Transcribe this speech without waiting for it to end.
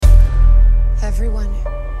Everyone,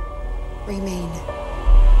 remain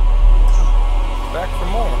calm. Back for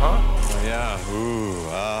more, huh? Oh, yeah.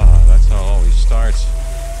 That's how it always starts.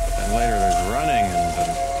 But then later there's running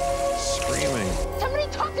and screaming. Somebody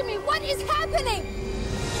talk to me! What is happening?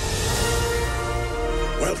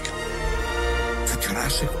 Welcome to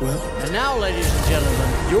Jurassic World. And now, ladies and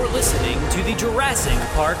gentlemen, you're listening to the Jurassic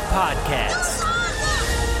Park Podcast.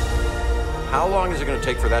 How long is it going to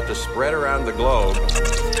take for that to spread around the globe?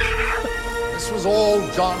 This was all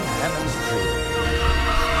John Hammond's dream.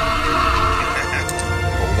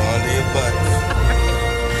 Hold on to your butts.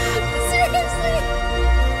 Seriously?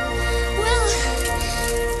 Well,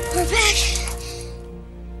 we're back.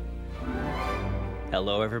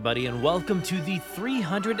 Hello, everybody, and welcome to the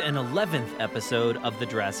 311th episode of the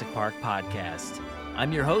Jurassic Park Podcast.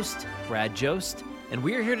 I'm your host, Brad Jost, and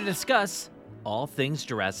we're here to discuss all things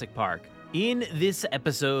Jurassic Park. In this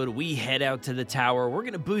episode, we head out to the tower. We're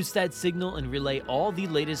going to boost that signal and relay all the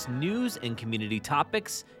latest news and community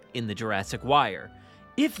topics in the Jurassic Wire.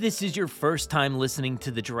 If this is your first time listening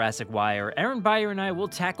to the Jurassic Wire, Aaron Beyer and I will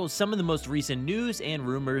tackle some of the most recent news and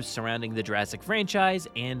rumors surrounding the Jurassic franchise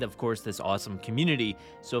and, of course, this awesome community.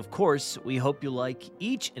 So, of course, we hope you like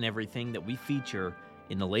each and everything that we feature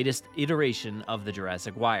in the latest iteration of the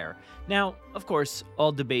Jurassic Wire. Now, of course,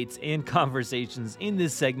 all debates and conversations in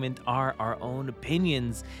this segment are our own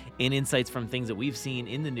opinions and insights from things that we've seen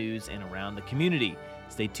in the news and around the community.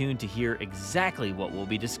 Stay tuned to hear exactly what we'll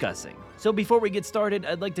be discussing. So before we get started,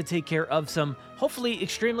 I'd like to take care of some hopefully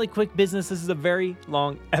extremely quick business. This is a very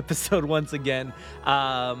long episode once again.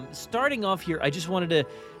 Starting off here, I just wanted to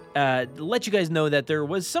let you guys know that there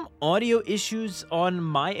was some audio issues on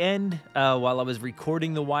my end while I was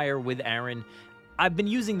recording The Wire with Aaron. I've been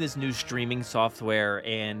using this new streaming software,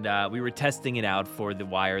 and we were testing it out for The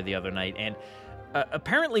Wire the other night, and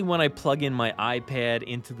apparently when I plug in my iPad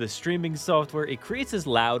into the streaming software, it creates this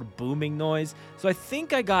loud booming noise. So I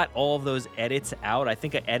think I got all of those edits out. I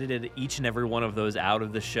think I edited each and every one of those out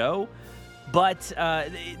of the show. But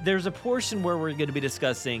there's a portion where we're going to be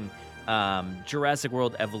discussing Jurassic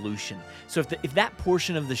World Evolution. So if that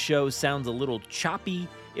portion of the show sounds a little choppy,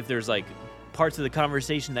 if there's like parts of the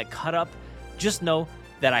conversation that cut up, just know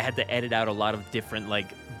that I had to edit out a lot of different like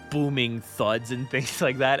booming thuds and things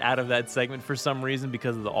like that out of that segment for some reason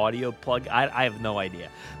because of the audio plug. I have no idea.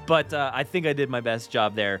 But I think I did my best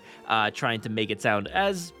job there trying to make it sound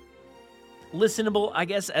as listenable, I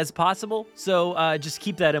guess, as possible. So just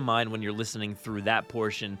keep that in mind when you're listening through that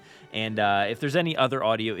portion. And if there's any other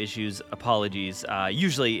audio issues, apologies.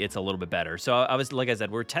 Usually it's a little bit better. So like I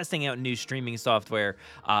said, we're testing out new streaming software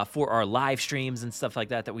for our live streams and stuff like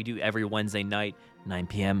that we do every Wednesday night, 9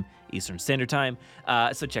 p.m. Eastern Standard Time.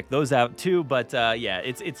 So check those out too. But yeah,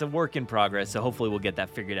 it's a work in progress. So hopefully we'll get that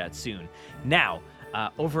figured out soon. Now,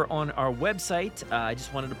 over on our website, I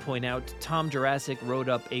just wanted to point out Tom Jurassic wrote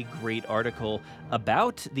up a great article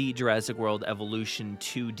about the Jurassic World Evolution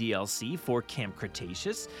 2 DLC for Camp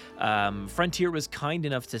Cretaceous. Frontier was kind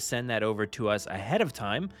enough to send that over to us ahead of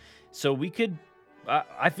time, so we could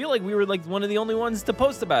I feel like we were like one of the only ones to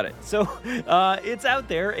post about it. So it's out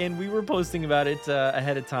there, and we were posting about it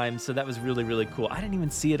ahead of time, so that was really, really cool. I didn't even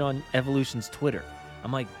see it on Evolution's Twitter.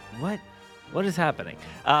 I'm like, what? What is happening?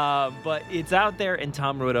 But it's out there, and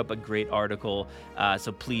Tom wrote up a great article,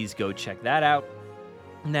 so please go check that out.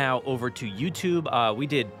 Now, over to YouTube. We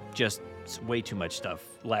did just way too much stuff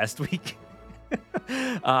last week.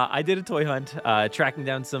 I did a toy hunt, tracking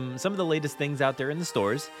down some of the latest things out there in the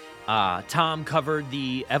stores. Tom covered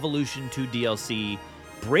the Evolution 2 DLC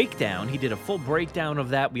breakdown. He did a full breakdown of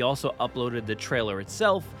that. We also uploaded the trailer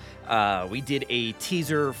itself. We did a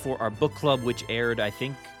teaser for our book club, which aired, I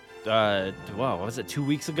think, what was it, 2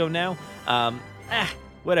 weeks ago now?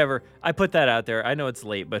 Whatever. I put that out there. I know it's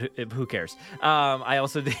late, but who cares? I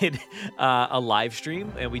also did a live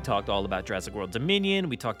stream, and we talked all about Jurassic World Dominion.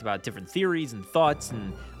 We talked about different theories and thoughts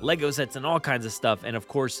and Lego sets and all kinds of stuff. And, of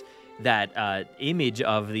course, that image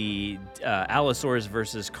of the Allosaurus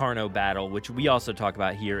versus Carno battle, which we also talk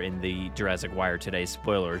about here in the Jurassic Wire today.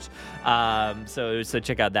 Spoilers. So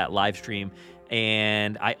check out that live stream.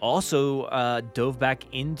 And I also dove back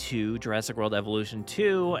into Jurassic World Evolution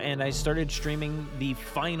 2, and I started streaming the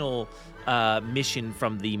final mission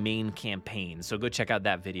from the main campaign. So go check out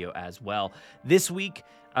that video as well. This week,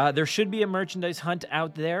 there should be a merchandise hunt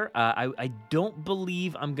out there. I don't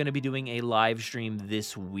believe I'm going to be doing a live stream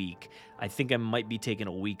this week. I think I might be taking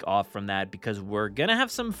a week off from that because we're going to have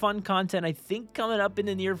some fun content, I think, coming up in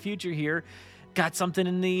the near future here. got something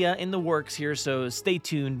in the works here, so stay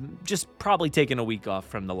tuned. Just probably taking a week off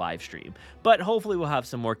from the live stream, but hopefully we'll have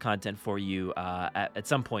some more content for you at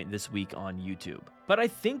some point this week on YouTube. But I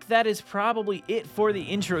think that is probably it for the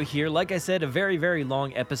intro here. Like I said, a very, very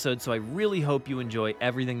long episode, so I really hope you enjoy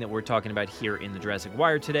everything that we're talking about here in the Jurassic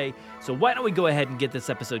Wire today. So why don't we go ahead and get this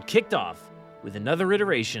episode kicked off with another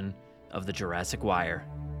iteration of the Jurassic Wire.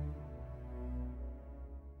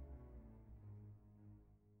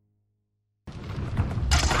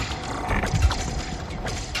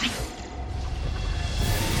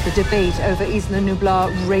 The debate over Isla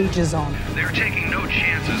Nublar rages on. They're taking no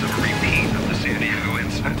chances of a repeat of the San Diego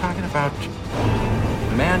incident. I'm talking about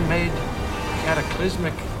man-made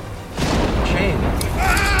cataclysmic change.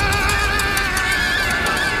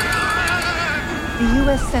 The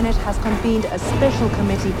U.S. Senate has convened a special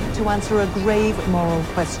committee to answer a grave moral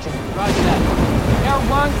question. Roger that. Air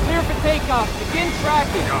 1, clear for takeoff. Begin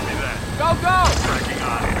tracking. Copy that. Go! Tracking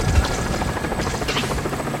on.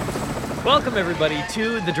 Welcome, everybody,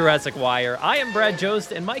 to the Jurassic Wire. I am Brad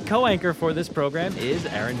Jost, and my co-anchor for this program is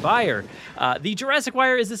Aaron Beyer. The Jurassic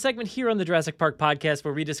Wire is a segment here on the Jurassic Park podcast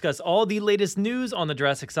where we discuss all the latest news on the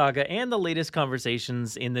Jurassic saga and the latest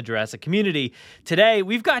conversations in the Jurassic community. Today,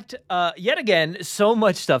 we've got, yet again, so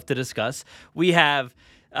much stuff to discuss. We have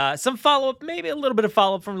some follow-up, maybe a little bit of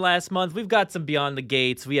follow-up from last month. We've got some Beyond the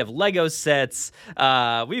Gates. We have Lego sets.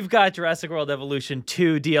 We've got Jurassic World Evolution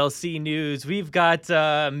 2 DLC news. We've got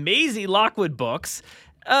Maisie Lockwood books.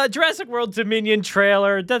 Jurassic World Dominion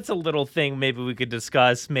trailer. That's a little thing maybe we could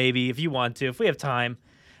discuss, maybe, if you want to, if we have time.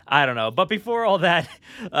 I don't know. But before all that,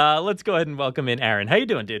 let's go ahead and welcome in Aaron. How you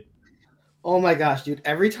doing, dude? Oh my gosh, dude.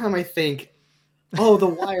 Every time I think, oh, the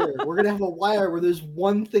Wire, we're going to have a Wire where there's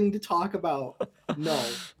one thing to talk about. No.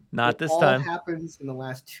 Not this time. It all happens in the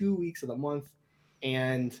last 2 weeks of the month.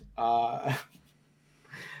 And I'm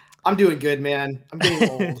doing good, man. I'm getting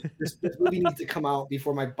old. This movie needs to come out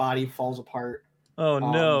before my body falls apart. Oh,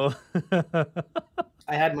 no.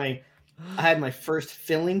 I had my first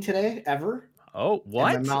filling today ever. Oh,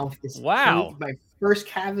 what? And my mouth is wow. My first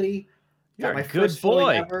cavity. You're my a good first boy.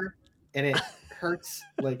 filling ever. And it hurts.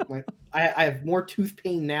 Like I have more tooth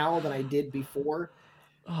pain now than I did before.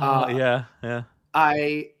 Yeah.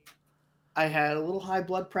 I had a little high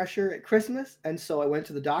blood pressure at Christmas, and so I went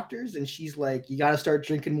to the doctor's, and she's like, "You got to start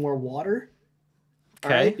drinking more water."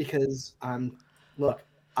 Okay. All right, because look,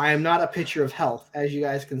 I am not a picture of health, as you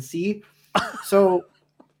guys can see. So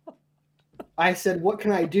I said, "What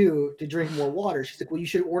can I do to drink more water?" She's like, "Well, you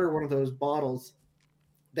should order one of those bottles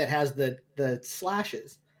that has the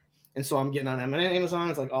slashes." And so I'm getting on Amazon.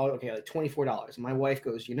 It's like, oh, okay, like $24. And my wife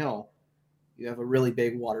goes, you have a really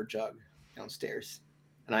big water jug downstairs.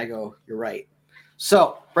 And I go, you're right.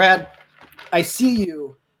 So, Brad, I see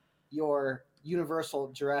your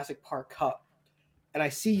Universal Jurassic Park cup, and I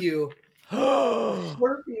see you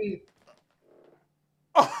slurping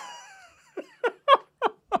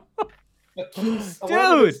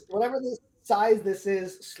dude, whatever the size this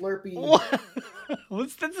is, Slurpee.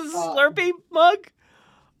 What's this? A Slurpee mug?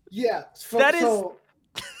 Yeah, that is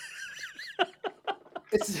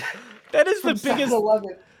the biggest.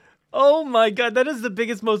 7-Eleven. Oh my god, that is the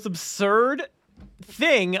biggest, most absurd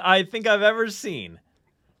thing I think I've ever seen.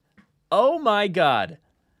 Oh my god!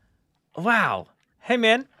 Wow. Hey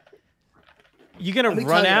man, you gonna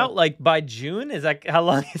run out like by June? Is that how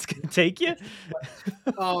long it's gonna take you?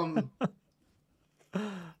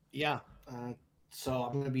 Yeah. So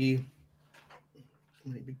I'm gonna be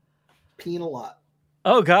peeing a lot.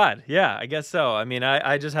 Oh God, yeah, I guess so. I mean,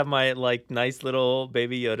 I just have my like nice little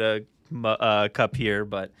Baby Yoda cup here,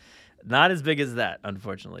 but not as big as that,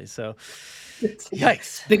 unfortunately. So,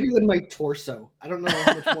 yikes! Bigger than my torso. I don't know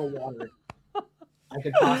how much more water I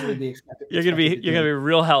could possibly be expected. You're gonna be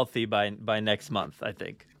real healthy by next month, I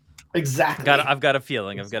think. Exactly. I've got a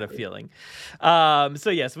feeling. So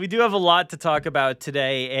yes, we do have a lot to talk about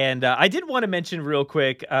today, and I did want to mention real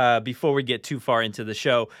quick before we get too far into the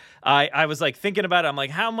show. I was like thinking about it. I'm like,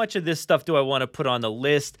 how much of this stuff do I want to put on the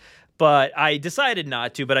list? But I decided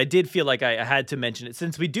not to. But I did feel like I had to mention it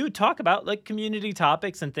since we do talk about like community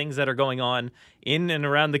topics and things that are going on in and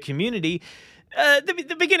around the community.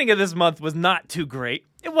 The beginning of this month was not too great.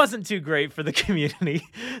 It wasn't too great for the community.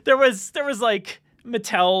 There was like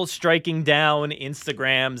Mattel striking down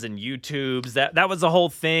Instagrams and YouTubes. That was the whole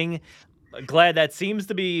thing. Glad that seems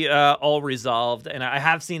to be all resolved. And I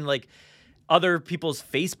have seen like other people's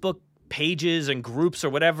Facebook pages and groups or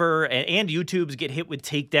whatever, and YouTube's get hit with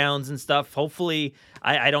takedowns and stuff. Hopefully,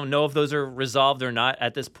 I don't know if those are resolved or not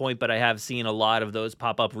at this point, but I have seen a lot of those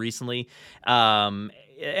pop up recently.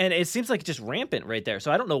 and it seems like just rampant right there.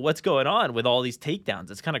 So I don't know what's going on with all these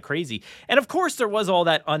takedowns. It's kind of crazy. And of course, there was all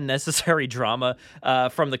that unnecessary drama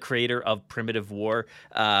from the creator of Primitive War,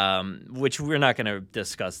 which we're not going to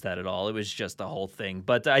discuss that at all. It was just the whole thing.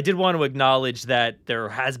 But I did want to acknowledge that there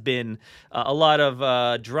has been a lot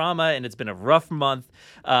of drama, and it's been a rough month,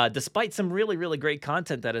 despite some really, really great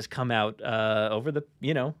content that has come out over the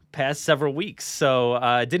past several weeks. So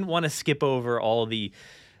I didn't want to skip over all the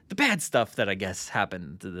bad stuff that I guess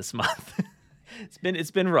happened this month.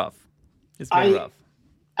 It's been rough. It's been rough.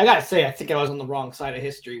 I gotta say, I think I was on the wrong side of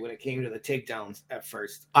history when it came to the takedowns at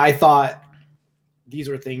first. I thought these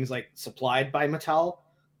were things like supplied by Mattel,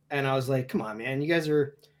 and I was like, come on, man, you guys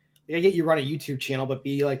are. I get you run a YouTube channel, but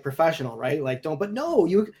be like professional, right? Like don't. But no,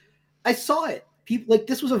 I saw it. People like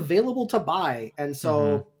this was available to buy, and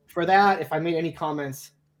so for that, if I made any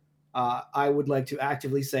comments, I would like to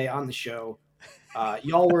actively say on the show.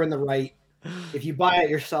 Y'all were in the right. If you buy it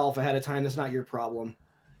yourself ahead of time, that's not your problem.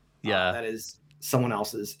 Yeah, that is someone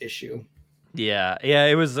else's issue. Yeah.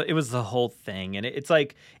 It was the whole thing, and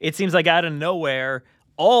it seems like out of nowhere,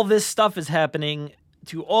 all this stuff is happening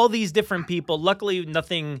to all these different people. Luckily,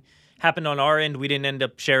 nothing happened on our end. We didn't end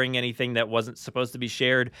up sharing anything that wasn't supposed to be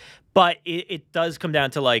shared, but it does come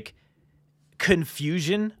down to like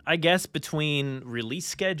confusion, I guess, between release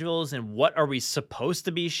schedules and what are we supposed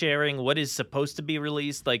to be sharing, what is supposed to be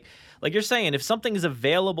released. Like you're saying, if something is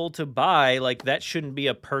available to buy, like that shouldn't be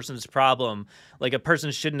a person's problem. Like a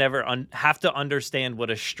person should never have to understand what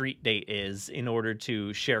a street date is in order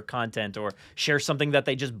to share content or share something that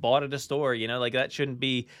they just bought at a store. Like that shouldn't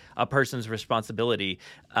be a person's responsibility.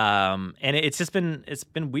 And it's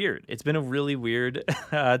been weird. It's been a really weird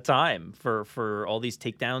time for all these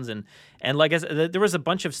takedowns and like I said, there was a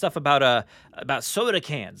bunch of stuff about soda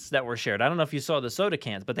cans that were shared. I don't know if you saw the soda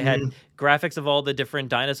cans, but they had graphics of all the different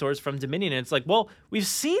dinosaurs from Dominion, and it's like, well, we've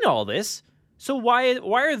seen all this, so why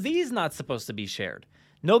are these not supposed to be shared?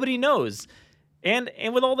 Nobody knows. And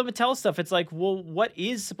with all the Mattel stuff, it's like, well, what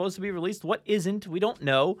is supposed to be released? What isn't? We don't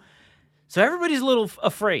know. So everybody's a little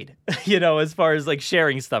afraid, as far as like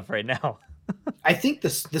sharing stuff right now. I think the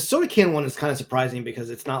soda can one is kind of surprising because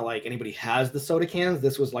it's not like anybody has the soda cans.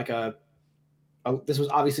 This was like this was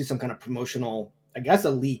obviously some kind of promotional, I guess, a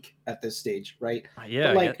leak at this stage, right?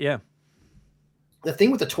 Yeah, yeah. The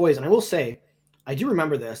thing with the toys, and I will say, I do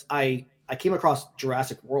remember this. I came across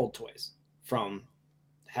Jurassic World toys from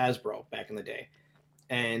Hasbro back in the day,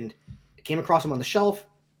 and I came across them on the shelf.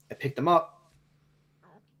 I picked them up.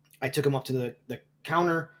 I took them up to the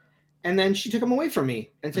counter, and then she took them away from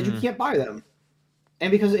me and said, you can't buy them.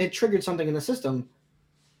 And because it triggered something in the system,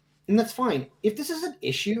 and that's fine. If this is an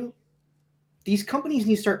issue, these companies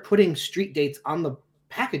need to start putting street dates on the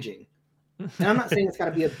packaging. And I'm not saying it's got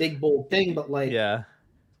to be a big, bold thing, but like,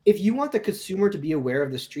 if you want the consumer to be aware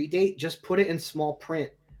of the street date, just put it in small print.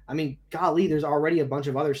 I mean, golly, there's already a bunch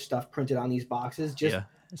of other stuff printed on these boxes. There's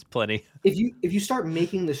plenty. If you start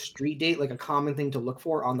making the street date like a common thing to look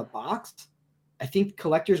for on the box, I think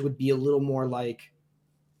collectors would be a little more like,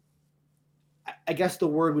 I guess the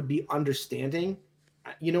word would be understanding.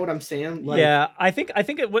 You know what I'm saying? Like, yeah, I think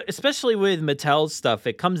especially with Mattel's stuff,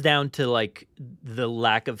 it comes down to like the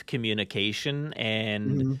lack of communication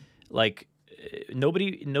and like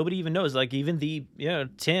nobody even knows. Like even the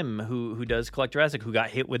Tim who does collect Jurassic, who got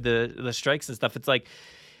hit with the strikes and stuff. It's like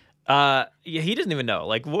he doesn't even know.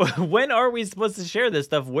 Like when are we supposed to share this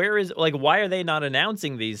stuff? Where is why are they not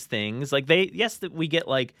announcing these things? Like that we get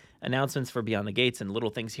like announcements for Beyond the Gates and little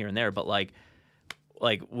things here and there, but like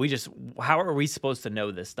how are we supposed to know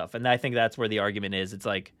this stuff? And I think that's where the argument is. It's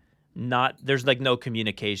like there's like no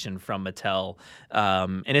communication from Mattel.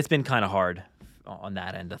 And it's been kind of hard on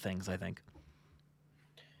that end of things, I think.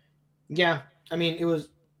 Yeah. I mean, it was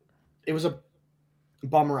a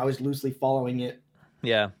bummer. I was loosely following it.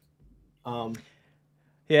 Yeah.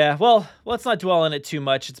 Yeah. Well, let's not dwell on it too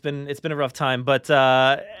much. It's been a rough time, but,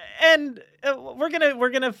 we're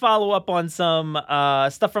gonna follow up on some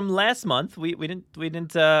stuff from last month. We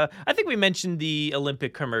didn't. I think we mentioned the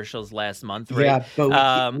Olympic commercials last month, right? Yeah,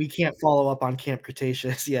 but we can't follow up on Camp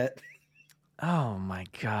Cretaceous yet. Oh my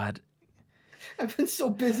God! I've been so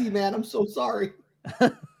busy, man. I'm so sorry.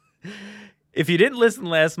 If you didn't listen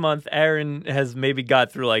last month, Aaron has maybe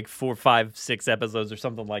got through like 4, 5, 6 episodes or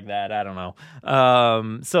something like that. I don't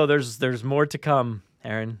know. So there's more to come,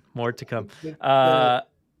 Aaron. More to come.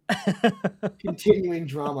 Continuing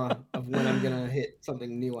drama of when I'm gonna hit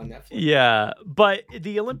something new on Netflix. Yeah, but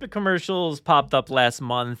the Olympic commercials popped up last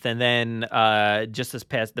month, and then just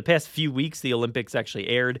the past few weeks, the Olympics actually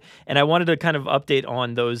aired, and I wanted to kind of update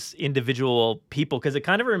on those individual people because it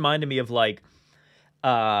kind of reminded me of like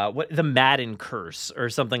what the Madden curse or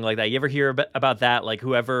something like that. You ever hear about that? Like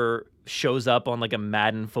whoever shows up on like a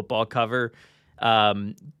Madden football cover,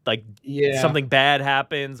 like something bad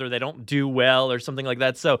happens or they don't do well or something like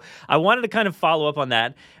that. So I wanted to kind of follow up on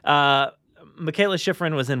that. Michaela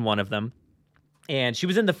Schifrin was in one of them. And she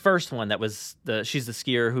was in the first one. She's the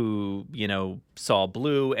skier who, saw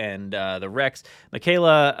Blue and the Rex.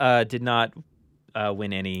 Michaela did not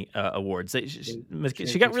win any awards.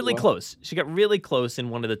 She got really close. She got really close in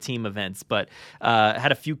one of the team events, but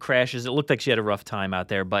had a few crashes. It looked like she had a rough time out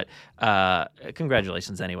there, but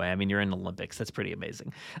congratulations anyway. I mean, you're in the Olympics. That's pretty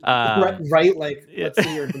amazing. Right? Like, let's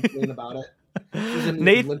see her complain about it. She's in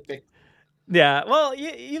the Olympics. Yeah, well,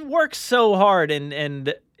 you work so hard,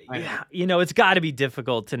 and it's got to be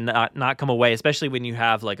difficult to not come away, especially when you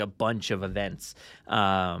have like a bunch of events.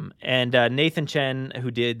 And Nathan Chen,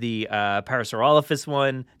 who did the Parasaurolophus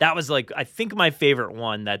one, that was like, I think, my favorite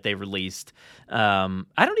one that they released. I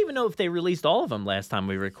don't even know if they released all of them last time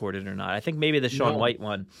we recorded or not. I think maybe the Shaun White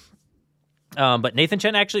one. But Nathan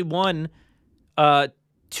Chen actually won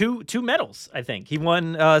two medals, I think. He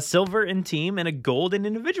won silver in team and a gold in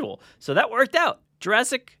individual. So that worked out.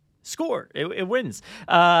 Jurassic score. It wins.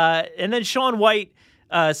 And then Shaun White,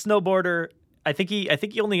 snowboarder. I think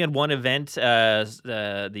he only had one event,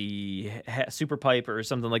 the super pipe or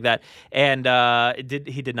something like that, and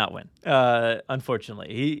he did not win.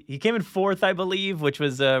 Unfortunately, he came in fourth, I believe, which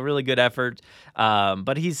was a really good effort.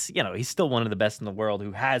 But he's still one of the best in the world,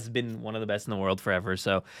 who has been one of the best in the world forever.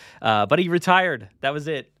 So, but he retired. That was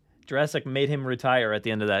it. Jurassic made him retire at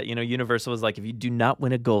the end of that. Universal was like, if you do not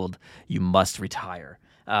win a gold, you must retire.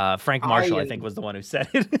 Frank Marshall, I think, was the one who said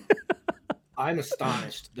it. I'm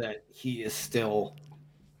astonished that he is still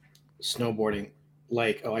snowboarding.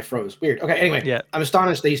 Like, I froze. Weird. Okay, anyway. Yeah. I'm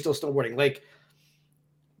astonished that he's still snowboarding. Like,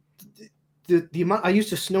 the amount I used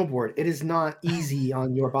to snowboard, it is not easy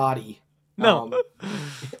on your body. No.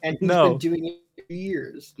 And he's been doing it for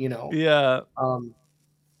years, Yeah.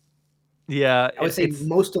 Yeah. I would say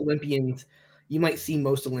most Olympians, you might see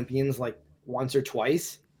most Olympians like once or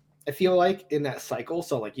twice, I feel like, in that cycle.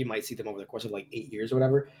 So like you might see them over the course of like 8 years or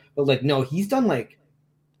whatever. But like, no, he's been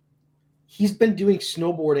doing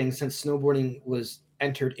snowboarding since snowboarding was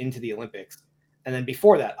entered into the Olympics. And then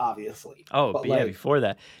before that, obviously. Oh, but yeah, before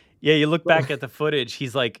that. Yeah, you look back at the footage,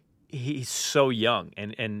 he's so young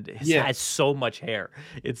and has so much hair.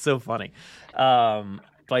 It's so funny.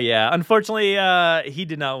 But yeah, unfortunately, he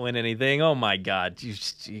did not win anything. Oh my God,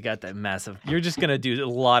 you got that massive. You're just gonna do a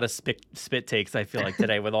lot of spit takes, I feel like,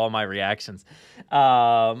 today with all my reactions.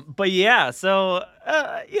 But yeah, so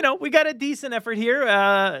we got a decent effort here.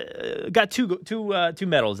 Got two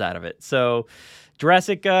medals out of it. So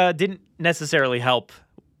Jurassic didn't necessarily help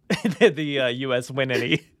the U.S. win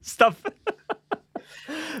any stuff.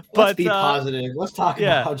 Let's be positive. Let's talk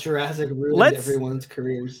about how Jurassic ruined everyone's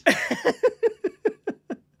careers.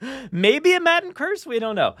 Maybe a Madden curse? We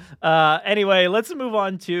don't know. Anyway, let's move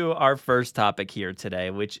on to our first topic here today,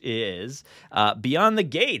 which is Beyond the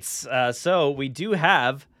Gates. So we do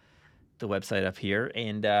have the website up here.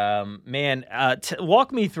 And,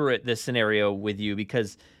 walk me through this scenario with you,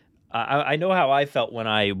 because I know how I felt when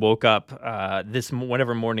I woke up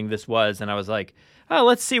whatever morning this was, and I was like, oh,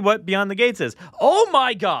 let's see what Beyond the Gates is. Oh,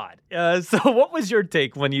 my God. So what was your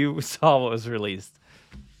take when you saw what was released?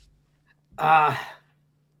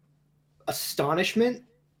 Astonishment,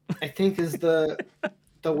 I think, is the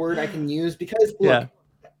word I can use, because look,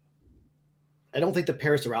 I don't think the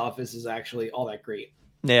Parasaurolophus is actually all that great.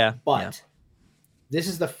 Yeah. But this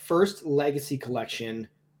is the first Legacy collection.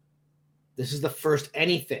 This is the first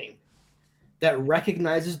anything that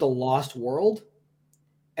recognizes the Lost World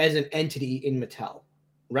as an entity in Mattel,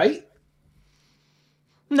 right?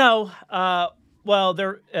 No. Well,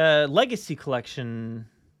 their Legacy collection,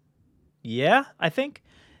 I think.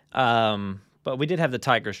 But we did have the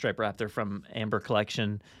Tiger Stripe Raptor from Amber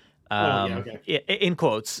Collection. In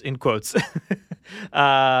quotes.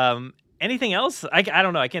 Anything else? I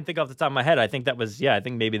don't know. I can't think off the top of my head. I think that was, I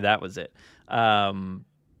think maybe that was it.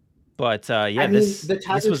 This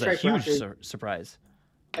was a huge surprise.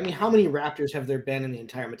 I mean, how many Raptors have there been in the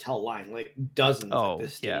entire Mattel line? Like dozens at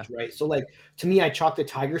this stage, right? So like, to me, I chalk the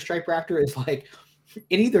Tiger Stripe Raptor as like,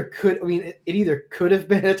 it either could have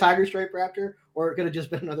been a Tiger Stripe Raptor, or it could have just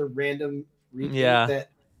been another random reprint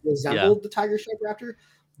that resembled the Tiger Stripe Raptor.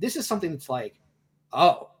 This is something that's like,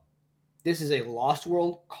 this is a Lost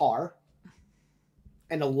World car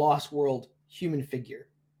and a Lost World human figure.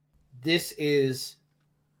 This is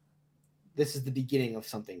the beginning of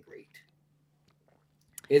something great.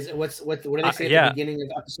 What do they say at the beginning of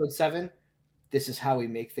episode 7? this is how we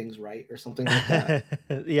make things right, or something like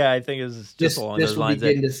that. Yeah, I think it was just along This those will lines.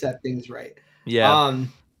 begin to set things right. Yeah.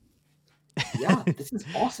 Yeah, this is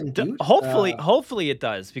awesome, dude. Hopefully it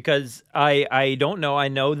does, because I don't know. I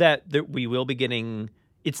know that we will be getting.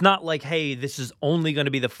 It's not like, hey, this is only going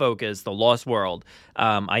to be the focus, the Lost World.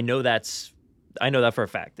 I know that for a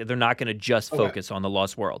fact that they're not going to just focus on the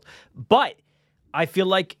Lost World. But I feel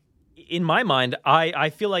like, in my mind,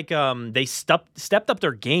 I feel like they stepped up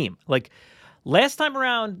their game. Like last time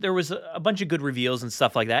around, there was a bunch of good reveals and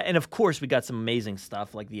stuff like that, and of course we got some amazing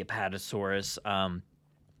stuff like the Apatosaurus.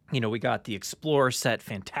 We got the Explorer set,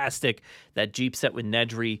 fantastic. That Jeep set with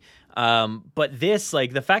Nedry. But this,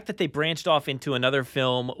 like, the fact that they branched off into another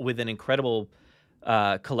film with an incredible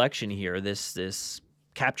collection here, this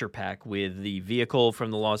capture pack with the vehicle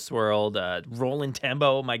from the Lost World, Roland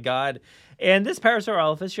Tembo, oh my God, and this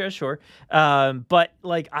Parasaurolophus, yeah, sure. But,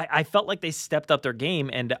 like, I felt like they stepped up their game,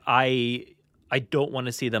 and I don't want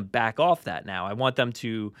to see them back off that now. I want them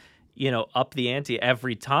to up the ante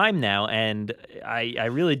every time now, and I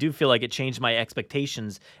really do feel like it changed my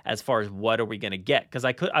expectations as far as what are we going to get, because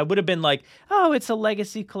I would have been like, oh, it's a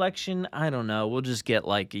legacy collection, I don't know, we'll just get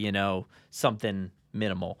like something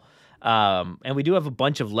minimal, and we do have a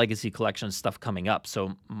bunch of legacy collection stuff coming up,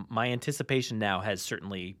 so my anticipation now has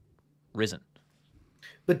certainly risen.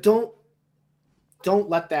 But don't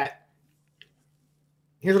let that.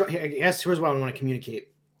 Here's what I want to communicate.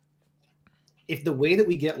 If the way that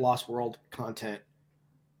we get Lost World content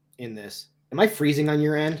in this, am I freezing on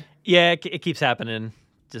your end? Yeah, it keeps happening.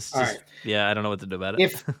 Just right. Yeah, I don't know what to do about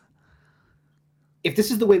it. If this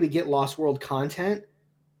is the way we get Lost World content,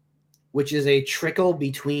 which is a trickle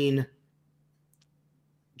between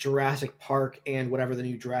Jurassic Park and whatever the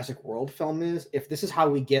new Jurassic World film is, if this is how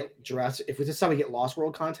we get Lost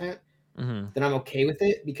World content, then I'm okay with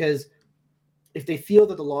it, because if they feel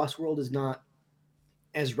that the Lost World is not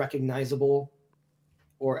as recognizable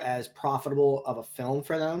or as profitable of a film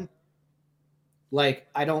for them, like,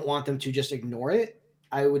 I don't want them to just ignore it.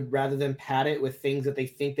 I would rather them pad it with things that they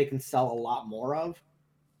think they can sell a lot more of,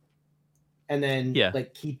 and then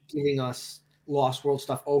like keep giving us Lost World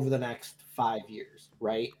stuff over the next 5 years,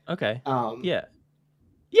 right? Okay. Yeah.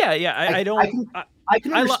 I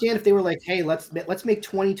can understand if they were like, hey, let's make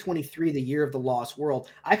 2023 the year of the Lost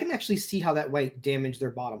World. I can actually see how that might damage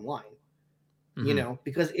their bottom line.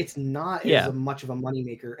 Because it's not as much of a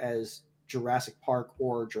moneymaker as Jurassic Park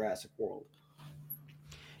or Jurassic World.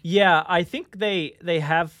 Yeah, I think they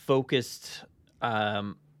have focused.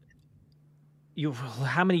 How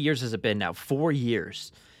many years has it been now? 4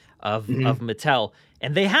 years of Mattel,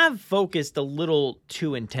 and they have focused a little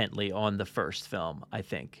too intently on the first film. I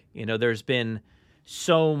think there's been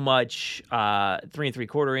so much 3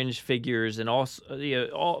 3/4 inch figures, and also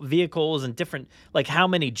all vehicles and different, like, how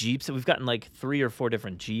many Jeeps. We've gotten like 3 or 4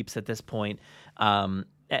 different Jeeps at this point.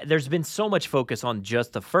 There's been so much focus on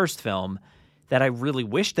just the first film that I really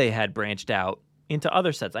wish they had branched out into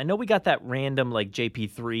other sets. I know we got that random like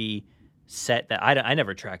JP3 set that I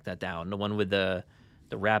never tracked that down, the one with the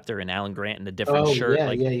Raptor and Alan Grant in a different shirt.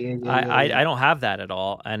 I don't have that at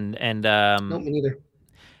all, and no, me neither.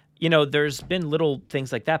 There's been little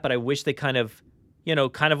things like that, but I wish they kind of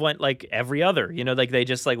went like every other, like they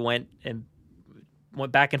just like went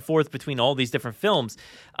back and forth between all these different films.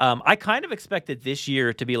 I kind of expected this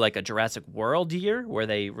year to be like a Jurassic World year, where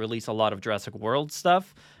they release a lot of Jurassic World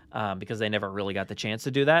stuff, because they never really got the chance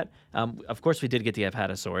to do that. Of course, we did get the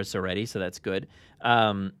Apatosaurus already, so that's good.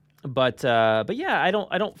 But yeah, I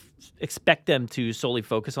don't expect them to solely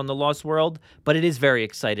focus on the Lost World, but it is very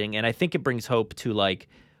exciting, and I think it brings hope to like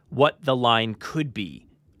what the line could be,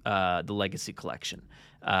 the Legacy Collection.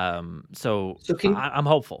 I'm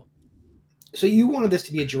hopeful. So you wanted this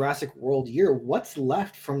to be a Jurassic World year. What's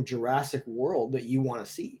left from Jurassic World that you want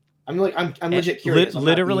to see? I'm legit curious.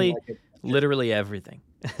 Literally everything.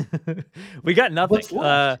 We got nothing. What's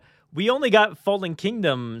left? We only got Fallen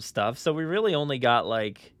Kingdom stuff, so we really only got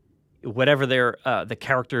like whatever their the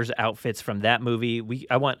characters' outfits from that movie. We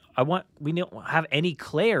don't have any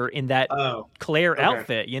Claire in that Claire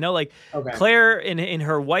outfit. Claire in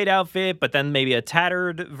her white outfit, but then maybe a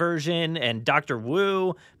tattered version, and Dr.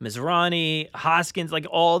 Wu, Mizrani, Hoskins, like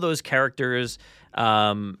all those characters.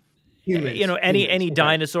 Any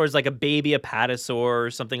dinosaurs, like a baby Apatosaur or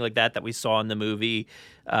something like that we saw in the movie,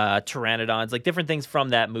 Pteranodons, like different things from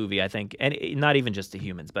that movie, I think, and not even just the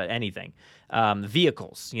humans, but anything.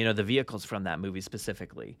 Vehicles, the vehicles from that movie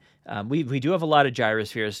specifically. We do have a lot of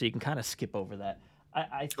gyrospheres, so you can kind of skip over that.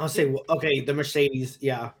 I'll say, the Mercedes,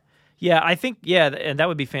 yeah. Yeah, I think, and that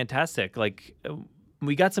would be fantastic. Like,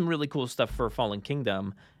 we got some really cool stuff for Fallen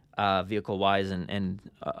Kingdom. vehicle wise and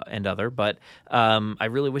other. But I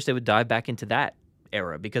really wish they would dive back into that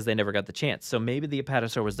era because they never got the chance. So maybe the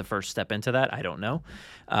Apatosaur was the first step into that. I don't know.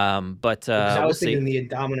 But I was thinking the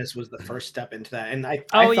Indominus was the first step into that. And I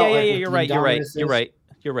felt like you're right.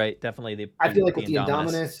 You're right. Definitely I feel like with the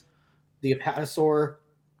Indominus, the Apatosaur,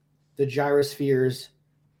 the gyrospheres,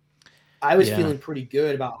 I was feeling pretty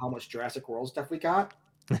good about how much Jurassic World stuff we got.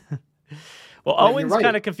 Well, Owen's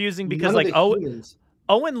kind of confusing because like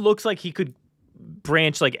Owen looks like he could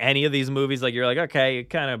branch like any of these movies. Like you're like, okay,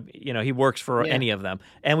 kind of, he works for any of them.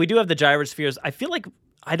 And we do have the gyrospheres. I feel like,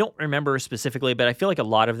 I don't remember specifically, but I feel like a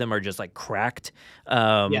lot of them are just like cracked.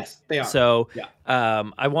 Yes, they are. So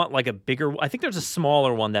I want like a bigger, I think there's a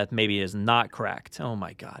smaller one that maybe is not cracked. Oh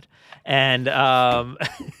my God. And,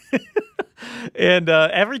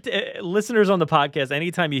 listeners on the podcast,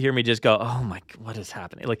 anytime you hear me just go, oh my, what is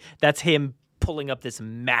happening? Like that's him pulling up this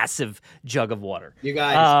massive jug of water. You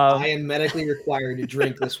guys, I am medically required to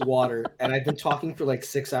drink this water, and I've been talking for like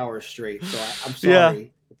 6 hours straight, so I'm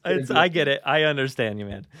sorry. I get it. I understand you,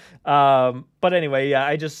 man. But anyway,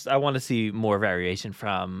 I want to see more variation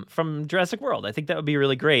from Jurassic World. I think that would be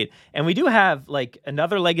really great. And we do have like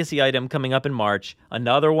another legacy item coming up in March,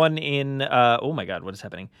 another one in oh my God, what is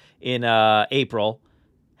happening? In April.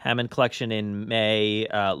 Hammond collection in May,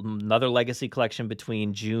 another legacy collection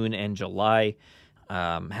between June and July,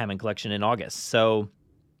 Hammond collection in August. So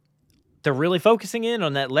they're really focusing in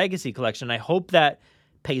on that legacy collection. I hope that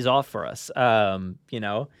pays off for us. I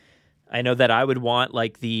know that I would want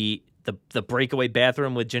like the breakaway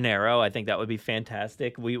bathroom with Gennaro. I think that would be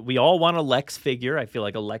fantastic. We all want a Lex figure. I feel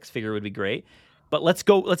like a Lex figure would be great. But let's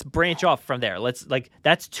branch off from there.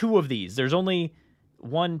 That's two of these. There's only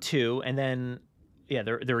 1, 2, and then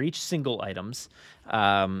they're each single items.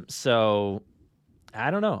 So I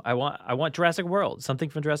don't know. I want Jurassic World, something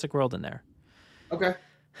from Jurassic World in there. Okay.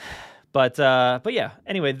 But yeah.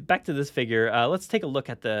 Anyway, back to this figure. Let's take a look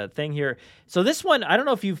at the thing here. So this one, I don't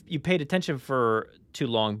know if you paid attention for too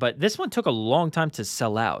long, but this one took a long time to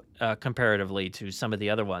sell out comparatively to some of the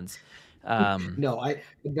other ones. No, I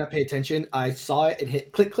did not pay attention. I saw it and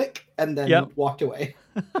hit click, click, and then walked away.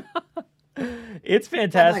 It's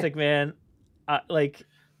fantastic, man.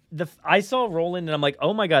 I saw Roland and I'm like,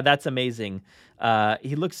 oh my God, that's amazing.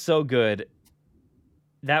 He looks so good.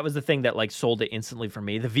 That was the thing that like sold it instantly for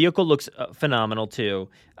me. The vehicle looks phenomenal too.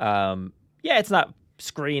 It's not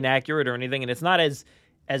screen accurate or anything, and it's not as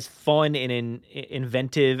fun and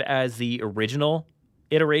inventive as the original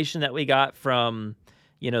iteration that we got from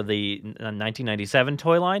the 1997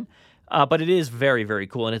 toy line. But it is very, very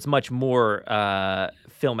cool, and it's much more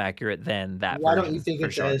film accurate than that. Why don't you think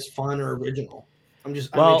it's as fun or original? I'm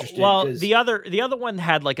interested. Well, the other one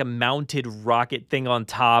had like a mounted rocket thing on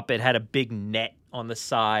top. It had a big net on the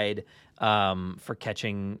side for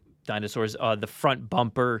catching dinosaurs. The front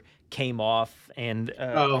bumper came off, and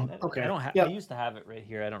okay. I used to have it right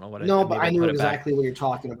here. I don't know what. But I knew exactly what you're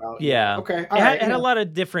talking about. Yeah. Okay. It had a lot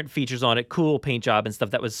of different features on it. Cool paint job and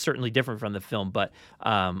stuff that was certainly different from the film, but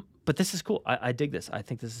this is cool. I dig this. I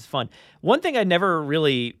think this is fun. One thing I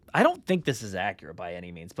don't think this is accurate by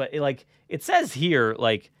any means, but it says here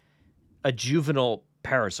like a juvenile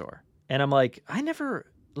parasaur, and I'm like, I never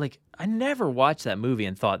watched that movie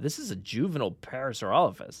and thought this is a juvenile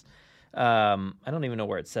Parasaurolophus. I don't even know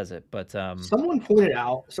where it says it, but someone pointed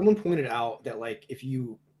out that like if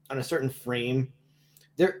you on a certain frame,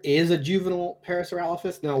 there is a juvenile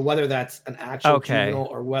Parasaurolophus. Now, whether that's an actual juvenile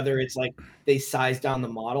or whether it's like they size down the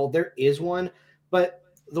model, there is one. But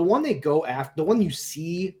the one they go after, the one you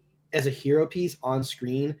see as a hero piece on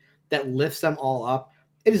screen that lifts them all up,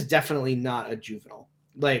 it is definitely not a juvenile.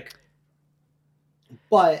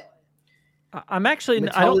 But I'm actually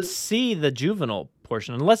I don't see the juvenile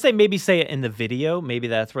portion unless they maybe say it in the video. Maybe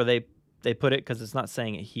that's where they put it because it's not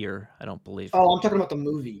saying it here. I don't believe. Oh, I'm talking about the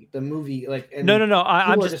movie. The movie, no.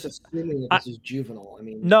 I'm just assuming that this is juvenile. I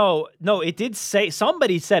mean, no. It did say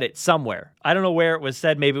somebody said it somewhere. I don't know where it was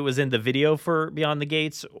said. Maybe it was in the video for Beyond the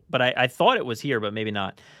Gates, but I thought it was here, but maybe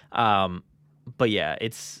not. But yeah,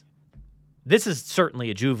 this is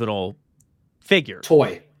certainly a juvenile figure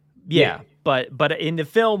toy. Yeah. But in the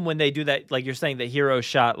film, when they do that, like you're saying, the hero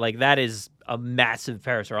shot, like that is a massive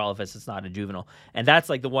Parasaurolophus. It's not a juvenile. And that's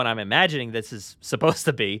like the one I'm imagining this is supposed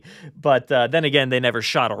to be. But then again, they never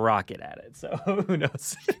shot a rocket at it. So who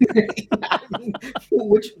knows?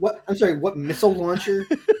 What missile launcher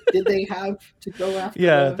did they have to go after?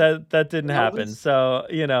 Yeah, that didn't happen. So,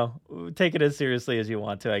 take it as seriously as you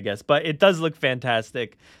want to, I guess. But it does look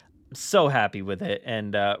fantastic. So happy with it,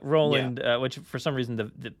 and Roland, which for some reason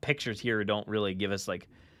the pictures here don't really give us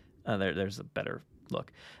there's a better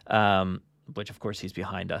look, which of course he's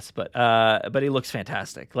behind us, but he looks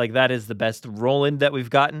fantastic. Like, that is the best Roland that we've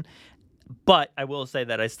gotten. But I will say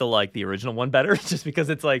that I still like the original one better, just because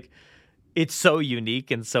it's like, it's so unique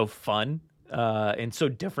and so fun and so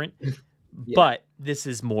different. Yeah. But this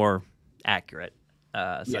is more accurate. So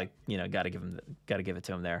I got to give it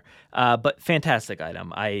to him there. But fantastic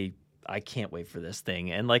item. I can't wait for this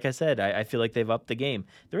thing. And like I said, I feel like they've upped the game.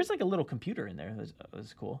 There is like a little computer in there. It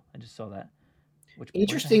was cool. I just saw that.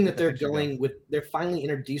 Interesting that they're they're finally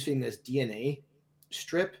introducing this DNA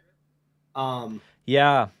strip.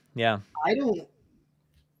 Yeah.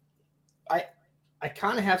 I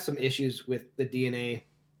kind of have some issues with the DNA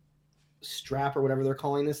strap or whatever they're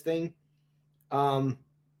calling this thing.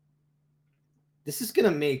 This is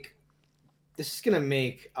gonna make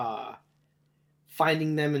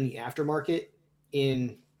finding them in the aftermarket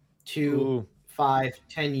in 2, 5,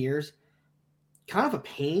 10 years kind of a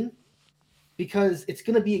pain, because it's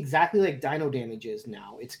gonna be exactly like Dino Damage is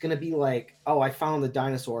now. It's gonna be like, oh, I found the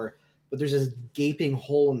dinosaur, but there's this gaping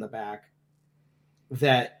hole in the back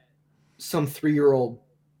that some 3-year-old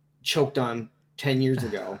choked on 10 years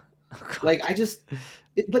ago. Like, I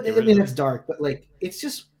mean, it's dark, but like, it's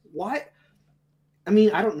just, why? I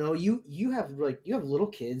mean, I don't know. You have little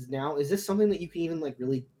kids now. Is this something that you can even like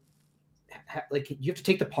really you have to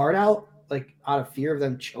take the part out, like, out of fear of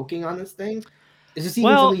them choking on this thing? Is this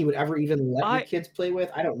even something you would ever even let your kids play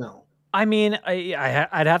with? I don't know. I mean,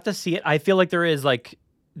 I'd have to see it. I feel like there is like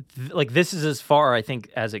this is as far, I think,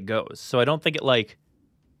 as it goes. So I don't think it like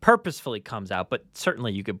purposefully comes out, but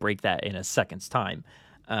certainly you could break that in a second's time.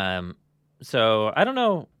 So I don't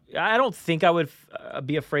know. I don't think I would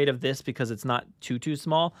be afraid of this because it's not too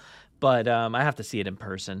small, but I have to see it in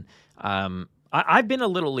person. I've been a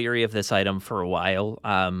little leery of this item for a while.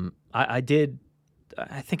 I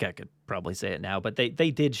think I could probably say it now, but they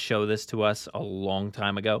did show this to us a long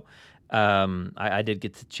time ago. I did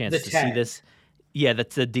get the chance to see this. Yeah,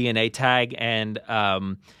 that's a DNA tag, and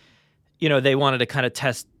they wanted to kind of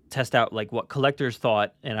test out like what collectors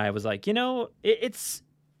thought, and I was like,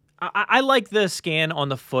 I like the scan on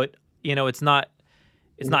the foot. It's not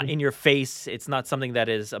in your face. It's not something that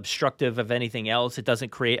is obstructive of anything else. It doesn't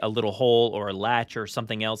create a little hole or a latch or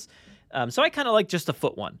something else. So I kind of like just the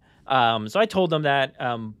foot one. So I told them that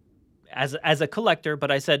as a collector,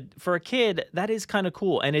 but I said for a kid that is kind of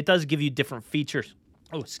cool, and it does give you different features.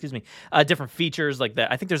 Oh, excuse me, different features like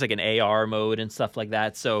that. I think there's like an AR mode and stuff like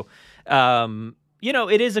that. So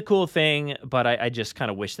it is a cool thing, but I just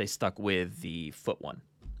kind of wish they stuck with the foot one.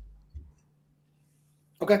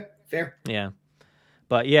 Okay, fair. Yeah.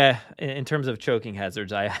 But yeah, in terms of choking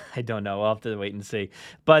hazards, I don't know. I'll have to wait and see.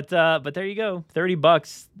 But there you go,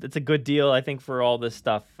 $30. That's a good deal, I think, for all this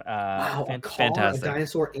stuff. Wow, fantastic. A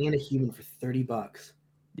dinosaur and a human for $30.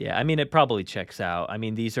 Yeah, I mean, it probably checks out. I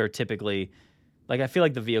mean, these are typically, like, I feel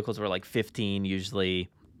like the vehicles were like $15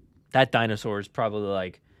 usually. That dinosaur is probably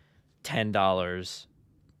like $10.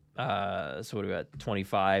 So what do we got?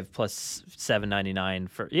 $25 plus $7.99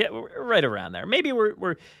 for, yeah, we're right around there. Maybe we're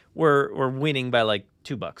winning by like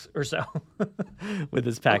 $2 or so with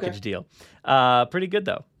this package deal. Pretty good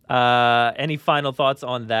though. Any final thoughts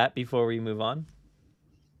on that before we move on?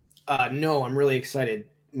 No, I'm really excited.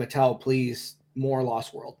 Mattel, please, more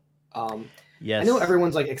Lost World. Yes. I know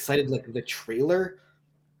everyone's like excited, like the trailer,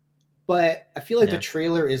 but I feel like the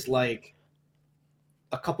trailer is like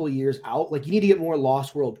a couple of years out. Like, you need to get more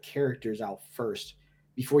Lost World characters out first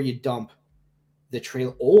before you dump the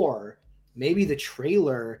trailer, or maybe the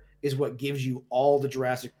trailer is what gives you all the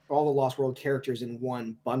Lost World characters in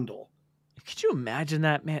one bundle. Could you imagine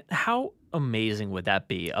that, man? How amazing would that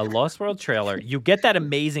be? A Lost World trailer. You get that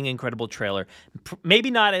amazing, incredible trailer. Maybe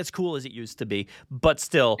not as cool as it used to be, but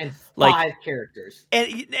still, and like 5 characters.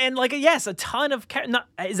 And like, yes, a ton of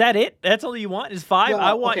is that it? That's all you want? Is 5? Well,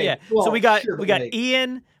 I want Well, so we got like,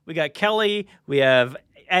 Ian, we got Kelly, we have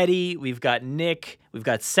Eddie, we've got Nick, we've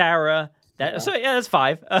got Sarah. So that's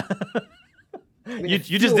 5. I mean, you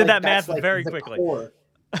just did that math like very quickly. Core.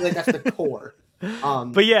 Like, that's the core.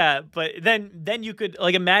 But then you could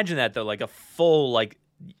like imagine that though, like a full, like,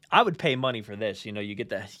 I would pay money for this. You get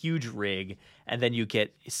the huge rig, and then you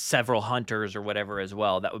get several hunters or whatever as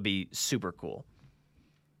well. That would be super cool.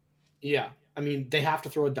 Yeah, I mean, they have to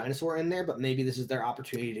throw a dinosaur in there, but maybe this is their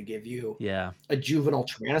opportunity to give you a juvenile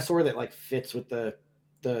Tyrannosaur that like fits with the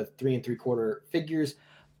 3 3/4 figures.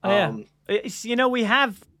 We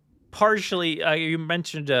have. Partially, you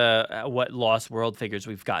mentioned what Lost World figures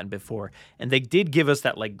we've gotten before, and they did give us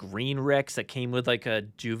that like green Rex that came with like a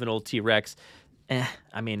juvenile T-Rex.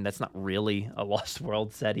 I mean, that's not really a Lost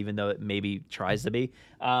World set, even though it maybe tries to be.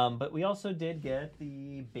 But we also did get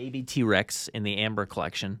the baby T-Rex in the Amber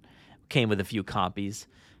collection. came with a few copies.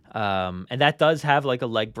 And that does have like a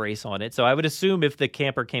leg brace on it. So I would assume if the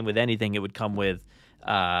camper came with anything, it would come with,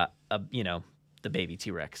 the baby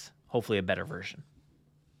T-Rex, hopefully a better version.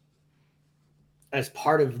 As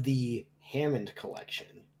part of the Hammond collection.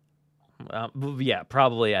 Yeah,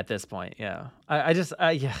 probably at this point. Yeah.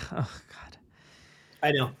 Yeah. Oh God.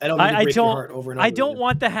 I know. I don't mean to break your heart over and over I don't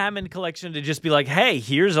want the Hammond collection to just be like, hey,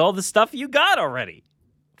 here's all the stuff you got already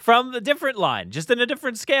from the different line, just in a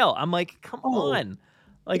different scale. I'm like, come on.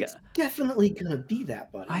 Like, it's definitely gonna be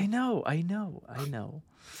that, buddy. I know.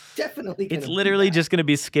 Definitely. It's literally just gonna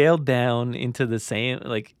be scaled down into the same,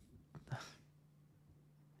 like.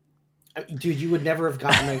 Dude, you would never have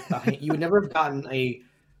gotten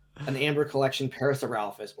an Amber collection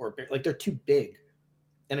Parasaurolophus or like they're too big,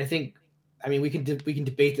 and I think, we can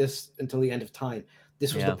debate this until the end of time.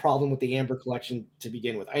 This was the problem with the Amber collection to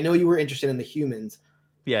begin with. I know you were interested in the humans,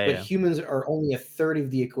 but humans are only a third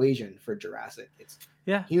of the equation for Jurassic. It's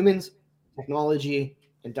humans, technology,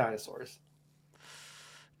 and dinosaurs.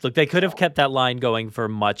 Look, they could have kept that line going for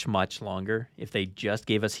much, much longer if they just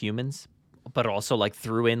gave us humans, but also like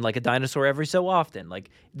threw in like a dinosaur every so often. Like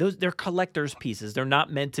they're collector's pieces. They're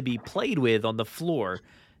not meant to be played with on the floor.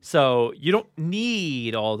 So you don't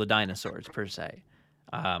need all the dinosaurs per se.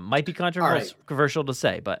 Might be controversial to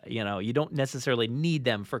say, but you don't necessarily need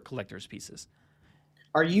them for collector's pieces.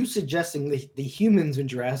 Are you suggesting the humans in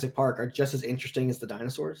Jurassic Park are just as interesting as the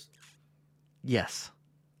dinosaurs? Yes.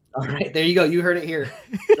 All right, there you go. You heard it here.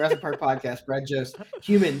 Jurassic Park podcast, Brad Jost.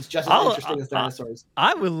 Humans just as interesting as dinosaurs.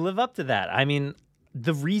 I will live up to that. I mean,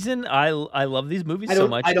 the reason I love these movies so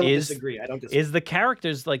much is the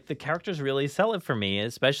characters. Like the characters really sell it for me,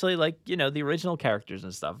 especially like the original characters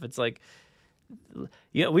and stuff. It's like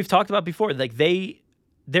we've talked about before. Like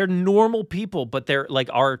they're normal people, but they're like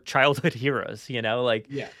our childhood heroes.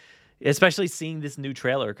 Especially seeing this new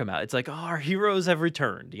trailer come out. It's like, oh, our heroes have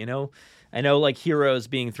returned. I know like heroes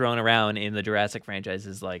being thrown around in the Jurassic franchise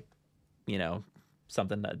is like,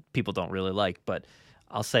 something that people don't really like, but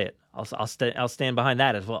I'll say it. I'll stand behind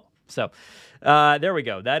that as well. So there we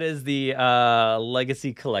go. That is the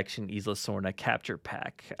Legacy Collection Isla Sorna Capture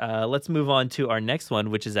Pack. Let's move on to our next one,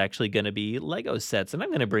 which is actually going to be Lego sets. And I'm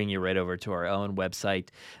going to bring you right over to our own website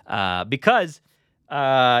because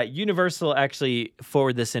Universal actually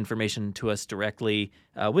forwarded this information to us directly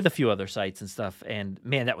with a few other sites and stuff. And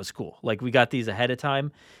man, that was cool. Like we got these ahead of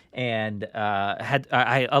time and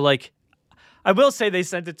I will say they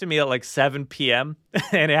sent it to me at like 7 p.m.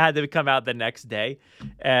 and it had to come out the next day.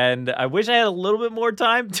 And I wish I had a little bit more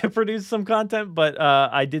time to produce some content, but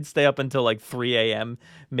I did stay up until like 3 a.m.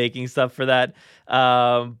 making stuff for that.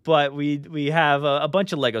 But we have a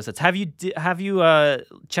bunch of Lego sets. Have you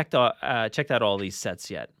checked out all these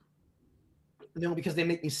sets yet? No, because they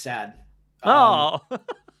make me sad. Oh.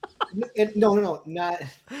 No, not.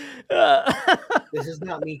 This is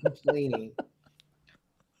not me complaining.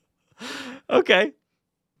 Okay.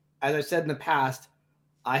 As I said in the past,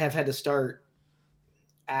 I have had to start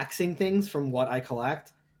axing things from what I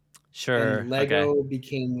collect. Sure. And Lego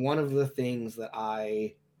became one of the things that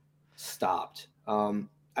I stopped. I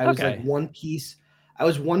was like one piece. I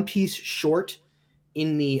was one piece short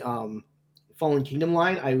in the Fallen Kingdom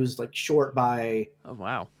line. I was like short by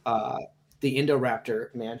the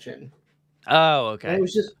Indoraptor mansion. Oh, okay. And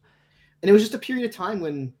it was just a period of time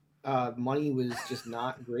when money was just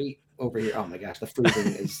not great over here. Oh my gosh, the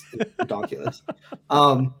freezing is ridiculous.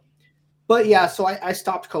 But yeah, so I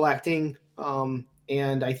stopped collecting,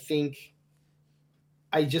 and I think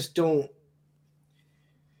I just don't.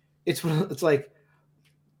 It's like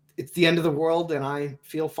it's the end of the world, and I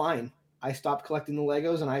feel fine. I stopped collecting the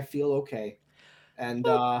Legos, and I feel okay. And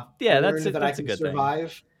that's a good thing.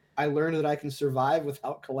 I learned that I can survive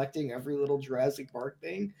without collecting every little Jurassic Park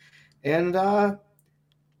thing, and but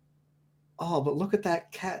look at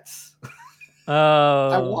that Kets. Oh,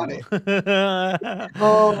 I want it.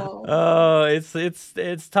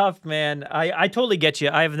 It's tough, man. I totally get you.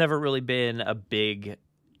 I've never really been a big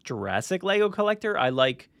Jurassic Lego collector. I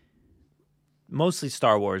like mostly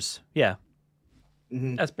Star Wars. Yeah.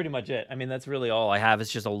 Mm-hmm. That's pretty much it. I mean, that's really all I have.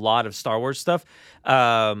 It's just a lot of Star Wars stuff.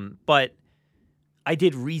 But I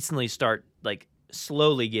did recently start like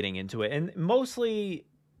slowly getting into it, and mostly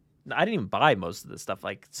I didn't even buy most of this stuff.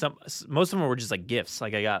 Like most of them were just like gifts.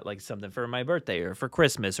 Like I got like something for my birthday or for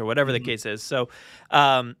Christmas or whatever the case is. So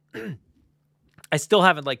I still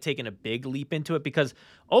haven't like taken a big leap into it because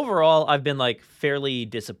overall I've been like fairly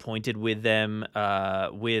disappointed with them,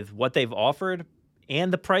 with what they've offered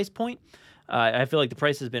and the price point. I feel like the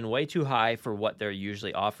price has been way too high for what they're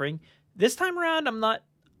usually offering. This time around, I'm not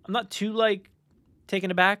too like taken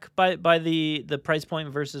aback by the price point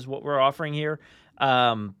versus what we're offering here.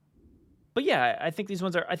 But yeah, I think these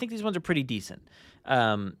ones are pretty decent.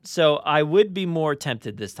 So I would be more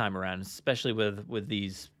tempted this time around, especially with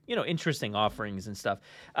these, interesting offerings and stuff.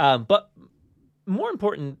 But more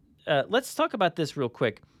important, let's talk about this real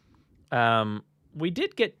quick. We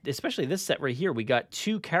did get, especially this set right here, we got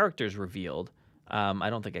 2 characters revealed. I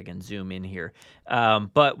don't think I can zoom in here.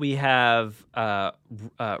 But we have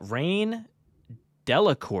Rain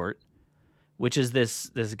Delacourt, which is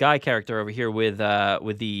this guy character over here with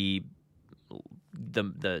the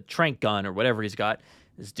trank gun or whatever he's got,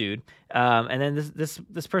 this dude. And then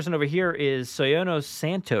this person over here is Soyono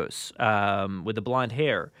Santos with the blonde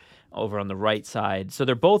hair over on the right side. So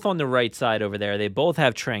they're both on the right side over there. They both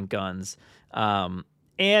have trank guns. They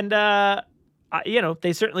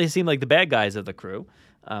certainly seem like the bad guys of the crew.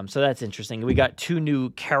 So that's interesting. We got 2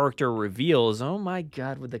 new character reveals. Oh my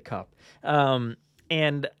God, with the cup. And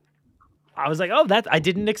I was like, I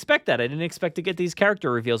didn't expect that. I didn't expect to get these character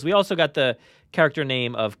reveals. We also got the character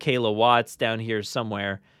name of Kayla Watts down here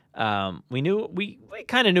somewhere. We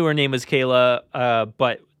kind of knew her name was Kayla,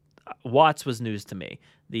 but Watts was news to me.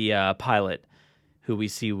 The pilot who we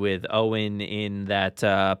see with Owen in that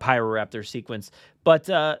Pyroraptor sequence. But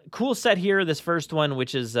cool set here, this first one,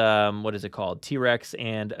 which is, what is it called? T-Rex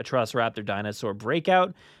and Atrociraptor Dinosaur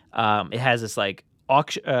Breakout. It has this like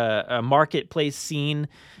a marketplace scene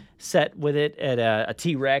set with it at a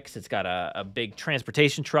T-Rex. It's got a big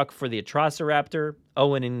transportation truck for the Atrociraptor,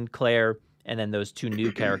 Owen and Claire, and then those 2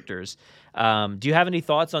 new characters. Do you have any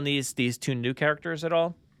thoughts on these 2 new characters at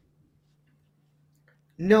all?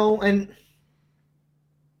 No, and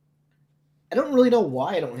I don't really know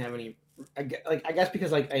why I don't have any. I guess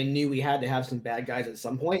because I knew we had to have some bad guys at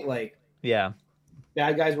some point. Yeah,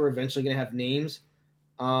 bad guys were eventually going to have names.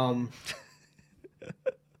 I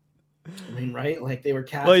mean, right? They were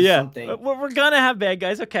cast as something. We're gonna have bad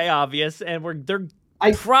guys. Okay, obvious, and they're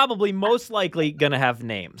probably most likely gonna have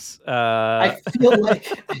names. I feel like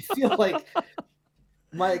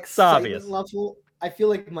my excitement level. I feel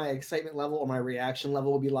like my excitement level or my reaction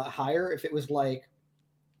level would be a lot higher if it was like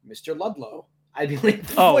Mr. Ludlow. I'd be like,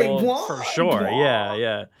 what? For sure.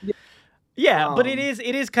 Yeah. But it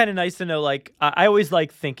is kind of nice to know. I always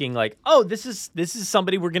like thinking this is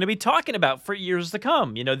somebody we're going to be talking about for years to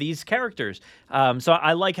come. These characters. So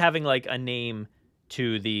I like having a name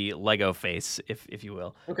to the Lego face, if you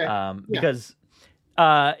will. Okay. Because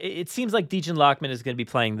it seems like Dejan Lockman is going to be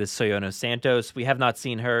playing this Soyono Santos. We have not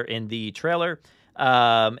seen her in the trailer.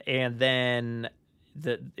 And then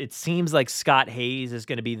it seems like Scott Hayes is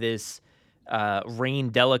going to be this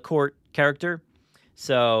Rain Delacourt character.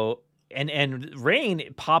 So and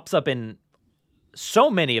Rain pops up in so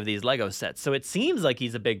many of these Lego sets. So it seems like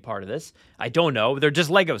he's a big part of this. I don't know. They're just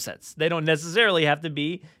Lego sets. They don't necessarily have to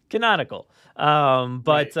be canonical.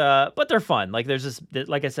 But they're fun. There's this,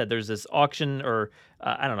 like I said, there's this auction or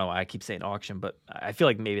I don't know why I keep saying auction, but I feel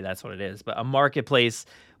like maybe that's what it is. But a marketplace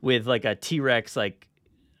with a T-Rex,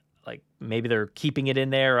 maybe they're keeping it in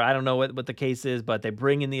there. Or I don't know what the case is, but they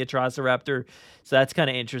bring in the Atrociraptor. So that's kind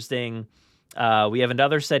of interesting. We have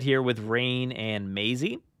another set here with Rain and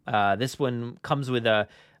Maisie. This one comes with the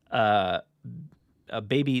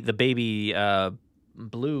baby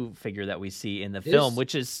blue figure that we see in the film,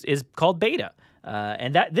 which is called Beta.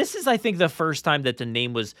 And this is, I think, the first time that the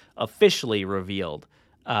name was officially revealed.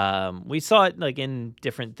 We saw it in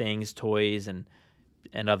different things, toys and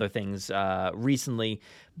other things recently,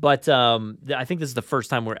 but I think this is the first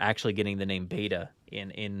time we're actually getting the name Beta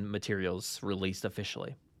in materials released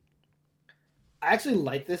officially. I actually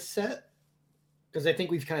like this set because I think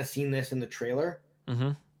we've kind of seen this in the trailer.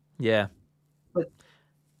 Mm-hmm. Yeah. But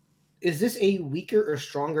is this a weaker or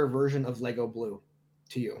stronger version of Lego Blue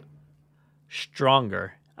to you?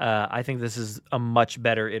 Stronger. I think this is a much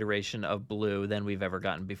better iteration of Blue than we've ever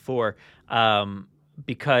gotten before,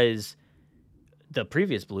 because the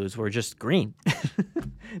previous Blues were just green.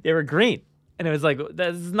 They were green. And it was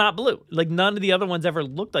this is not blue. None of the other ones ever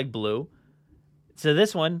looked like blue. So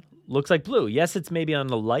this one looks like blue. Yes, it's maybe on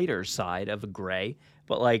the lighter side of a gray,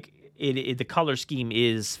 but the color scheme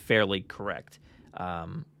is fairly correct.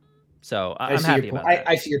 So I'm happy about that.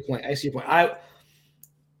 I see your point.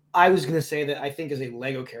 I was going to say that I think as a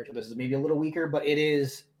Lego character, this is maybe a little weaker, but it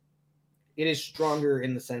is stronger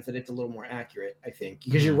in the sense that it's a little more accurate, I think.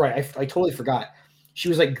 Because you're right. I totally forgot. She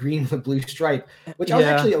was green with a blue stripe, which I was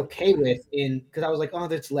actually okay with because I was like, oh,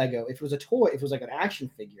 that's Lego. If it was a toy, if it was an action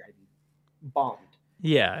figure, I'd be bombed.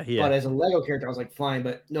 Yeah. But as a Lego character, I was like, fine.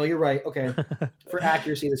 But no, you're right. Okay. For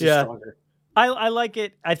accuracy, this is stronger. I like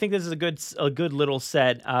it. I think this is a good little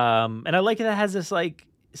set. And I like it. It has this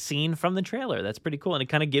scene from the trailer. That's pretty cool. And it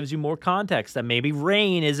kind of gives you more context that maybe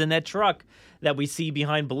Rain is in that truck that we see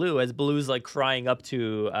behind Blue as Blue's like crying up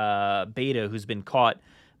to Beta, who's been caught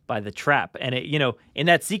by the trap. And it, in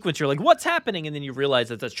that sequence, you're like, what's happening? And then you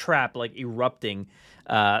realize it's a trap like erupting.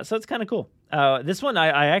 So it's kind of cool. This one,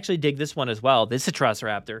 I actually dig this one as well. This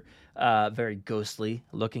Atrociraptor, very ghostly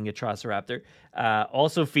looking Atrociraptor,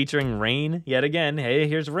 also featuring Rain yet again. Hey,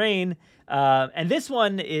 here's Rain. And this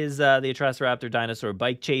one is the Atrociraptor dinosaur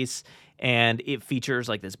bike chase, and it features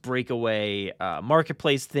like this breakaway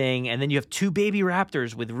marketplace thing. And then you have 2 baby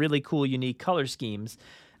raptors with really cool, unique color schemes.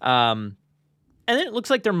 And then it looks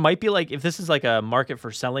like there might be like, if this is like a market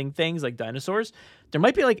for selling things like dinosaurs, there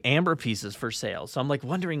might be like amber pieces for sale. So I'm like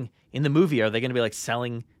wondering in the movie, are they going to be like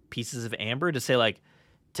selling pieces of amber to say like,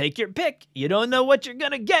 take your pick. You don't know what you're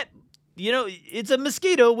going to get. It's a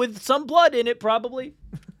mosquito with some blood in it probably.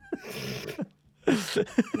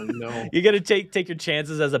 No. You got to take your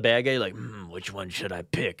chances as a bad guy. You're like, which one should I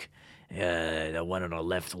pick? The one on the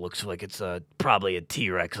left looks like it's probably a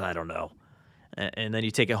T-Rex. I don't know. And then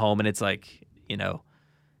you take it home and it's like,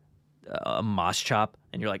 a moss chop,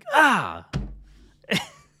 and you're like, ah.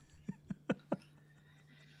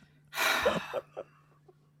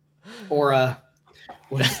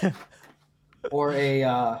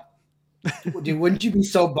 Dude, wouldn't you be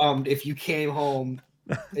so bummed if you came home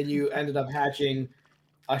and you ended up hatching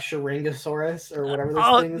a Syringosaurus or whatever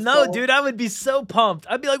this thing is called? Dude, I would be so pumped.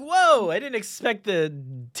 I'd be like, whoa, I didn't expect the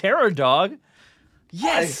terror dog.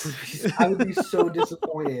 Yes. I would be so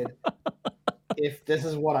disappointed if this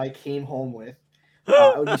is what I came home with.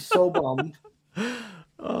 I would be so bummed.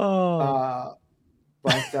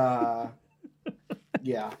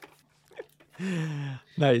 Yeah.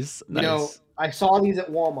 Nice. I saw these at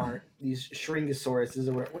Walmart. These Shringosauruses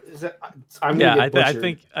or what is that?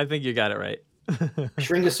 I think you got it right.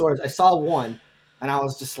 Shringosaurus. I saw one, and I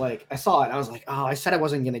was just like, I saw it, and I was like, oh, I said I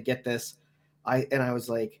wasn't gonna get this. I was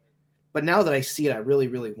like, but now that I see it, I really,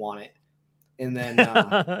 really want it. And then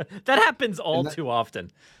that happens too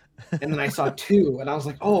often. And then I saw 2, and I was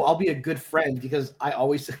like, oh, I'll be a good friend because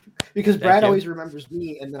Brad always remembers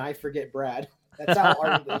me, and then I forget Brad. That's how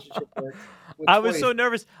our relationship works. I was so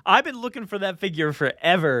nervous. I've been looking for that figure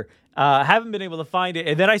forever. Haven't been able to find it.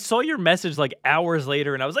 And then I saw your message like hours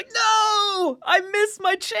later, and I was like, no, I missed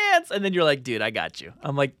my chance. And then you're like, dude, I got you.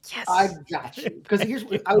 I'm like, yes, I got you. Because here's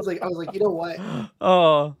what I was like, you know what?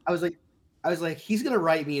 Oh, I was like, he's gonna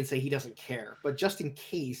write me and say he doesn't care, but just in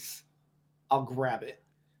case, I'll grab it.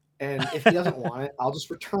 And if he doesn't want it, I'll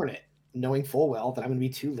just return it, knowing full well that I'm going to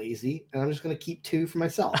be too lazy, and I'm just going to keep 2 for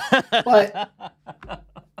myself. But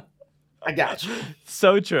I got you.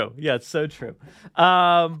 So true. Yeah, it's so true.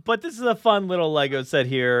 But this is a fun little Lego set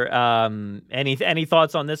here. Any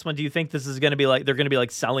thoughts on this one? Do you think this is going to be like, they're going to be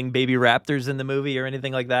like selling baby raptors in the movie or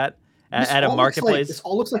anything like that? At a marketplace. This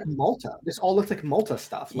all looks like Malta. This all looks like Malta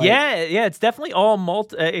stuff. Yeah, it's definitely all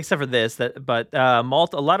Malta, except for this.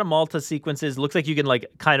 Malta, a lot of Malta sequences. Looks like you can like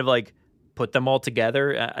kind of like put them all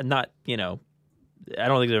together. Not, I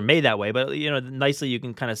don't think they're made that way, but nicely you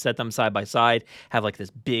can kind of set them side by side. Have like this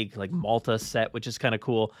big like Malta set, which is kind of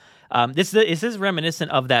cool. This is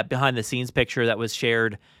reminiscent of that behind the scenes picture that was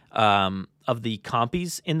shared of the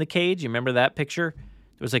compies in the cage. You remember that picture?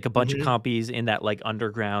 There was like a bunch of compies in that like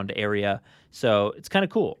underground area. So it's kind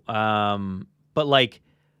of cool. But like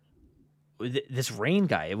this Rain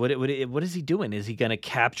guy, what is he doing? Is he going to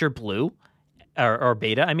capture Blue or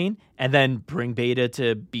Beta, and then bring Beta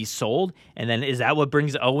to be sold? And then is that what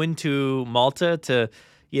brings Owen to Malta to,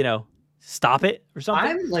 stop it or something?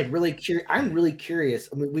 I'm really curious.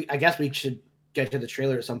 I guess we should get to the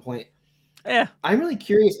trailer at some point. Yeah. I'm really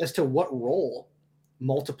curious as to what role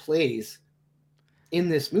Malta plays in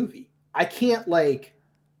this movie. I can't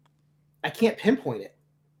pinpoint it.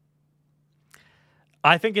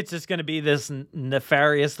 I think it's just going to be this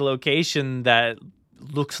nefarious location that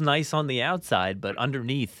looks nice on the outside, but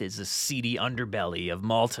underneath is a seedy underbelly of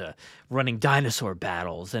Malta running dinosaur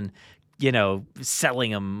battles and,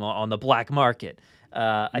 selling them on the black market.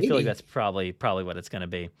 I feel like that's probably what it's going to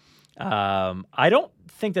be. I don't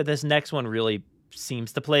think that this next one really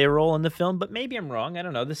seems to play a role in the film, but maybe I'm wrong. I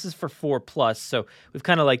don't know. This is for 4+, so we've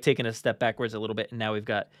kind of like taken a step backwards a little bit, and now we've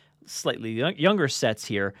got slightly younger sets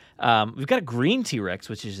here. We've got a green T-Rex,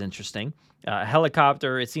 which is interesting. A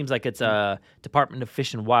helicopter. It seems like it's a Department of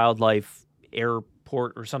Fish and Wildlife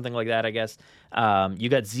airport or something like that, I guess. You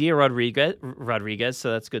got Zia Rodriguez,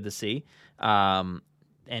 so that's good to see. And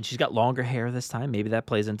she's got longer hair this time. Maybe that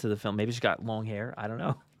plays into the film. Maybe she's got long hair. I don't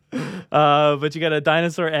know. But you got a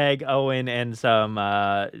dinosaur egg, Owen, and some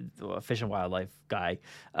Fish and Wildlife guy.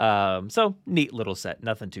 So neat little set.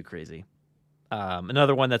 Nothing too crazy.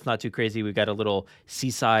 Another one that's not too crazy. We've got a little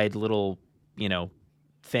seaside little,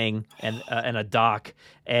 thing and a dock,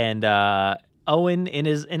 and Owen in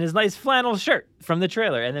his nice flannel shirt from the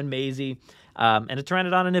trailer, and then Maisie and a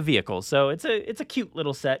pteranodon in a vehicle. So it's a cute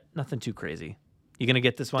little set. Nothing too crazy. You gonna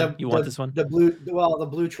get this one? You want this one? The blue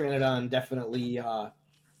pteranodon definitely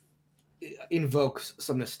invokes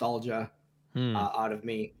some nostalgia out of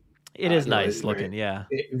me. It is nice looking, yeah.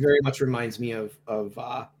 It very much reminds me of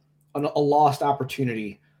a lost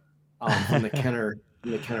opportunity from the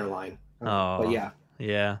Kenner line. But yeah.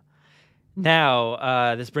 Yeah.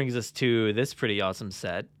 Now, this brings us to this pretty awesome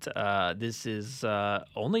set. This is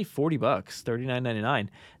only $40, $39.99.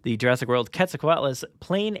 The Jurassic World Quetzalcoatlus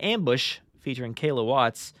Plane Ambush featuring Kayla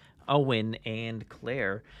Watts, Owen, and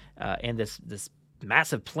Claire, and this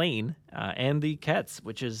massive plane and the Kets,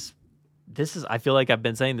 which is. I feel like I've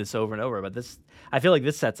been saying this over and over, but I feel like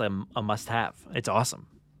this set's a must-have. It's awesome.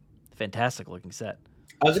 Fantastic looking set.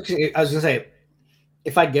 I was going to say,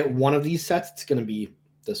 if I get one of these sets, it's going to be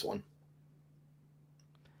this one.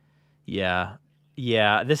 Yeah.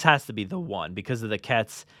 This has to be the one because of the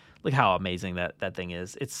Kets. Look how amazing that thing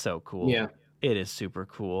is. It's so cool. Yeah. It is super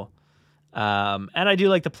cool. And I do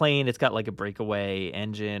like the plane. It's got like a breakaway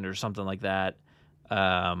engine or something like that.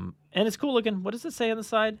 And it's cool looking. What does it say on the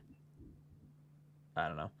side? I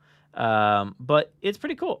don't know. But it's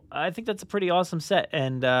pretty cool. I think that's a pretty awesome set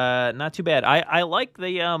and not too bad. I like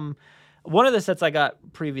the one of the sets I got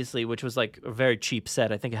previously, which was like a very cheap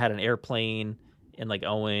set. I think it had an airplane and like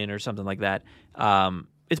Owen or something like that.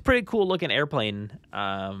 It's pretty cool looking airplane,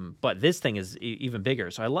 but this thing is even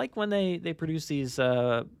bigger. So I like when they produce these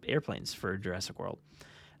airplanes for Jurassic World.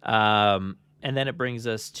 And then it brings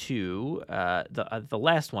us to the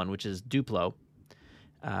last one, which is Duplo.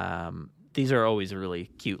 These are always really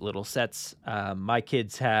cute little sets. My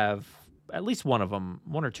kids have at least one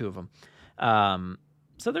or two of them.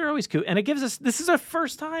 So they're always cute. And it gives us, this is our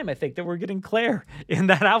first time, I think, that we're getting Claire in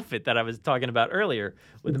that outfit that I was talking about earlier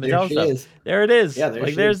with the Mattel stuff. Is. There it is. Yeah,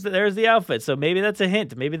 there's the outfit. So maybe that's a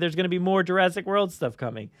hint. Maybe there's going to be more Jurassic World stuff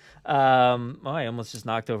coming. I almost just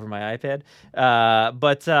knocked over my iPad.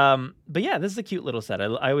 But yeah, this is a cute little set.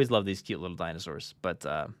 I always love these cute little dinosaurs. But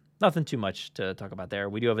nothing too much to talk about there.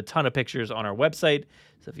 We do have a ton of pictures on our website.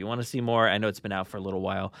 So if you want to see more, I know it's been out for a little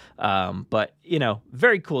while. But,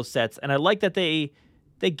 very cool sets. And I like that they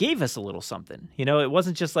gave us a little something. It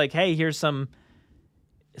wasn't just like, hey, here's some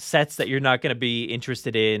sets that you're not going to be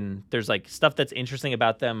interested in. There's like stuff that's interesting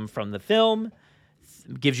about them from the film,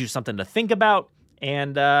 gives you something to think about,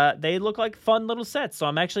 and they look like fun little sets. So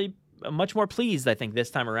I'm actually much more pleased, I think,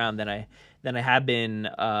 this time around than I have been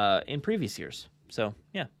in previous years. So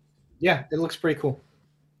yeah. Yeah, it looks pretty cool.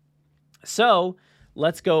 So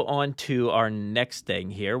let's go on to our next thing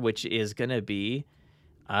here, which is going to be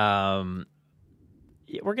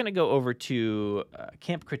we're going to go over to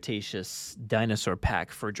Camp Cretaceous Dinosaur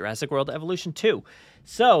Pack for Jurassic World Evolution 2.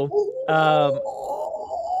 So I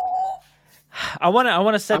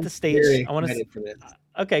want to set the stage. I want to for this.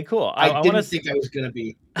 Okay, cool. I didn't think I was going to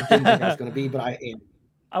be. I didn't think I was going to be, but I am.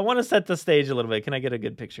 I want to set the stage a little bit. Can I get a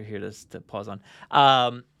good picture here to pause on?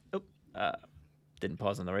 Didn't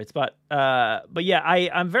pause on the right spot. But yeah,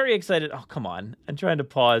 I'm very excited. Oh, come on. I'm trying to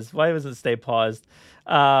pause. Why doesn't it stay paused?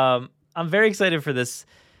 I'm very excited for this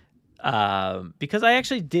because I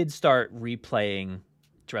actually did start replaying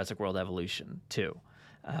Jurassic World Evolution 2.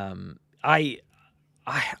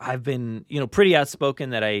 I've been, pretty outspoken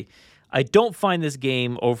that I don't find this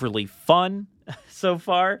game overly fun so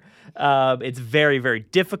far. It's very, very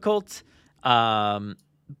difficult.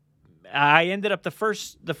 I ended up the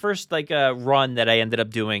first run that I ended up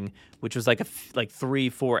doing, which was like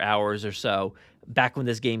 3-4 hours or so back when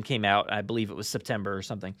this game came out. I believe it was September or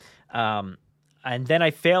something. And then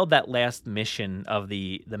I failed that last mission of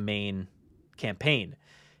the main campaign.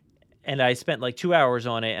 And I spent like 2 hours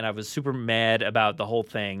on it, and I was super mad about the whole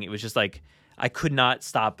thing. It was just like I could not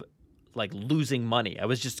stop like losing money. I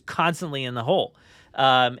was just constantly in the hole.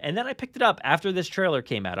 And then I picked it up after this trailer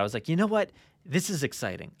came out. I was like, you know what? This is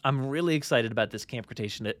exciting. I'm really excited about this Camp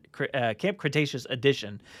Cretaceous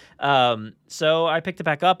edition. So I picked it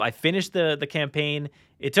back up. I finished the campaign.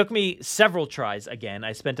 It took me several tries again.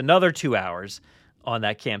 I spent another 2 hours on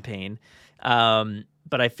that campaign.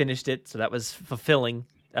 But I finished it, so that was fulfilling.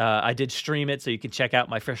 I did stream it, so you can check out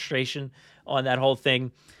my frustration on that whole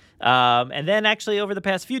thing. And then actually over the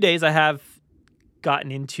past few days, I have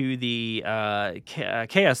gotten into the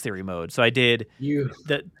chaos theory mode. So I did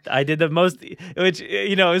the most, which,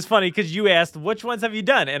 it was funny because you asked, which ones have you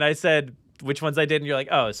done? And I said, which ones I did. And you're like,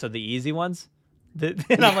 oh, so the easy ones?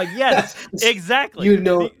 And I'm like, yes, exactly. You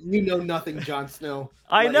know nothing, Jon Snow.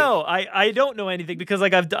 I know. I don't know anything because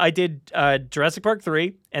like I did Jurassic Park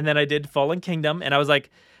 3 and then I did Fallen Kingdom, and I was like,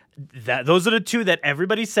 those are the two that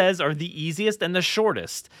everybody says are the easiest and the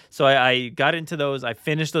shortest. So I got into those. I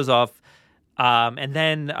finished those off. And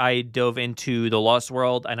then I dove into The Lost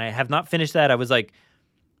World, and I have not finished that. I was like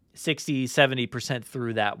 60-70%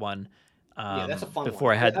 through that one. Yeah, that's a fun before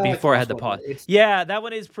one. I had the pause. Yeah, that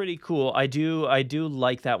one is pretty cool. I do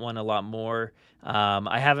like that one a lot more.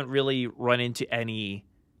 I haven't really run into any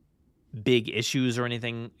big issues or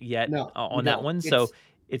anything yet on that one, so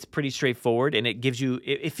it's pretty straightforward, and it gives you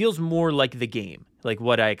it feels more like the game, like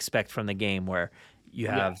what I expect from the game, where you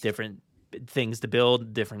have different things to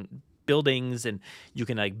build, different buildings, and you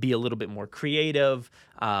can like be a little bit more creative,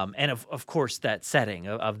 and of course that setting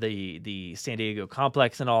of the San Diego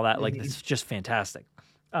complex and all that, like it's just fantastic.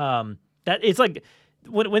 That it's like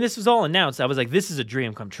when this was all announced, I was like, this is a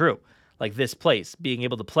dream come true, like this place, being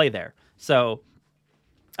able to play there. So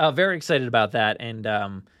very excited about that, and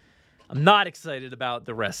I'm not excited about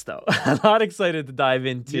the rest though. I'm not excited to dive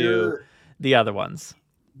into the other ones.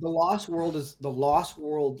 The Lost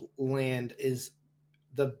World land is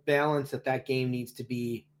the balance that game needs to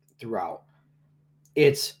be throughout.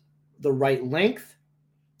 It's the right length.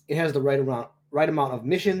 It has the right amount of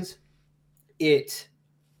missions. It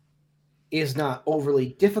is not overly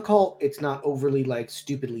difficult. It's not overly like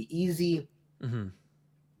stupidly easy. Mm-hmm.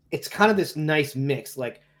 It's kind of this nice mix.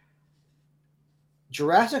 Like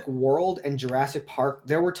Jurassic World and Jurassic Park,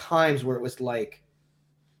 there were times where it was like,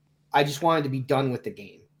 I just wanted to be done with the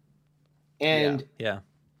game. And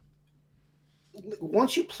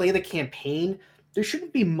once you play the campaign, there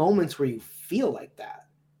shouldn't be moments where you feel like that.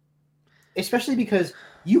 Especially because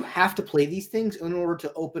you have to play these things in order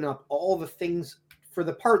to open up all the things for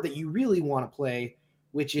the part that you really want to play,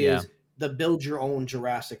 which is the build your own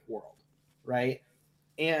Jurassic World, right?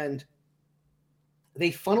 And they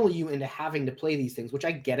funnel you into having to play these things, which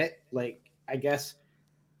I get it. Like, I guess,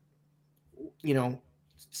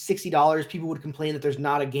 $60, people would complain that there's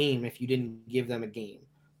not a game if you didn't give them a game.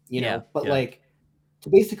 But like to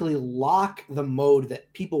basically lock the mode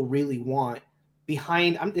that people really want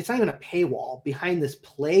behind, it's not even a paywall, behind this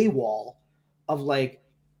play wall of like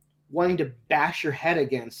wanting to bash your head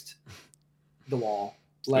against the wall.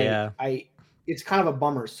 It's kind of a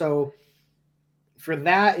bummer. So for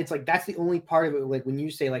that, it's like, that's the only part of it. Like when you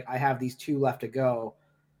say like, I have these 2 left to go,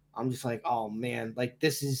 I'm just like, oh man, like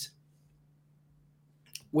this is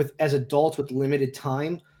as adults with limited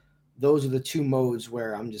time, those are the 2 modes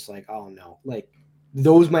where I'm just like, oh no, like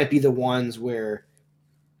those might be the ones where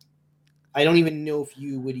I don't even know if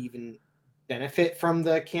you would even benefit from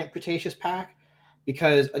the Camp Cretaceous pack,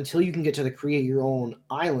 because until you can get to the create your own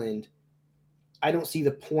island, I don't see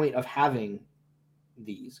the point of having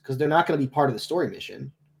these, because they're not going to be part of the story mission.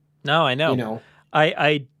 No, I know.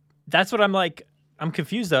 I that's what I'm like, I'm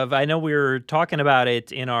confused of. I know we were talking about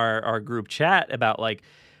it in our group chat about like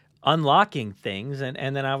unlocking things, and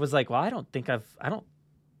then I was like, well,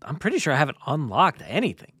 I'm pretty sure I haven't unlocked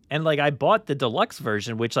anything. And like I bought the deluxe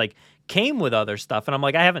version, which like came with other stuff, and I'm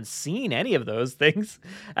like, I haven't seen any of those things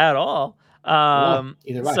at all.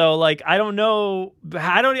 So like I don't know,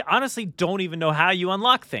 I honestly don't even know how you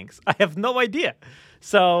unlock things. I have no idea.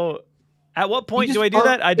 So at what point do I do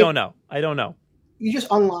that? I don't know. You just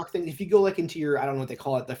unlock things. If you go like into your, I don't know what they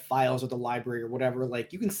call it, the files or the library or whatever,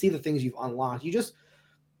 like you can see the things you've unlocked. You just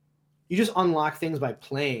unlock things by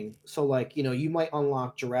playing. So like, you might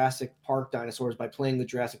unlock Jurassic Park dinosaurs by playing the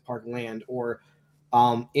Jurassic Park land, or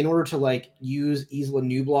in order to like use Isla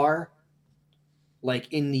Nublar,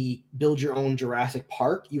 like in the build your own Jurassic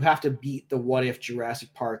Park, you have to beat the What If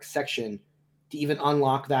Jurassic Park section to even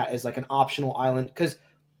unlock that as like an optional island. Because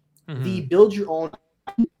the build your own,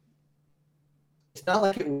 it's not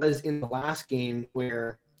like it was in the last game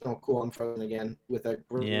where, oh cool, I'm frozen again with a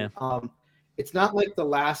it's not like the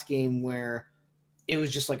last game where it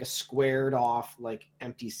was just like a squared off like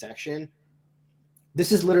empty section.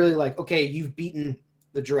 This is literally like, okay, you've beaten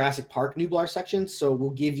the Jurassic Park Nublar section, so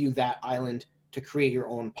we'll give you that island to create your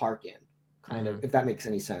own park in, kind of, if that makes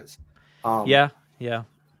any sense. Yeah.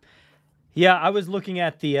 I was looking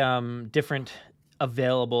at the different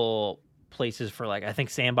available places for like, I think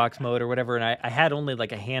sandbox mode or whatever, and I had only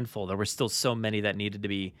like a handful. There were still so many that needed to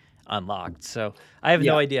be unlocked. So I have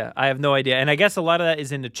no idea. And I guess a lot of that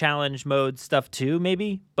is in the challenge mode stuff too,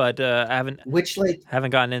 maybe, but I haven't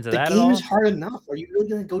gotten into that at all. The game is hard enough. Are you really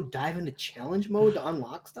going to go dive into challenge mode to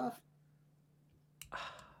unlock stuff?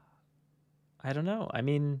 I don't know. I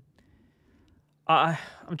mean, I'm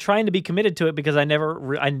trying to be committed to it because I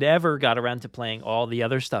never got around to playing all the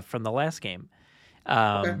other stuff from the last game.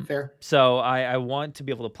 Okay, fair. So I want to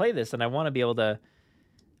be able to play this, and I want to be able to.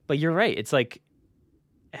 But you're right. It's like,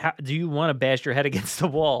 how, do you want to bash your head against the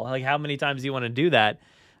wall? Like, how many times do you want to do that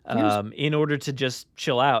in order to just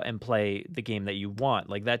chill out and play the game that you want?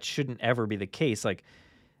 Like, that shouldn't ever be the case. Like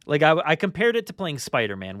I compared it to playing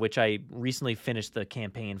Spider-Man, which I recently finished the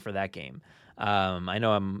campaign for that game. I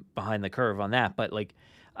know I'm behind the curve on that, but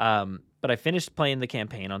but I finished playing the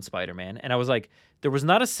campaign on Spider-Man, and I was like, there was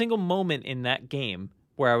not a single moment in that game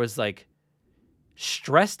where I was like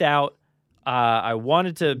stressed out. I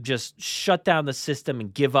wanted to just shut down the system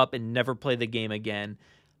and give up and never play the game again.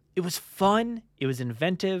 It was fun. It was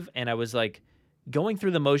inventive, and I was like going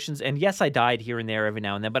through the motions. And yes, I died here and there every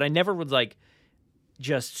now and then, but I never was like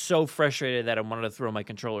just so frustrated that I wanted to throw my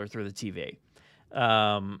controller through the TV.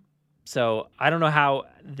 So I don't know how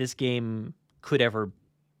this game could ever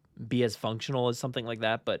be as functional as something like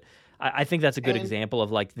that, but I think that's a good example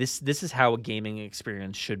of like this is how a gaming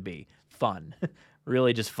experience should be. Fun.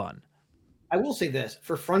 Really just fun. I will say this,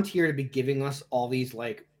 for Frontier to be giving us all these,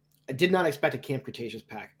 like, I did not expect a Camp Cretaceous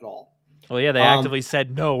pack at all. Well, yeah, they actively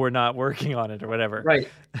said, no, we're not working on it or whatever. Right.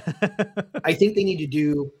 I think they need to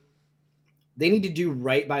do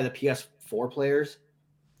right by the PS4 players,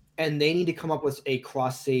 and they need to come up with a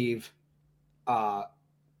cross-save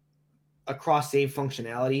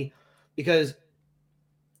functionality, because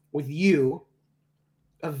with you,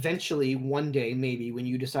 eventually one day, maybe when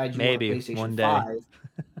you decide you want a PlayStation one day. 5,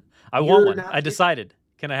 I want one. I decided.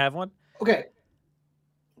 Can I have one? Okay.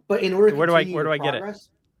 But in order to where do I get it?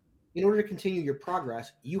 In order to continue your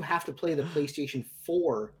progress, you have to play the PlayStation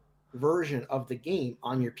 4 version of the game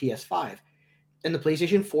on your PS5. And the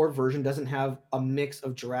PlayStation 4 version doesn't have a mix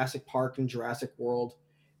of Jurassic Park and Jurassic World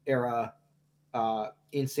era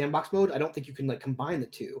in sandbox mode. I don't think you can like combine the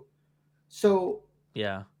two. So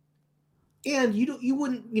yeah. And you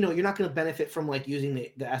wouldn't, you're not going to benefit from like using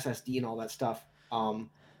the SSD and all that stuff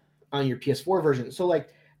on your PS4 version. So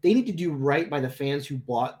like they need to do right by the fans who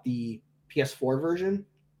bought the PS4 version,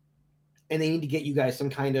 and they need to get you guys some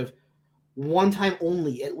kind of at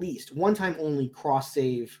least one time only cross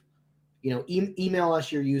save. Email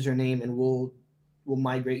us your username and we'll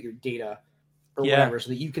migrate your data or whatever, so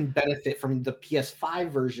that you can benefit from the PS5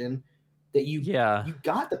 version that you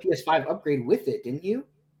got the PS5 upgrade with it, didn't you?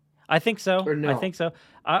 I think so. Or no? I think so.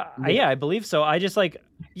 Yeah, I believe so. I just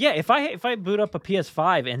if I boot up a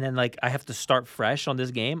PS5 and then like I have to start fresh on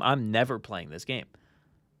this game, I'm never playing this game.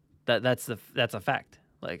 That's a fact.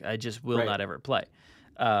 Like I just will not ever play.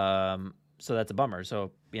 So that's a bummer.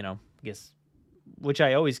 So I guess, which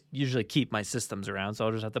I always usually keep my systems around, so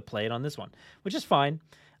I'll just have to play it on this one, which is fine.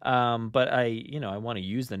 But I want to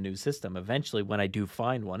use the new system eventually when I do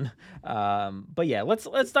find one. But yeah,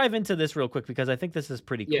 let's dive into this real quick because I think this is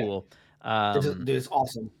pretty cool. This is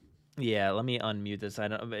awesome. Yeah, let me unmute this. I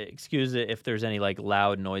don't excuse it if there's any like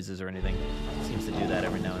loud noises or anything. It seems to do that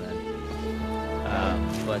every now and then.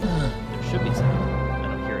 But there should be some. I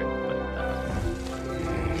don't hear it, but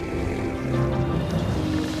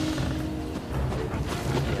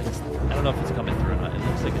I don't know if it's coming through or not. It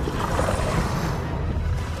looks like it's.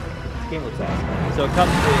 Game looks awesome. So it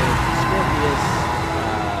comes with Scorpius,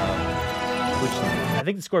 which I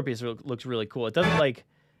think the Scorpius looks really cool. It doesn't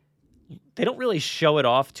they don't really show it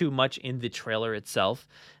off too much in the trailer itself,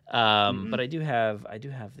 but I do have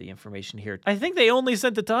the information here. I think they only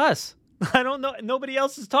sent it to us. I don't know. Nobody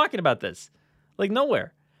else is talking about this. Like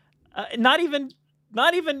nowhere. Not even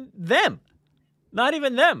them. Not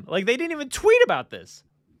even them. Like they didn't even tweet about this,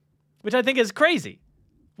 which I think is crazy.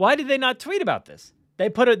 Why did they not tweet about this? They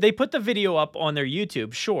put the video up on their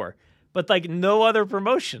YouTube, sure, but like no other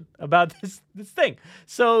promotion about this thing.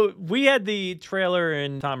 So we had the trailer,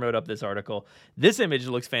 and Tom wrote up this article. This image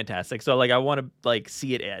looks fantastic. So like I want to like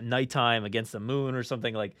see it at nighttime against the moon or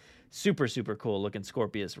something, like super super cool looking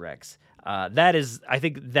Scorpius Rex. That is, I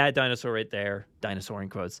think that dinosaur right there, dinosaur in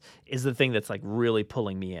quotes, is the thing that's like really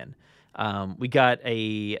pulling me in. We got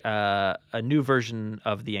a new version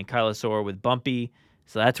of the Ankylosaur with Bumpy,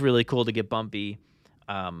 so that's really cool to get Bumpy.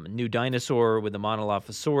 New dinosaur with the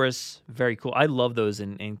Monolophosaurus. Very cool. I love those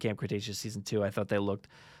in Camp Cretaceous Season 2. I thought they looked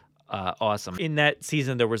awesome. In that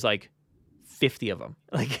season, there was like 50 of them.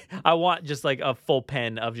 Like I want just like a full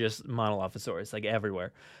pen of just Monolophosaurus, like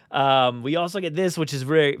everywhere. We also get this, which is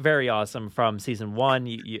very, very awesome from Season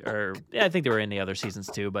 1. I think there were in the other seasons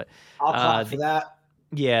too, but I'll clap for that.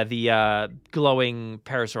 Yeah, the glowing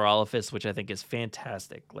Parasaurolophus, which I think is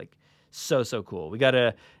fantastic. Like so cool. We got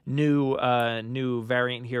a new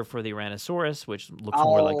variant here for the Tyrannosaurus, which looks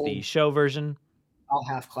more like the show version. I'll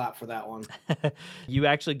half clap for that one. You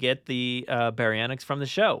actually get the baryonyx from the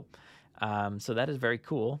show. So that is very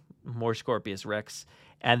cool. more Scorpius Rex,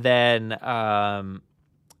 and then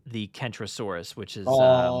the Kentrosaurus, which is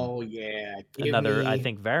another I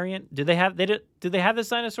think variant. Do they have this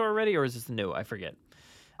dinosaur already, or is this new? I forget.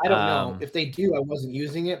 I don't know. If they do, I wasn't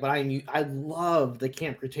using it, but I love the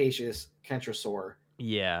Camp Cretaceous Kentrosaur.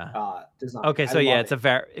 Yeah. Design. Okay, so yeah,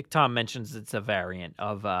 it's Tom mentions it's a variant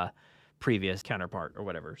of previous counterpart or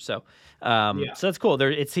whatever. So, so that's cool.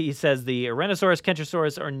 He says the Arenosaurus,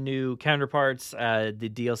 Kentrosaurus are new counterparts.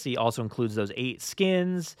 The DLC also includes those 8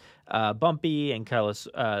 skins, Bumpy and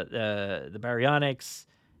the Baryonyx,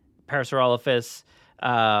 Parasaurolophus.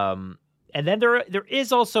 And then there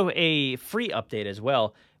is also a free update as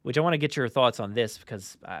well, which I want to get your thoughts on this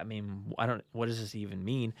because, I mean, what does this even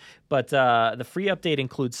mean? But the free update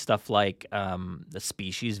includes stuff like the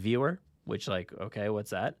species viewer, which okay,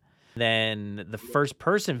 what's that? Then the first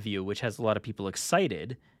person view, which has a lot of people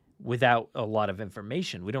excited without a lot of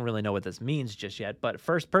information. We don't really know what this means just yet, but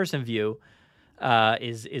first person view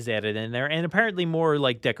is added in there. And apparently more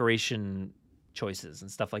like decoration choices and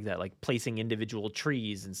stuff like that, like placing individual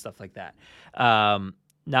trees and stuff like that.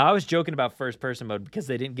 Now, I was joking about first-person mode because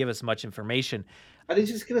they didn't give us much information. Are they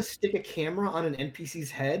just going to stick a camera on an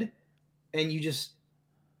NPC's head and you just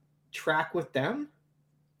track with them?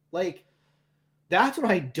 That's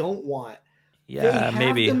what I don't want. Yeah,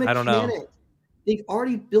 maybe. I don't know. They've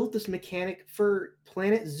already built this mechanic for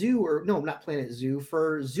Planet Zoo, or no, not Planet Zoo,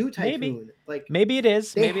 for Zoo Tycoon. Maybe it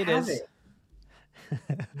is. Maybe it is.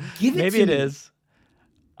 Give it maybe to it me. is.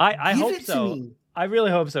 I hope so. I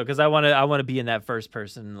really hope so because I want to be in that first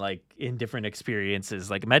person, in different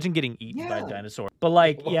experiences. Imagine getting eaten by a dinosaur. But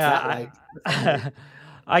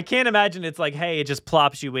I can't imagine it's hey, it just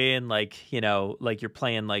plops you in you're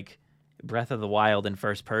playing Breath of the Wild in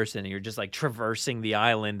first person, and you're just traversing the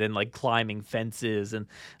island and climbing fences and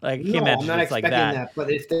I can't imagine I'm not it's expecting that.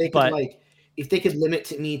 But if they could if they could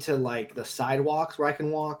limit me to the sidewalks where I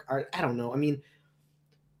can walk, or I don't know. I mean,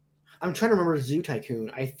 I'm trying to remember Zoo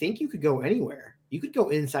Tycoon. I think you could go anywhere. You could go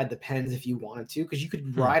inside the pens if you wanted to, because you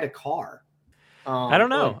could ride a car. I don't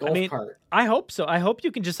know. I mean, cart. I hope so. I hope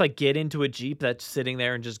you can just get into a Jeep that's sitting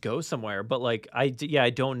there and just go somewhere. But I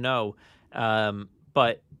don't know.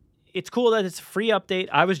 But it's cool that it's a free update.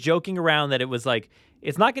 I was joking around that it was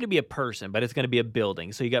it's not going to be a person, but it's going to be a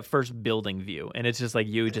building. So you got first building view, and it's just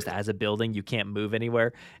you just as a building, you can't move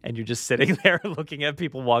anywhere, and you're just sitting there looking at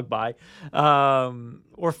people walk by.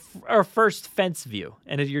 Or first fence view,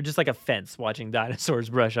 and you're just like a fence watching dinosaurs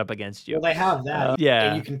brush up against you. Well, they have that. Yeah.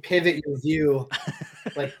 And you can pivot your view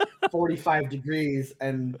 45 degrees,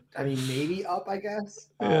 and I mean, maybe up, I guess.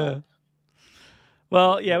 Yeah.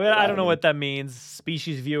 Well, yeah, I don't know what that means.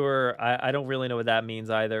 Species viewer, I don't really know what that means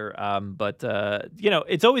either. But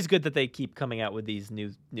it's always good that they keep coming out with these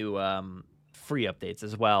new free updates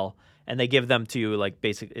as well, and they give them to you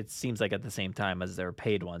it seems at the same time as their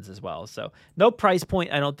paid ones as well. So no price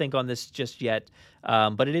point, I don't think, on this just yet.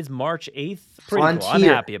 But it is March 8th. Pretty Frontier. Cool. I'm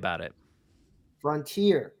happy about it.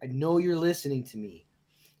 Frontier, I know you're listening to me.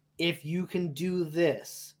 If you can do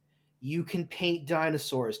this, you can paint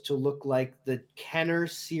dinosaurs to look like the Kenner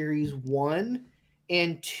Series 1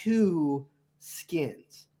 and 2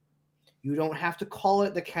 skins. You don't have to call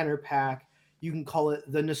it the Kenner Pack. You can call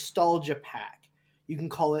it the Nostalgia Pack. You can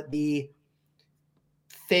call it the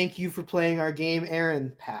Thank You for Playing Our Game,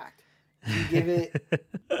 Aaron Pack. You give it,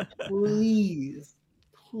 please,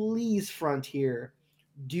 Frontier,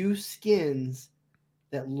 do skins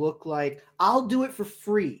that look like... I'll do it for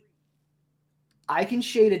free. I can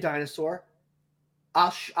shade a dinosaur.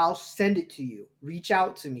 I'll send it to you. Reach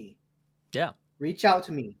out to me. Yeah. Reach out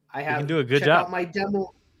to me. I have you can do a good check job. Out my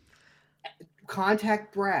demo.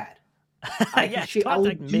 Contact Brad. Yes,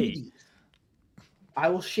 contact me. I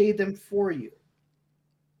will shade them for you.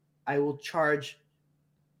 I will charge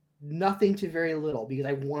nothing to very little because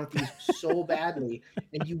I want these so badly,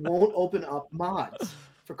 and you won't open up mods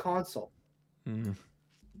for console.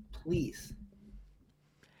 Please.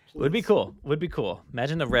 Would be cool.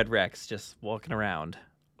 Imagine the red Rex just walking around,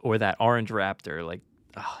 or that orange raptor.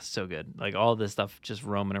 So good. All this stuff just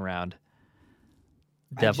roaming around.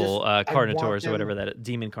 Devil Carnotaurus or whatever that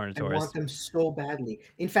demon Carnotaurus. I want them so badly.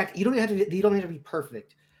 In fact, you don't have to be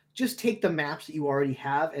perfect. Just take the maps that you already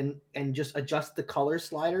have and just adjust the color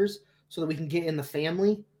sliders so that we can get in the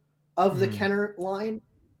family of the Kenner line.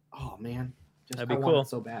 Oh man, that'd be cool. Want it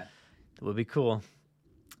so bad. It would be cool.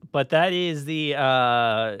 But that is the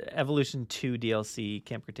Evolution 2 DLC,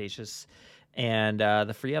 Camp Cretaceous, and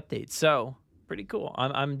the free update. So pretty cool.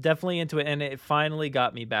 I'm definitely into it, and it finally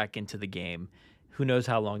got me back into the game. Who knows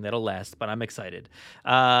how long that'll last, but I'm excited.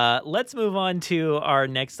 Let's move on to our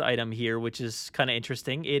next item here, which is kind of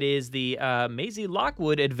interesting. It is the Maisie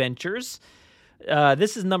Lockwood Adventures.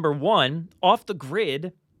 This is number 1, Off the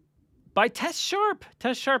Grid, by Tess Sharp.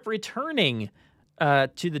 Tess Sharp returning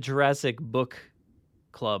to the Jurassic Book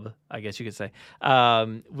Club, I guess you could say,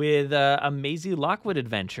 with a Maisie Lockwood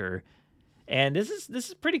adventure. And this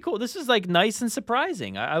is pretty cool. This is like nice and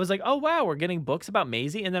surprising. I was like, oh wow, we're getting books about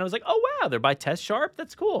Maisie, and then I was like, oh wow, they're by Tess Sharp.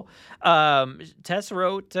 That's cool. Tess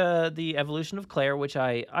wrote The Evolution of Claire, which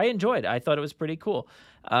I enjoyed. I thought it was pretty cool.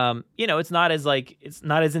 It's not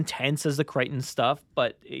as intense as the Crichton stuff,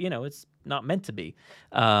 but it's not meant to be.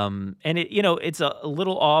 And it's a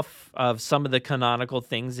little off of some of the canonical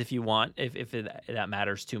things if you want, if that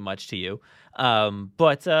matters too much to you.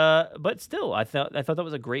 But still, I thought that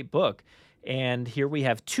was a great book. And here we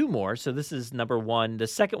have 2 more. So this is number 1. The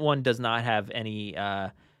second one does not have any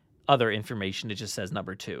other information. It just says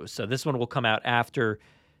number 2. So this one will come out after.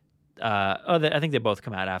 I think they both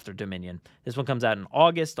come out after Dominion. This one comes out in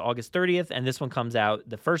August 30th, and this one comes out.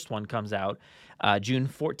 The first one comes out June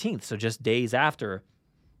 14th. So just days after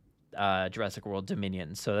Jurassic World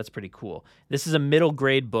Dominion. So that's pretty cool. This is a middle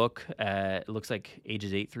grade book. It looks like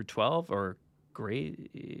ages 8 through 12 or grades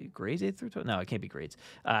 8 through 12? No, it can't be grades.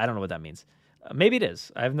 I don't know what that means. Maybe it is.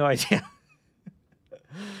 I have no idea.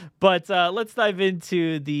 But let's dive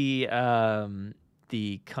into the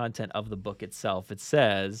content of the book itself. It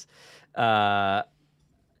says,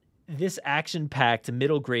 this action-packed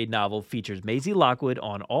middle grade novel features Maisie Lockwood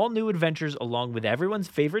on all new adventures along with everyone's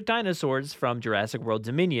favorite dinosaurs from Jurassic World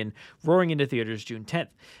Dominion, roaring into theaters June 10th.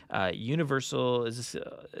 Universal, is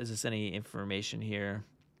this any information here?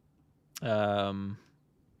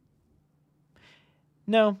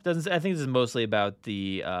 No, doesn't. I think this is mostly about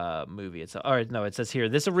the movie itself. All right, no, it says here,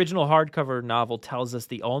 this original hardcover novel tells us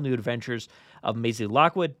the all-new adventures of Maisie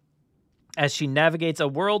Lockwood as she navigates a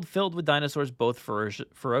world filled with dinosaurs, both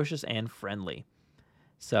ferocious and friendly.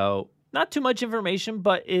 So, not too much information,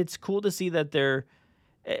 but it's cool to see that they're,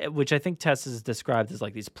 which I think Tess has described as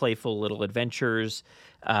like these playful little adventures.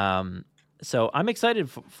 So I'm excited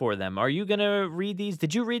for them. Are you going to read these?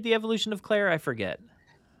 Did you read The Evolution of Claire? I forget.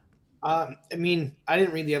 I didn't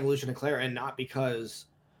read The Evolution of Claire, and not because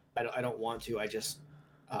I don't want to. I just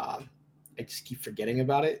keep forgetting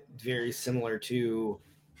about it. Very similar to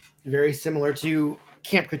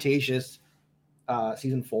Camp Cretaceous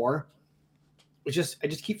season 4. I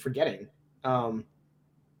just keep forgetting. I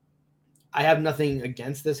have nothing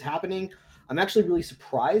against this happening. I'm actually really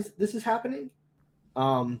surprised this is happening.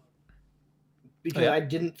 Because I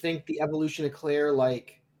didn't think The Evolution of Claire,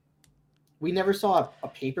 we never saw a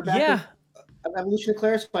paperback of Evolution of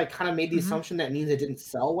Claire, so I kind of made the assumption that means it didn't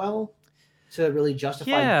sell well to really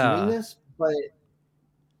justify doing this. But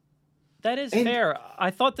that is fair. I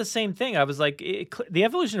thought the same thing. I was like, The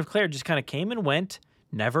Evolution of Claire just kind of came and went.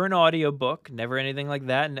 Never an audiobook, never anything like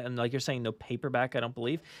that. And like you're saying, no paperback, I don't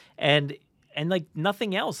believe. And like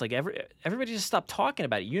nothing else. Like everybody just stopped talking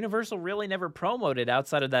about it. Universal really never promoted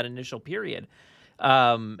outside of that initial period.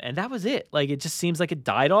 And that was it. Like, it just seems like it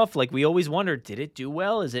died off. Like, we always wondered, did it do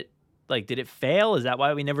well? Did it fail? Is that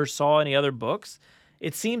why we never saw any other books?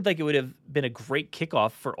 It seemed like it would have been a great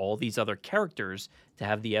kickoff for all these other characters to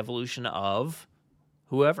have the evolution of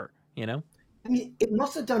whoever, I mean, it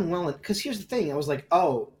must have done well, because here's the thing. I was like,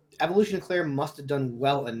 oh, Evolution of Claire must have done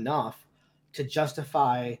well enough to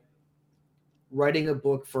justify writing a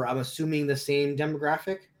book for, I'm assuming, the same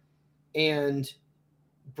demographic and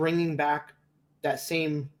bringing back that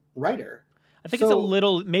same writer. I think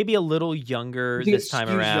it's maybe a little younger this time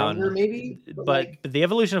around. Younger, maybe, but The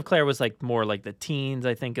Evolution of Claire was like more like the teens,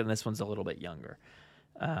 I think, and this one's a little bit younger.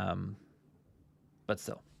 But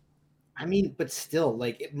still. I mean, but still,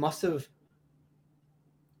 like, it must have.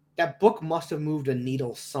 That book must have moved a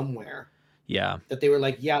needle somewhere. Yeah. That they were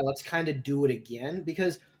like, yeah, let's kind of do it again,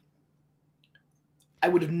 because I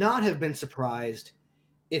would not have been surprised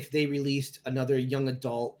if they released another young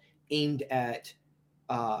adult aimed at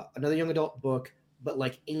another young adult book, but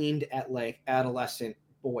like aimed at like adolescent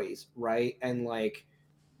boys, right? And like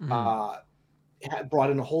brought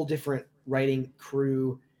in a whole different writing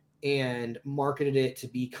crew and marketed it to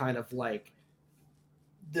be kind of like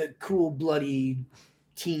the cool, bloody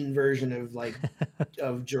teen version of like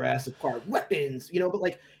of Jurassic Park weapons, but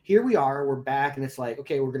like here we are, we're back, and it's like,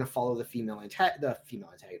 okay, we're gonna follow the female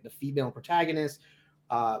protagonist.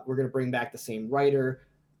 We're gonna bring back the same writer.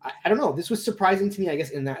 I don't know. This was surprising to me, I guess,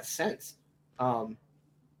 in that sense. I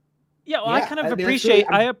kind of appreciate.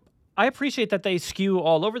 I appreciate that they skew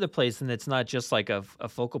all over the place, and it's not just like a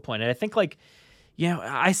focal point. And I think, like,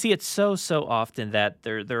 I see it so often that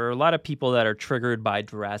there are a lot of people that are triggered by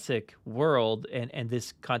Jurassic World and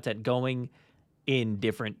this content going in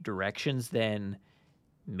different directions than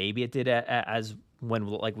maybe it did as when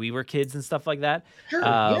like we were kids and stuff like that. Sure,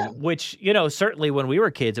 yeah. Which, certainly when we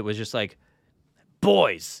were kids, it was just like,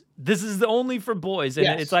 boys, this is only for boys.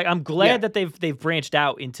 And it's like, I'm glad that they've branched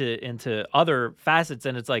out into other facets.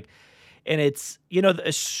 And it's like, and it's,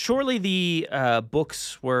 surely the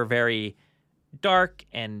books were very dark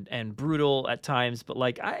and brutal at times, but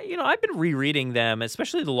like, I've been rereading them,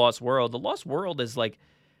 especially The Lost World. The Lost World is like,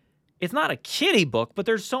 it's not a kiddie book, but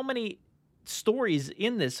there's so many stories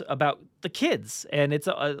in this about the kids, and it's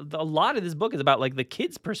a lot of this book is about like the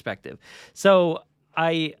kids' perspective. So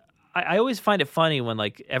I always find it funny when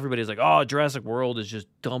like everybody's like, oh, Jurassic World is just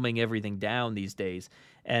dumbing everything down these days,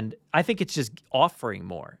 and I think it's just offering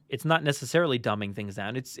more. It's not necessarily dumbing things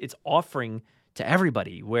down. It's offering to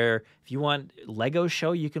everybody, where if you want Lego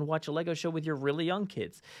show, you can watch a Lego show with your really young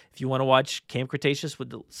kids. If you want to watch Camp Cretaceous with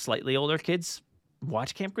the slightly older kids,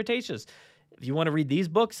 watch Camp Cretaceous. If you want to read these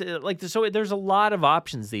books, so there's a lot of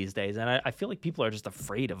options these days, and I feel like people are just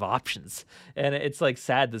afraid of options, and it's like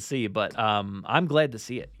sad to see, but I'm glad to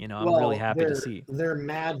see it. I'm really happy to see. They're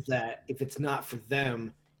mad that if it's not for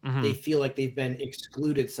them, they feel like they've been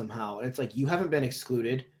excluded somehow, and it's like, you haven't been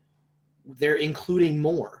excluded. They're including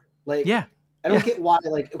more. Like, I don't get why.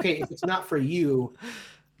 Like, okay, if it's not for you,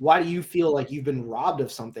 why do you feel like you've been robbed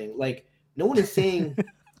of something? Like, no one is saying.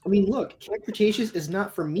 I mean, look, Camp Cretaceous is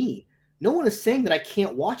not for me. No one is saying that I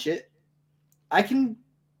can't watch it. I can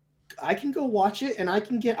go watch it, and I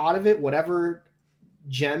can get out of it whatever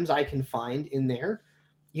gems I can find in there.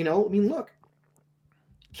 I mean, look,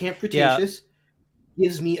 Camp Cretaceous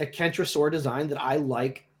gives me a Kentrosaur design that I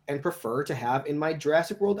like and prefer to have in my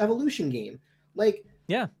Jurassic World Evolution game. Like,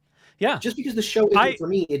 yeah. Just because the show isn't for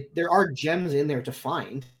me, there are gems in there to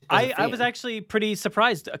find. I was actually pretty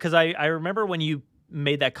surprised, because I remember when you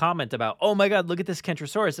made that comment about, oh my God, look at this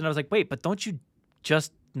Kentrosaurus. And I was like, wait, but don't you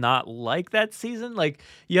just not like that season? Like,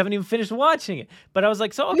 you haven't even finished watching it. But I was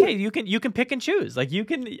like, so, okay, you can pick and choose. Like, you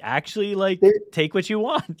can actually take what you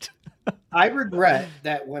want. I regret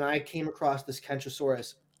that when I came across this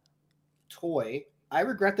Kentrosaurus toy, I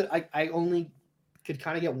regret that I only could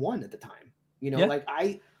kind of get one at the time. Like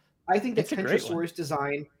I think that Kentrosaurus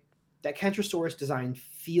design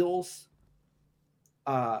feels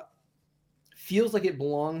like it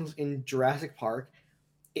belongs in Jurassic Park.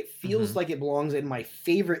 It feels like it belongs in my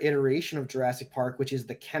favorite iteration of Jurassic Park, which is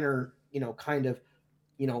the Kenner,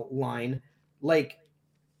 line. Like,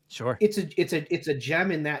 sure, it's a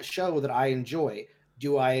gem in that show that I enjoy.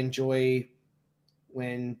 Do I enjoy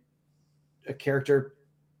when a character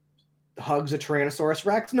hugs a Tyrannosaurus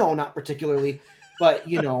Rex? No, not particularly. But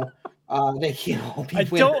they be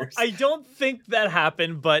winners. I don't think that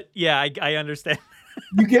happened, but yeah, I understand.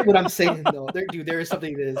 You get what I'm saying, though. There is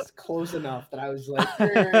something that is close enough that I was like,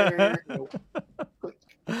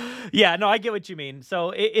 Yeah, no, I get what you mean.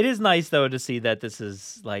 So it is nice, though, to see that this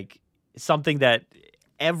is like something that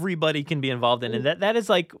everybody can be involved in, and that is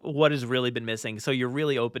like what has really been missing. So you're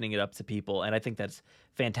really opening it up to people, and I think that's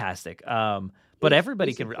fantastic. But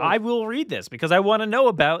everybody can. I will read this because I want to know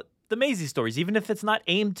about the Maisie stories, even if it's not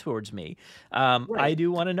aimed towards me. I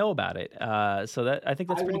do want to know about it. So that I think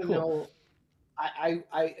that's pretty cool.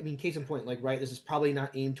 I mean, case in point, like, right, this is probably not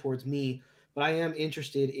aimed towards me, but I am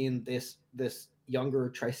interested in this younger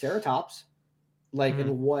Triceratops, like,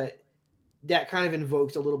 and what that kind of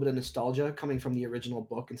invokes a little bit of nostalgia coming from the original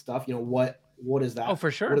book and stuff. What is that? Oh, for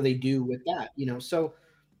sure. What do they do with that? So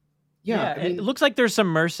yeah, I mean, it looks like there's some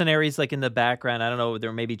mercenaries like in the background. I don't know,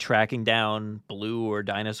 they're maybe tracking down Blue or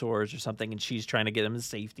dinosaurs or something, and she's trying to get them to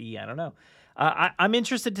safety. I don't know. I'm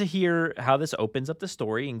interested to hear how this opens up the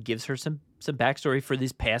story and gives her some backstory for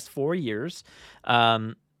these past 4 years.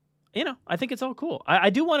 I think it's all cool. I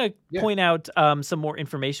do want to point out some more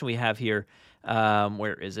information we have here.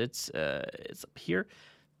 Where is it? It's up here.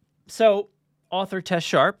 So author Tess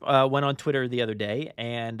Sharp went on Twitter the other day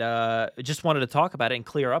and just wanted to talk about it and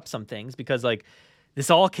clear up some things, because like this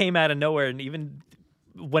all came out of nowhere. And even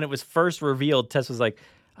when it was first revealed, Tess was like,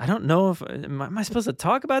 I don't know if am I supposed to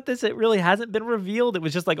talk about this? It really hasn't been revealed. It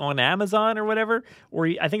was just like on Amazon or whatever, or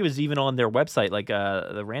I think it was even on their website, like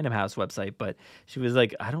the Random House website. But she was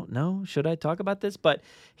like, I don't know, should I talk about this? But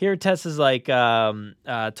here Tess is like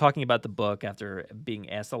talking about the book after being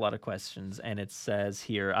asked a lot of questions, and it says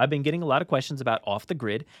here, I've been getting a lot of questions about Off the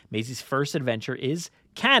Grid. Maisie's first adventure is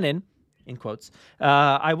canon, in quotes.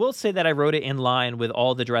 I will say that I wrote it in line with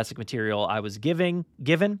all the Jurassic material I was given.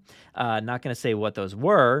 Not going to say what those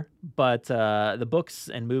were, but the books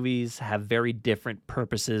and movies have very different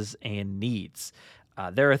purposes and needs.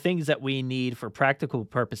 There are things that we need for practical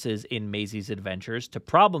purposes in Maisie's adventures to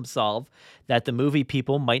problem solve that the movie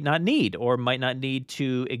people might not need or might not need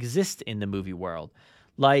to exist in the movie world.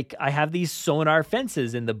 Like, I have these sonar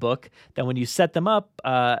fences in the book that when you set them up,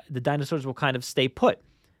 the dinosaurs will kind of stay put.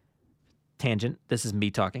 Tangent. This is me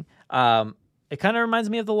talking. It kind of reminds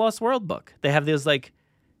me of the Lost World book. They have this, like,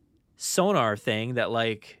 sonar thing that,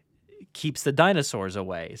 like, keeps the dinosaurs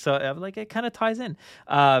away. So, like, it kind of ties in.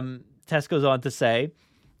 Tess goes on to say,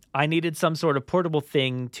 I needed some sort of portable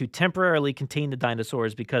thing to temporarily contain the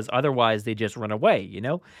dinosaurs because otherwise they just run away, you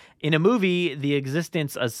know? In a movie, the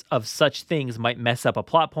existence of such things might mess up a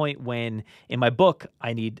plot point when, in my book,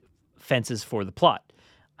 I need fences for the plot.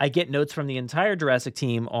 I get notes from the entire Jurassic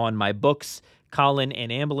team on my books. Colin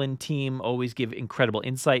and Amblin team always give incredibly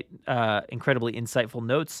insightful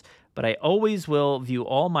notes, but I always will view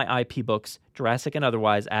all my IP books, Jurassic and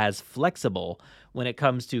otherwise, as flexible when it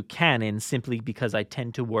comes to canon simply because I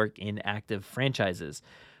tend to work in active franchises.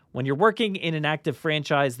 When you're working in an active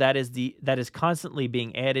franchise, that is constantly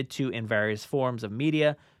being added to in various forms of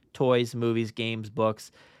media, toys, movies, games,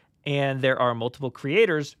 books, and there are multiple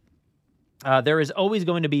creators. There is always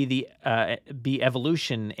going to be be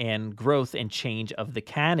evolution and growth and change of the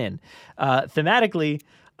canon. Thematically,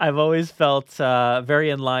 I've always felt very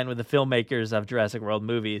in line with the filmmakers of Jurassic World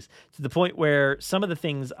movies, to the point where some of the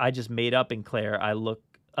things I just made up in Claire, I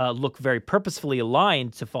look very purposefully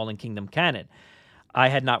aligned to Fallen Kingdom canon. I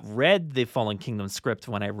had not read the Fallen Kingdom script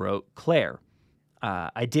when I wrote Claire.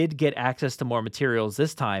 I did get access to more materials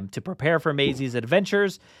this time to prepare for Maisie's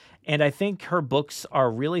adventures, and I think her books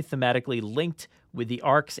are really thematically linked with the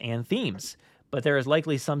arcs and themes, but there is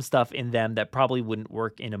likely some stuff in them that probably wouldn't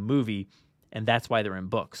work in a movie, and that's why they're in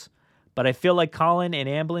books. But I feel like Colin and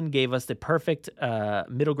Amblin gave us the perfect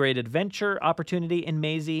middle grade adventure opportunity in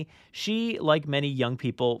Maisie. She, like many young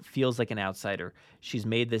people, feels like an outsider. She's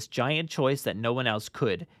made this giant choice that no one else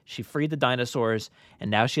could. She freed the dinosaurs,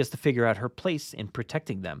 and now she has to figure out her place in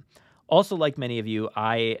protecting them. Also, like many of you,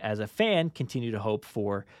 I, as a fan, continue to hope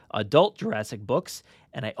for adult Jurassic books,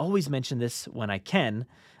 and I always mention this when I can.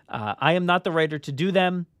 I am not the writer to do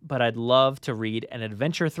them, but I'd love to read an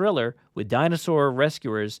adventure thriller with dinosaur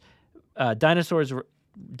rescuers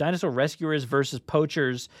versus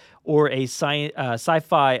poachers, or a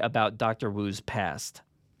sci-fi about Dr. Wu's past.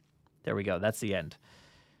 There we go. That's the end.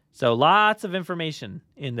 So lots of information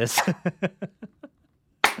in this.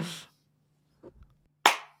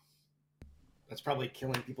 That's probably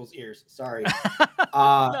killing people's ears. Sorry.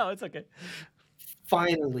 No, it's okay.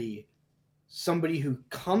 Finally, somebody who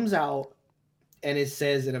comes out and it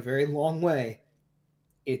says in a very long way,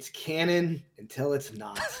 it's canon until it's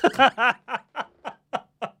not.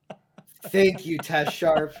 Thank you, Tess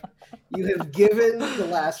Sharp. You have given the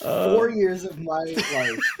last 4 years of my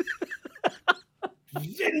life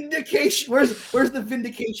vindication. Where's the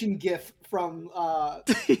vindication gif from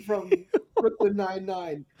Brooklyn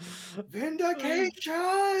Nine-Nine?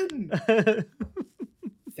 Vindication.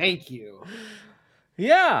 Thank you.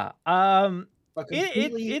 Yeah. A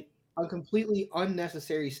completely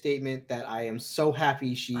unnecessary statement that I am so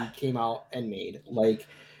happy she came out and made. Like,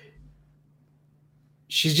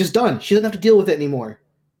 she's just done. She doesn't have to deal with it anymore.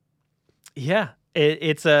 Yeah,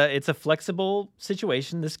 it's a flexible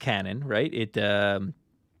situation. This canon, right? It can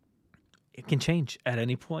change at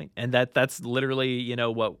any point, and that's literally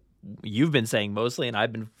what you've been saying mostly, and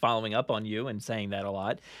I've been following up on you and saying that a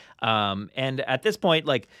lot. And at this point,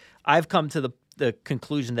 like, I've come to the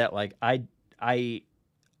conclusion that, like, I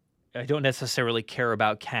don't necessarily care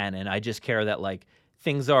about canon. I just care that, like,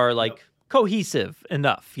 things are, like, cohesive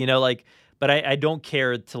enough, like, but I don't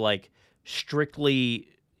care to, like, strictly,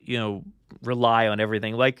 rely on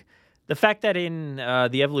everything. Like, the fact that in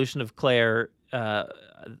the evolution of Claire,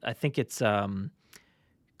 I think it's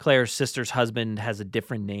Claire's sister's husband has a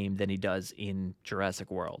different name than he does in Jurassic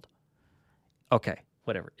World. Okay,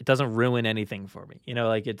 whatever. It doesn't ruin anything for me.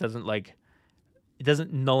 Like, it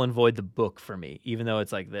doesn't null and void the book for me, even though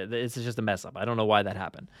it's like it's just a mess up. I don't know why that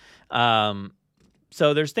happened.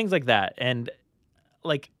 So there's things like that, and,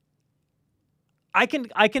 like, I can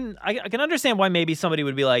understand why maybe somebody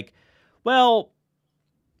would be like, well,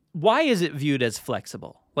 why is it viewed as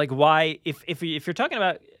flexible? Like, why, if you're talking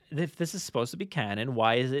about if this is supposed to be canon,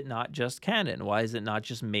 why is it not just canon? Why is it not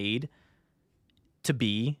just made to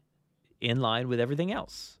be in line with everything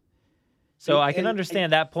else? So I can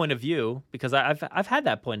understand that point of view, because I've had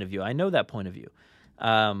that point of view. I know that point of view.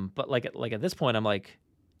 But like at this point, I'm like,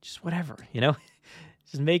 just whatever,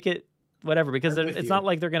 just make it whatever, because it's not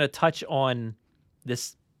like they're going to touch on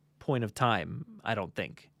this point of time, I don't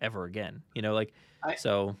think, ever again,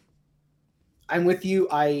 so. I'm with you.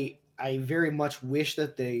 I very much wish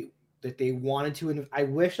that they wanted to. I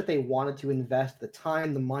wish that they wanted to invest the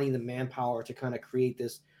time, the money, the manpower to kind of create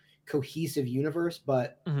this cohesive universe,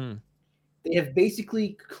 but they have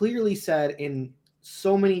basically clearly said in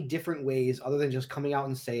so many different ways, other than just coming out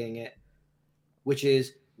and saying it, which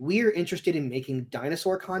is, we're interested in making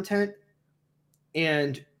dinosaur content,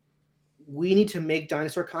 and we need to make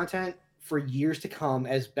dinosaur content for years to come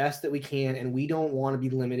as best that we can, and we don't want to be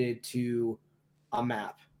limited to a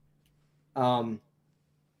map. And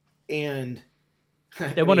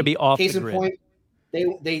they want to be off the grid. Case in point,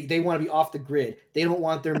 they want to be off the grid. They don't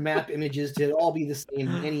want their map images to all be the same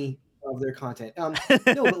in any of their content. No,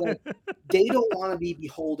 but like, they don't want to be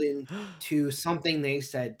beholden to something they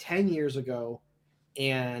said 10 years ago,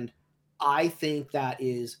 and I think that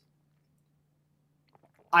is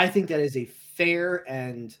a fair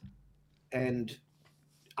and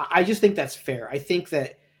I just think that's fair. I think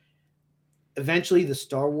that eventually the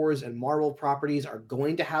Star Wars and Marvel properties are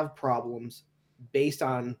going to have problems based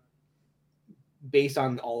on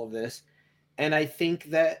all of this, and I think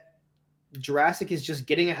that Jurassic is just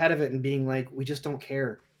getting ahead of it and being like, we just don't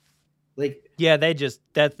care. Like, yeah, they just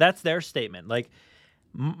that's their statement. Like,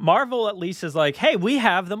 Marvel at least is like, hey, we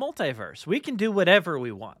have the multiverse. We can do whatever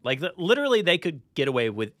we want. Like, literally, they could get away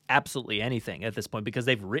with absolutely anything at this point because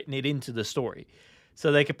they've written it into the story.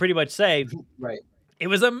 So they could pretty much say, right, it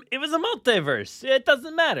was a multiverse. It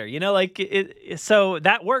doesn't matter, so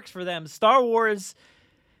that works for them. Star Wars,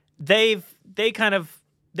 they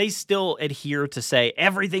still adhere to say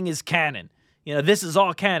everything is canon. This is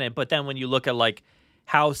all canon. But then when you look at like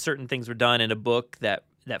how certain things were done in a book that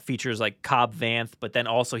features like Cobb Vanth, but then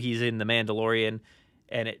also he's in The Mandalorian,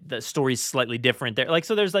 and the story's slightly different there. Like,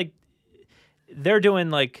 so there's like, they're doing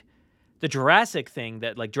like the Jurassic thing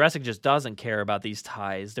that like Jurassic just doesn't care about these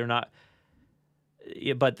ties. They're not,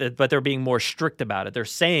 but they're being more strict about it. They're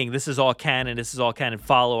saying this is all canon. This is all canon.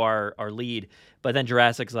 Follow our lead. But then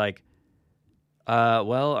Jurassic's like, we're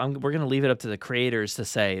going to leave it up to the creators to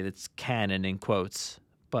say it's canon in quotes,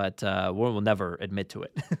 but we'll never admit to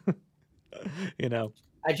it.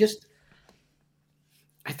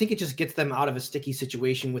 I think it just gets them out of a sticky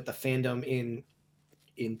situation with the fandom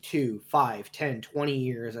in 2, 5, 10, 20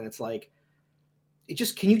 years. And it's like,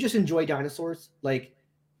 can you just enjoy dinosaurs? Like,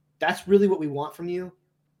 that's really what we want from you.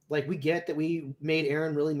 Like, we get that we made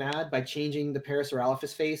Aaron really mad by changing the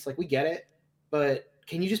Parasaurolophus face. Like, we get it, but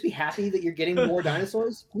can you just be happy that you're getting more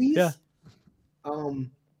dinosaurs, please? Yeah.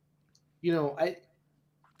 I'm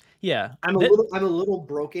a little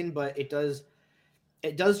broken, but it does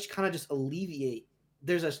kind of just alleviate.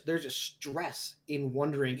 There's a stress in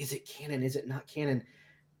wondering, is it canon? Is it not canon?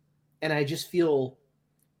 And I just feel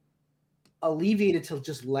alleviated to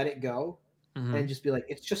just let it go and just be like,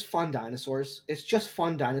 it's just fun dinosaurs. It's just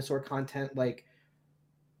fun dinosaur content. Like,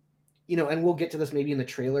 and we'll get to this maybe in the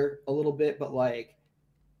trailer a little bit, but like,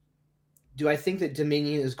 do I think that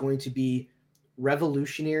Dominion is going to be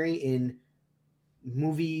revolutionary in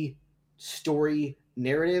movie story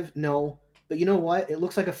narrative? No. But you know what? It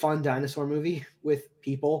looks like a fun dinosaur movie with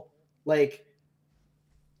people. Like,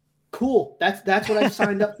 cool. That's what I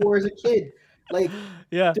signed up for as a kid. Like,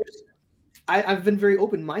 yeah. I've been very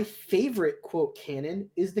open. My favorite quote canon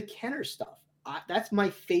is the Kenner stuff. That's my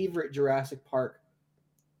favorite Jurassic Park.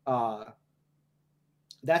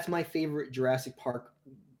 That's my favorite Jurassic Park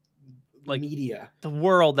media. The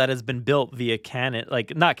world that has been built via canon,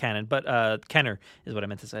 like not canon, but Kenner is what I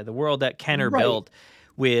meant to say. The world that Kenner built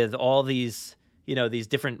with all these, these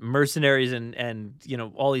different mercenaries and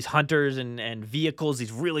all these hunters and vehicles,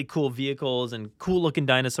 these really cool vehicles and cool looking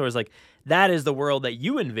dinosaurs. Like, that is the world that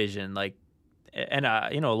you envision. Like, and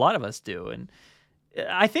a lot of us do. And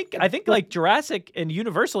I think like Jurassic and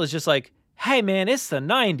Universal is just like, hey man, it's the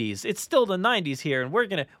 90s. It's still the 90s here, and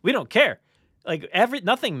we don't care. Like,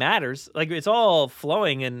 nothing matters. Like, it's all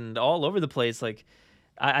flowing and all over the place. Like,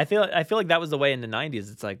 I feel like that was the way in the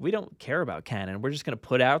 90s. It's like, we don't care about canon. We're just gonna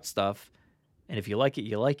put out stuff, and if you like it,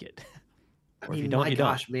 you like it. Or if you don't, you don't.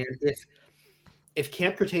 Gosh, man, if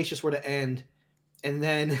Camp Cretaceous were to end, and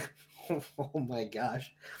then oh my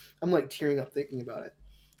gosh, I'm like tearing up thinking about it.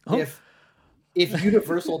 Oh. If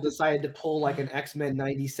Universal decided to pull like an X-Men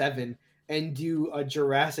 97 and do a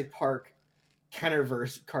Jurassic Park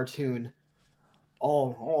Kennerverse cartoon.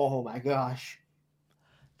 Oh my gosh.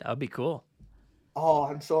 That would be cool. Oh,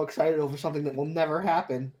 I'm so excited over something that will never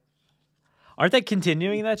happen. Aren't they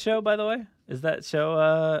continuing that show, by the way? Is that show,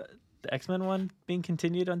 the X-Men one, being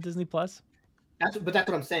continued on Disney Plus? That's what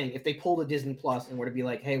I'm saying. If they pulled a Disney Plus and were to be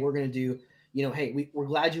like, hey, we're gonna do, hey, we're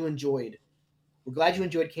glad you enjoyed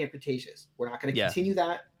Camp Cretaceous. We're not gonna continue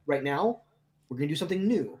that right now. We're gonna do something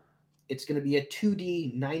new. It's gonna be a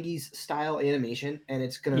 2D 90s style animation, and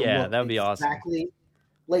it's gonna look that would be exactly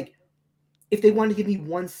like if they wanted to give me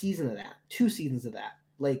 1 season of that, 2 seasons of that,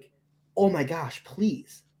 like, oh my gosh,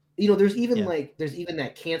 please. There's even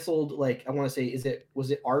that canceled, like, I want to say,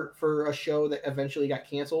 was it art for a show that eventually got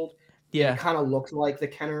canceled? Yeah. It kind of looks like the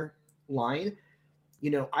Kenner line.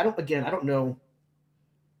 I don't know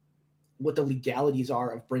what the legalities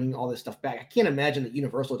are of bringing all this stuff back. I can't imagine that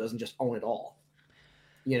Universal doesn't just own it all.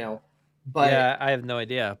 But yeah, I have no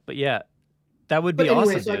idea. But yeah, that would be anyway,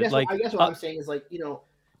 awesome. So dude. I guess what I'm saying is, like,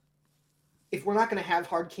 if we're not going to have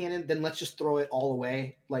hard canon, then let's just throw it all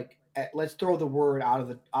away. Like, let's throw the word out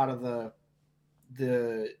of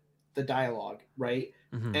the dialogue, right?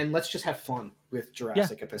 Mm-hmm. And let's just have fun with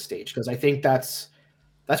Jurassic at this stage, because I think that's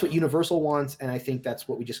what Universal wants, and I think that's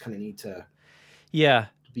what we just kind of need to. Yeah,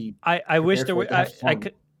 I wish there were.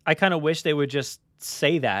 I kind of wish they would just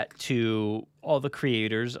say that to all the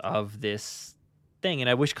creators of this thing, and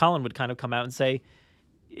I wish Colin would kind of come out and say,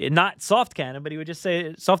 not soft canon, but he would just say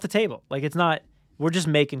it's off the table. Like, it's not. We're just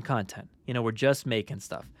making content. We're just making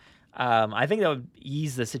stuff. I think that would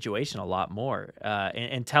ease the situation a lot more,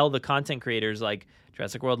 and tell the content creators like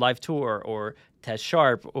Jurassic World Live Tour or Tess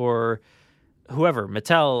Sharp or whoever,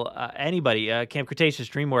 Mattel, anybody, Camp Cretaceous,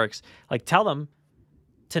 DreamWorks, like, tell them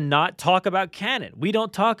to not talk about canon. We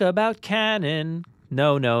don't talk about canon.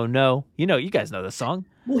 No. You guys know the song.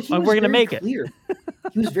 Well, we're going to make it.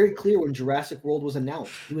 He was very clear when Jurassic World was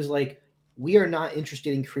announced. He was like, we are not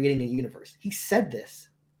interested in creating a universe. He said this.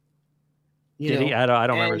 Did he? I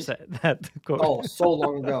don't remember saying that. Oh, so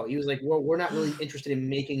long ago. He was like, well, we're not really interested in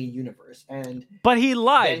making a universe. But he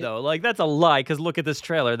lied, though. Like, that's a lie, because look at this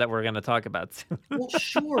trailer that we're going to talk about soon. Well,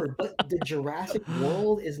 sure, but the Jurassic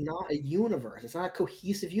World is not a universe. It's not a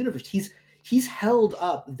cohesive universe. He's held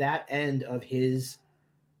up that end of his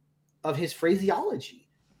phraseology.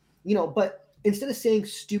 But instead of saying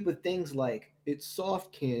stupid things like it's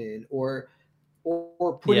soft canon or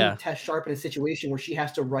putting Tess Sharp in a situation where she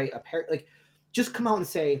has to write just come out and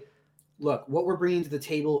say, look, what we're bringing to the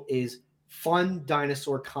table is fun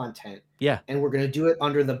dinosaur content. Yeah. And we're going to do it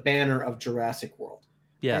under the banner of Jurassic World.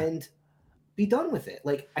 Yeah. And be done with it.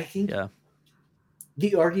 Like, I think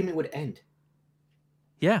the argument would end.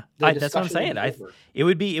 Yeah, that's what I'm saying. It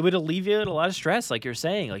would alleviate a lot of stress, like you're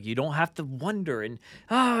saying. Like, you don't have to wonder and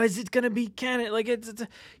is it gonna be canon? Like, it's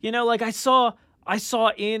like I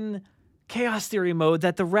saw in Chaos Theory mode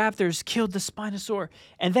that the Raptors killed the Spinosaur,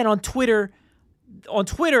 and then on Twitter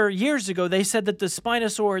years ago they said that the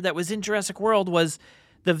Spinosaur that was in Jurassic World was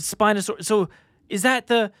the Spinosaur. So is that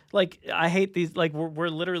the, like, I hate these, like, we're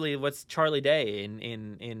literally what's Charlie Day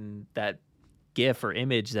in that GIF or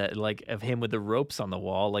image that, like, of him with the ropes on the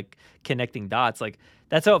wall, like, connecting dots. Like,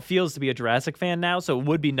 that's how it feels to be a Jurassic fan now. So it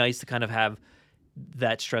would be nice to kind of have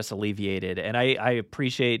that stress alleviated. And I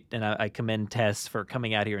appreciate and I commend Tess for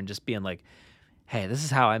coming out here and just being like, hey, this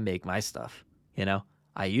is how I make my stuff.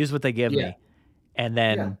 I use what they give me and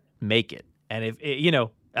then make it. And if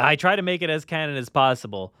I try to make it as canon as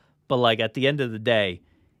possible, but, like, at the end of the day,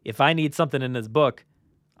 if I need something in this book,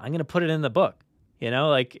 I'm going to put it in the book.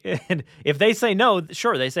 Like, and if they say no,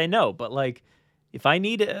 sure, they say no. But, like, if I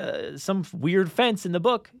need some weird fence in the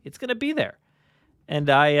book, it's going to be there. And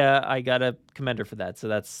I got to commend her for that. So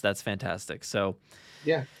that's fantastic. So,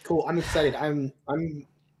 yeah, cool. I'm excited.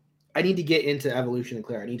 I need to get into Evolution and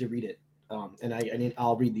Claire. I need to read it. And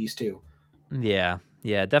I'll read these too. Yeah,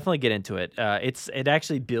 definitely get into it. It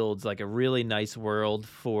actually builds, like, a really nice world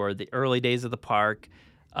for the early days of the park.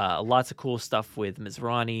 Lots of cool stuff with Ms.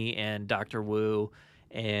 Ronnie and Dr. Wu,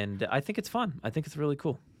 and I think it's fun. I think it's really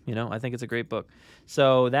cool. I think it's a great book.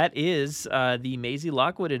 So that is the Maisie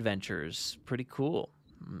Lockwood Adventures. Pretty cool.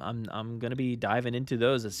 I'm gonna be diving into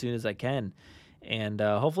those as soon as I can, and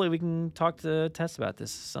hopefully we can talk to Tess about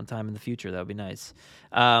this sometime in the future. That would be nice.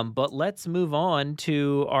 But let's move on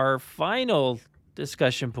to our final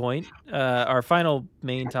discussion point, our final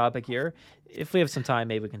main topic here. If we have some time,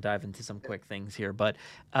 maybe we can dive into some quick things here. But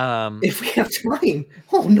if we have time,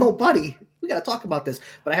 oh no, buddy, we got to talk about this.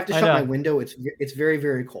 But I have to shut my window. It's very,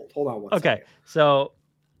 very cold. Hold on one second. Okay, so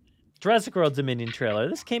Jurassic World Dominion trailer.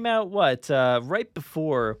 This came out right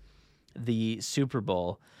before the Super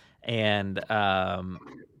Bowl, and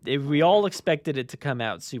we all expected it to come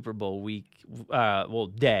out Super Bowl week,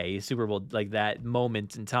 day, Super Bowl, like that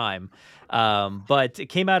moment in time. But it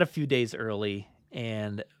came out a few days early,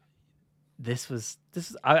 and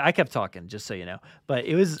I kept talking, just so you know, but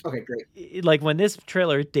it was Okay, great. like when this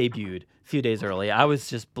trailer debuted a few days early, I was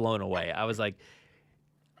just blown away. I was like,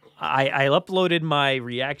 I uploaded my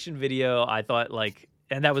reaction video. I thought like,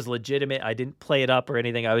 and that was legitimate. I didn't play it up or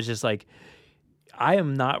anything. I was just like, I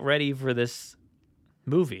am not ready for this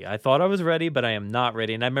movie. I thought I was ready, but I am not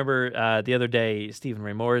ready. And I remember the other day, Stephen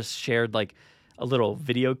Ray Morris shared like a little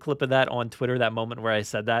video clip of that on Twitter, that moment where I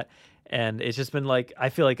said that. And it's just been like, I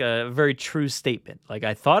feel like a very true statement. Like,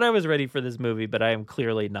 I thought I was ready for this movie, but I am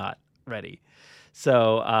clearly not ready.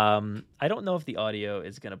 So I don't know if the audio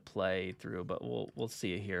is going to play through, but we'll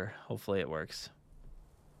see it here. Hopefully it works.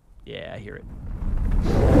 Yeah, I hear it.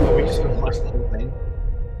 Are we just going to watch the whole thing?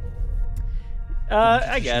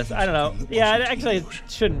 I guess. I don't know. Yeah, actually, I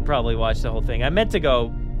shouldn't probably watch the whole thing. I meant to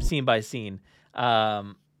go scene by scene.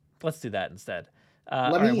 Let's do that instead.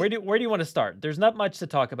 All right, where do you want to start? There's not much to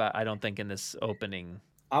talk about, I don't think, in this opening.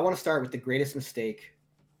 I want to start with the greatest mistake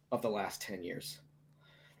of the last 10 years,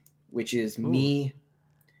 which is me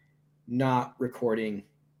not recording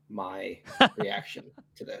my reaction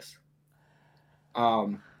to this.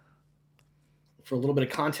 For a little bit of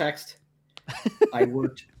context, I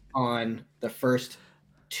worked on the first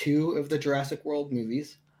 2 of the Jurassic World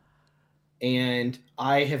movies, and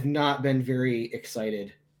I have not been very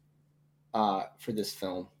excited for this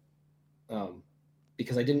film,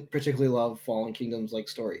 because I didn't particularly love Fallen Kingdom's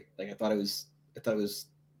story. Like I thought it was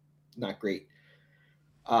not great.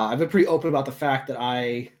 I've been pretty open about the fact that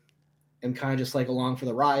I am kind of just along for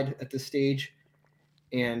the ride at this stage,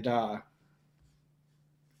 and I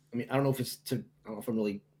don't know if I'm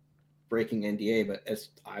really breaking NDA, but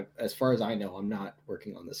as far as I know, I'm not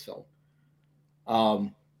working on this film.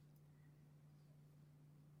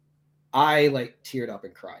 I teared up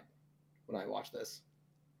and cried when I watched this.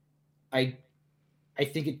 I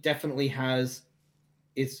think it definitely has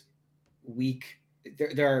its weak.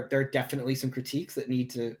 There are definitely some critiques that need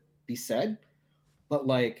to be said, but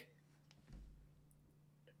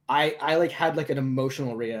I had an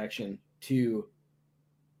emotional reaction to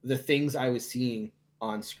the things I was seeing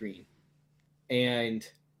on screen, and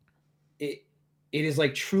it is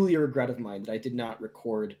truly a regret of mine that I did not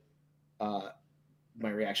record my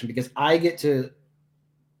reaction, because I had to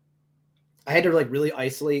really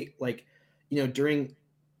isolate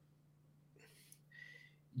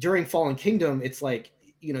during Fallen Kingdom. It's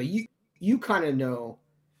you kind of know.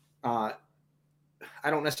 I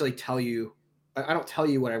don't necessarily tell you. I don't tell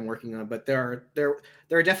you what I'm working on, but there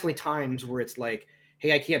are definitely times where it's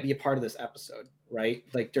hey, I can't be a part of this episode, right?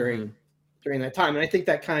 During that time, and I think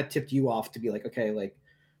that kind of tipped you off to be okay,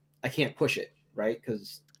 I can't push it, right?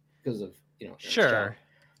 Because of Sure.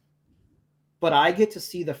 But I get to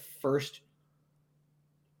see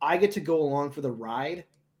I get to go along for the ride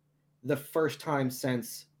the first time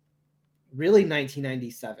since really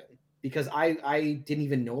 1997, because I didn't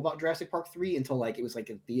even know about Jurassic Park 3 until it was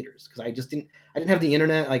in theaters, because I didn't have the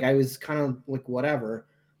internet. I was kind of whatever.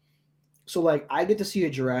 So I get to see a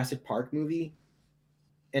Jurassic Park movie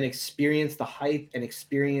and experience the hype and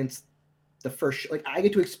experience the first I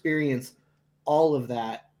get to experience all of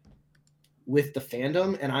that with the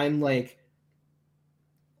fandom, and I'm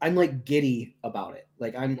giddy about it.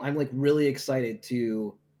 I'm really excited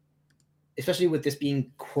to, especially with this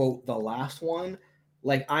being quote the last one.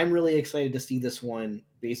 I'm really excited to see this one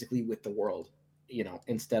basically with the world,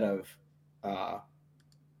 instead of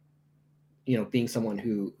being someone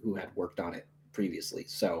who had worked on it previously.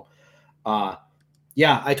 So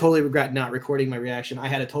yeah, I totally regret not recording my reaction. I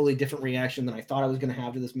had a totally different reaction than I thought I was going to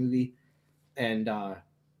have to this movie, and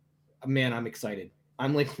man, I'm excited.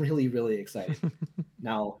 I'm really, really excited.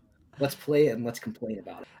 Now, let's play it and let's complain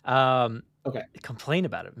about it. Okay. Complain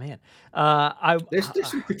about it, man. There's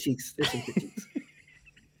some critiques. There's some critiques.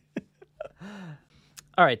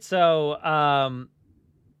 All right, so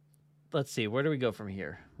let's see. Where do we go from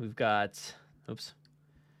here? We've got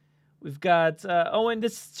Owen.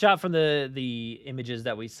 This shot from the images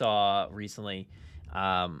that we saw recently.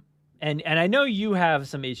 And I know you have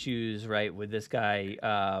some issues, right, with this guy,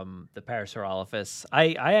 the Parasaurolophus.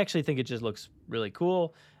 I actually think it just looks really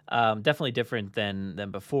cool. Definitely different than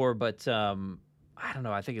before, but I don't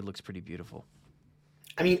know. I think it looks pretty beautiful.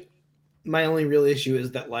 I mean, my only real issue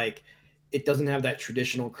is that it doesn't have that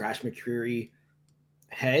traditional Crash McCreary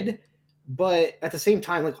head, but at the same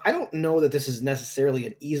time, I don't know that this is necessarily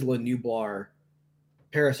an Isla Nublar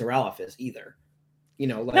Parasaurolophus either.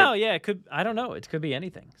 No, yeah, it could. I don't know. It could be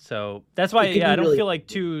anything. So that's why, I don't feel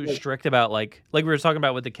too strict about like we were talking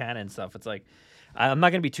about with the canon stuff. It's I'm not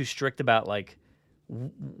going to be too strict about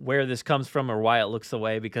where this comes from or why it looks the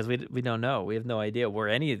way, because we don't know. We have no idea where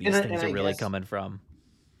any of these things are really coming from.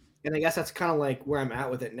 And I guess that's kind of like where I'm at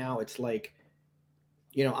with it now. It's like,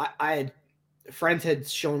 you know, I had friends had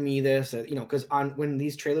shown me this, you know, because when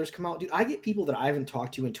these trailers come out, dude, I get people that I haven't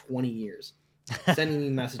talked to in 20 years sending me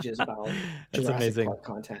messages about That's Jurassic amazing. Park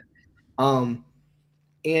content.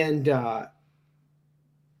 And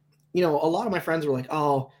you know, a lot of my friends were like,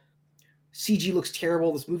 "Oh, CG looks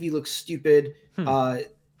terrible. This movie looks stupid. Wow,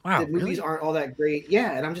 the movies aren't all that great."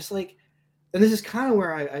 Yeah, and I'm just like, and this is kind of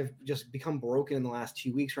where I've just become broken in the last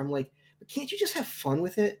 2 weeks. Where I'm like, but can't you just have fun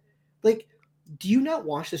with it? Like, do you not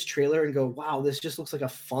watch this trailer and go, "Wow, this just looks like a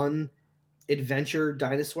fun adventure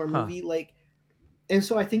dinosaur movie"? Like, and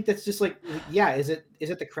so I think that's just like, yeah, is it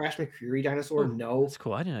the Crash McCreary dinosaur? No. That's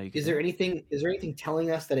cool. I didn't know you could. Is there anything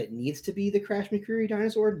telling us that it needs to be the Crash McCreary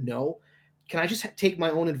dinosaur? No. Can I just take my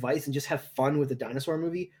own advice and just have fun with the dinosaur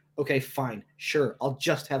movie? Okay, fine, sure. I'll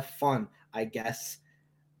just have fun, I guess.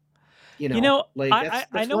 You know, like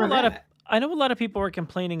I know a lot of people are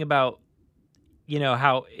complaining about, you know,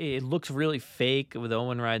 how it looks really fake with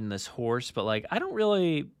Owen riding this horse, but like I don't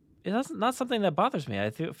really. It's not something that bothers me. I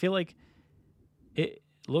feel like it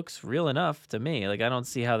looks real enough to me. Like I don't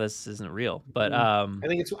see how this isn't real. But I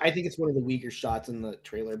think it's one of the weaker shots in the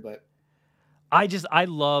trailer. But I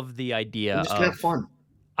love the idea I'm just gonna have fun.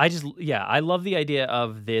 I love the idea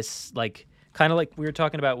of this, like kind of like we were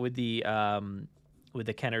talking about with the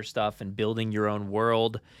Kenner stuff and building your own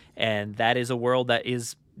world, and that is a world that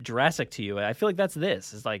is Jurassic to you. And I feel like that's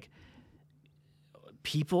this. It's like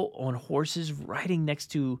people on horses riding next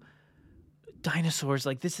to dinosaurs.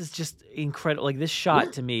 Like this is just incredible. Like this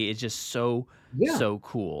shot to me is just so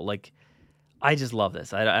cool. Like I just love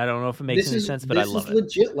this. I don't know if it makes any sense, but I love it. This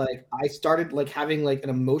is legit. Like I started like having like an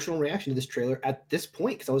emotional reaction to this trailer at this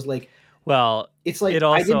point because I was like, well, it's like it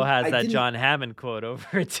also has that John Hammond quote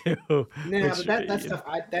over it too. Nah, but that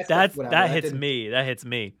stuff. That hits me. That hits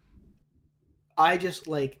me. I just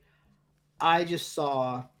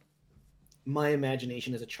saw my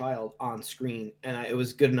imagination as a child on screen, and it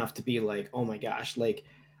was good enough to be like, oh my gosh, like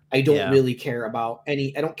I don't really care about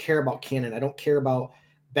I don't care about canon. I don't care about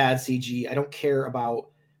bad CG. I don't care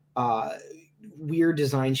about weird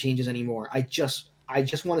design changes anymore. I just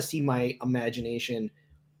want to see my imagination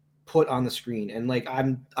put on the screen, and like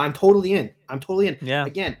I'm totally in. Yeah.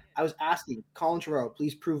 Again, I was asking Colin Trevorrow,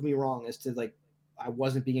 please prove me wrong as to like I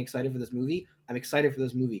wasn't being excited for this movie. I'm excited for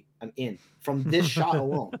this movie. I'm in from this shot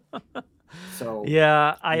alone. So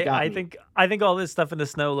yeah, I think all this stuff in the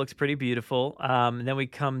snow looks pretty beautiful. And then we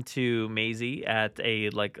come to Maisie at a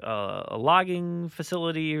logging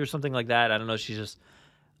facility or something like that. I don't know. She's just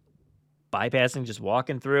bypassing, just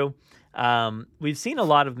walking through. We've seen a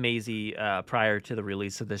lot of Maisie prior to the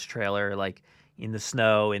release of this trailer, like in the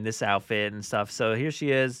snow, in this outfit and stuff. So here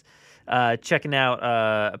she is checking out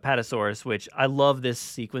Apatosaurus, which I love this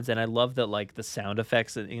sequence, and I love that like the sound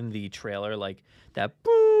effects in the trailer, like that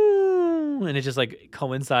boom, and it just like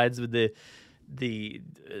coincides with the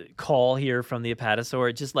call here from the Apatosaur.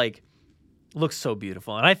 It just like looks so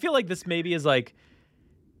beautiful, and I feel like this maybe is like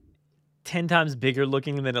 10 times bigger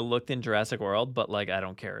looking than it looked in Jurassic World, but like I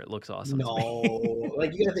don't care. It looks awesome. No,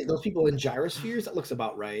 like you gotta think those people in gyrospheres. That looks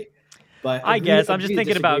about right. But I guess I'm just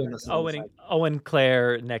thinking about Owen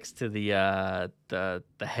Claire next to the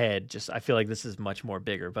head. Just I feel like this is much more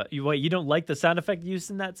bigger. But you don't like the sound effect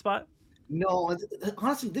used in that spot? No,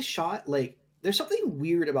 honestly, this shot, like there's something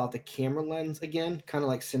weird about the camera lens again, kind of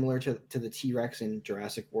like similar to the T-Rex in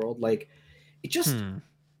Jurassic World. Like it just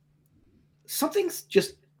something's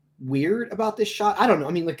just weird about this shot. I don't know.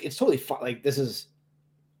 I mean, like it's totally fine. Like this is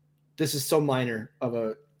so minor of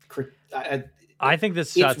a. I think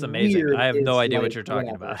this shot's amazing. I have no idea what you're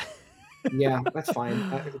talking about. Yeah, that's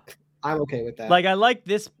fine. I'm okay with that. Like I like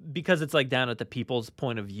this because it's like down at the people's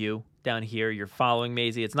point of view. Down here, you're following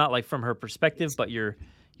Maisie. It's not like from her perspective, but you're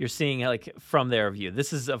seeing like from their view.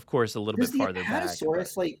 This is, of course, a little bit farther back. Does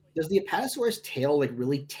the Apatosaurus tail like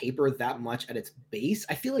really taper that much at its base?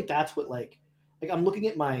 I feel like that's what like I'm looking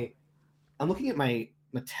at my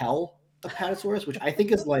Mattel Apatosaurus, which I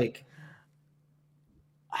think is like.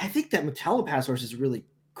 I think that Mattel Apatosaurus is really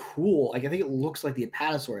cool. Like I think it looks like the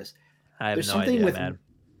Apatosaurus. I have no idea, man.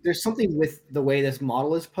 There's something with the way this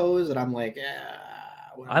model is posed that I'm like,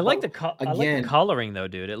 I like the coloring though,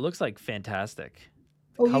 dude. It looks like fantastic.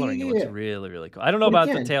 The coloring looks really, really cool. I don't know about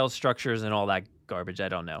the tail structures and all that garbage. I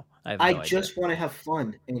don't know. I just want to have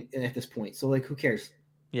fun at this point. So like, who cares?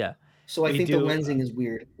 Yeah. So I think the lensing is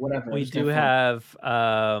weird. Whatever. We do have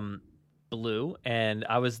Blue, and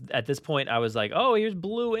at this point I was like, oh, here's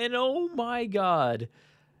Blue, and oh my god,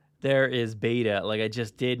 there is Beta. Like I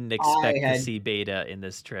just didn't expect to see Beta in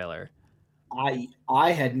this trailer.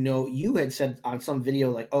 I had no. You had said on some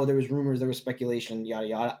video like, oh, there was rumors, there was speculation, yada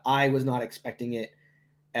yada. I was not expecting it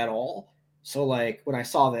at all. So like when I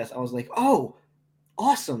saw this, I was like, oh,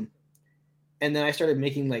 awesome. And then I started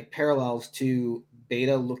making like parallels to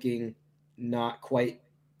Beta looking not quite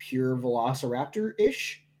pure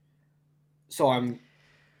Velociraptor-ish. So I'm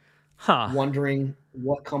wondering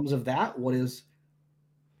what comes of that. What is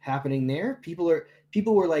happening there? People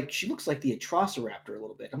were like, she looks like the Atrociraptor a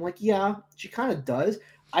little bit. I'm like, yeah, she kind of does.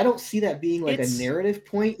 I don't see that being like a narrative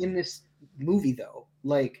point in this movie though.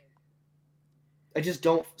 Like, I just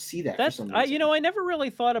don't see that for some reason. I never really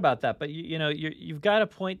thought about that, but you've got a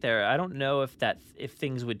point there. I don't know if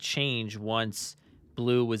things would change once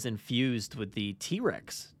Blue was infused with the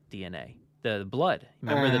T-Rex DNA, the blood.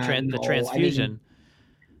 Remember the transfusion? I mean,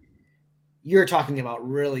 you're talking about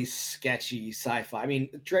really sketchy sci-fi. I mean,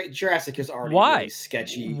 Jurassic is already really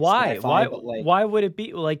sketchy. Why? But like, why would it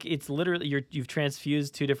be like it's literally you've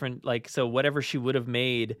transfused two different so whatever she would have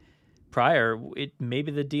made prior,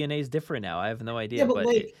 maybe the DNA is different now. I have no idea, but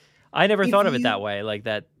like, I never thought of it that way. Like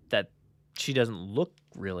that she doesn't look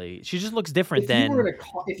really. She just looks different than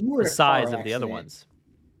the size of the other ones.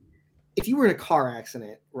 If you were in a car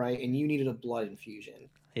accident, right, and you needed a blood infusion,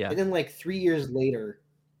 and then like 3 years later,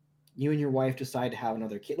 you and your wife decide to have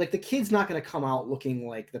another kid. Like the kid's not going to come out looking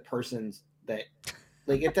like the person's that,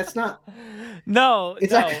 like if that's not. No,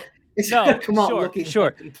 it's not. It's gonna come out looking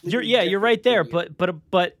sure. You're right there, but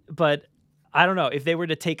I don't know if they were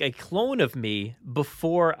to take a clone of me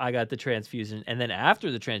before I got the transfusion and then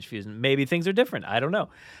after the transfusion, maybe things are different. I don't know,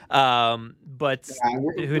 but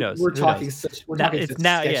who knows? We're talking.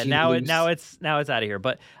 Now it's out of here.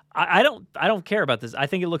 But I don't care about this. I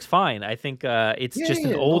think it looks fine. I think it's just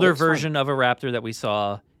an older version of a raptor that we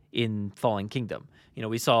saw in Fallen Kingdom.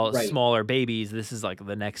 We saw smaller babies. This is like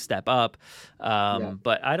the next step up.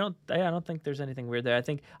 But I don't think there's anything weird there. I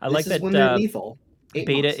think I like that when they're lethal.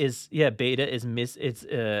 Beta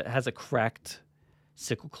has a cracked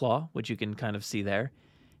sickle claw, which you can kind of see there.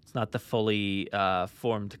 It's not the fully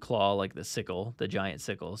formed claw like the sickle, the giant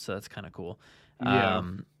sickle. So that's kind of cool. Yeah.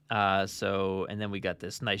 And then we got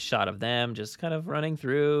this nice shot of them just kind of running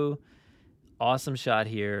through. Awesome shot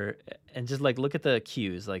here, and just like look at the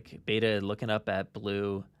cues, like Beta looking up at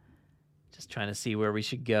Blue, just trying to see where we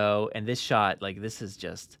should go. And this shot, like this is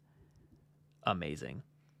just amazing.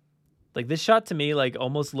 Like this shot to me, like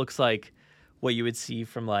almost looks like what you would see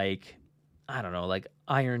from like, I don't know, like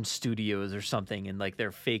Iron Studios or something, and like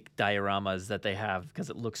their fake dioramas that they have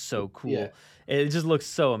because it looks so cool. Yeah. It just looks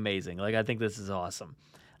so amazing. Like I think this is awesome.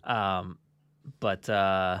 But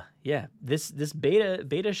this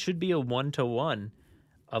beta should be a 1-to-1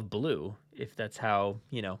 of Blue if that's how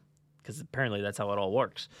because apparently that's how it all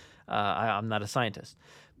works. I'm not a scientist,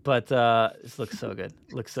 but this looks so good.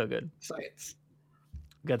 Looks so good. Science.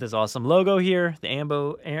 We got this awesome logo here, the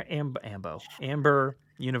Amber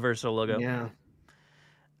Universal logo.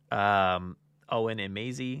 Yeah. Owen and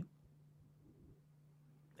Maisie.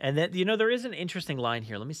 And then, there is an interesting line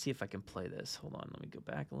here. Let me see if I can play this. Hold on. Let me go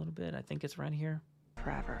back a little bit. I think it's right here.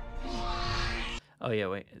 Forever. Oh, yeah,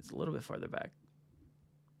 wait. It's a little bit farther back.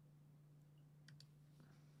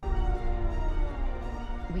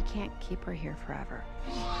 We can't keep her here forever.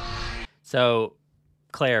 So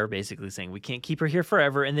Claire basically saying, we can't keep her here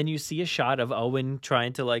forever. And then you see a shot of Owen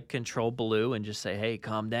trying to, like, control Blue and just say, hey,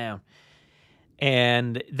 calm down.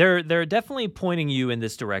 And they're definitely pointing you in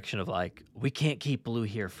this direction of like, we can't keep Blue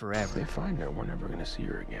here forever. If they find her, we're never going to see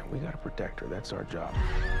her again. We got to protect her. That's our job.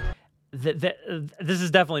 This is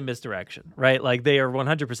definitely misdirection, right? Like they are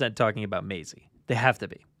 100% talking about Maisie. They have to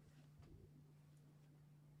be.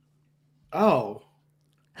 Oh.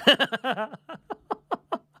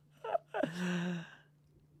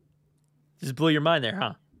 Just blew your mind there,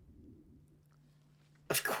 huh?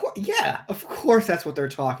 Of course, yeah. Of course, that's what they're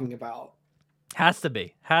talking about. Has to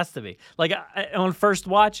be. Like on first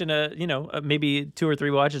watch and maybe 2 or 3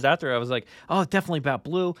 watches after, I was like, oh, definitely about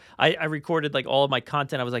Blue. I recorded like all of my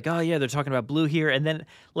content. I was like, oh yeah, they're talking about Blue here. And then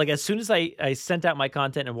like as soon as I sent out my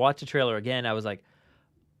content and watched the trailer again, I was like,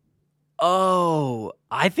 oh,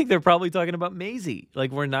 I think they're probably talking about Maisie.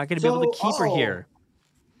 Like we're not going to be able to keep her here.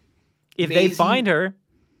 If Maisie, they find her,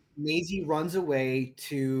 Maisie runs away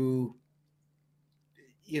to,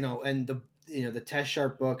 and the Test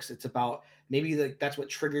Sharp books. It's about. Maybe that's what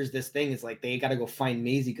triggers this thing is like they got to go find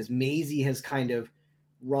Maisie because Maisie has kind of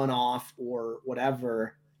run off or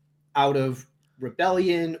whatever out of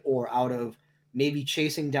rebellion or out of maybe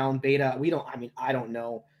chasing down Beta. I don't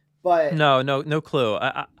know, but no clue.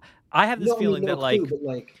 I have this feeling that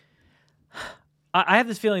I have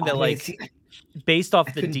this feeling that like based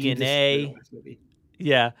off the DNA,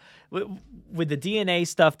 yeah, with the DNA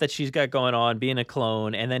stuff that she's got going on, being a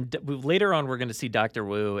clone, and then later on we're going to see Dr.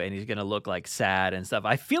 Wu, and he's going to look like sad and stuff.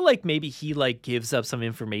 I feel like maybe he like gives up some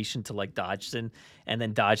information to like Dodgson, and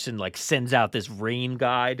then Dodgson like sends out this Rain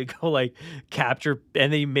guy to go like capture,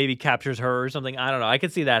 and then he maybe captures her or something. I don't know. I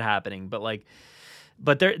could see that happening,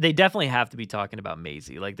 but they definitely have to be talking about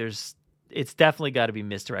Maisie. Like it's definitely got to be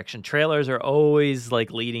misdirection. Trailers are always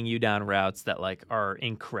like leading you down routes that like are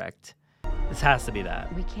incorrect. This has to be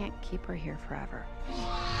that. We can't keep her here forever.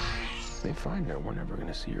 If they find her, we're never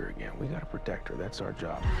gonna see her again. We gotta protect her. That's our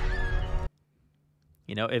job.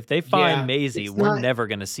 You know, if they find Maisie, we're never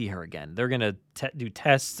gonna see her again. They're gonna do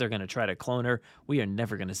tests. They're gonna try to clone her. We are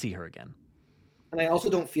never gonna see her again. And I also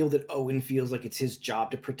don't feel that Owen feels like it's his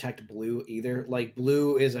job to protect Blue either. Like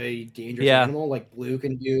Blue is a dangerous animal. Like Blue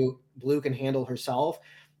can handle herself.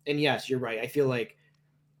 And yes, you're right. I feel like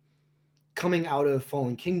coming out of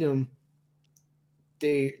Fallen Kingdom,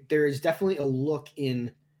 there is definitely a look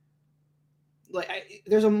in, like,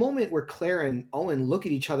 there's a moment where Claire and Owen look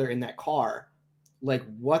at each other in that car, like,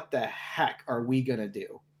 what the heck are we gonna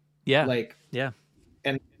do? Yeah. Like, yeah.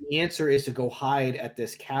 And the answer is to go hide at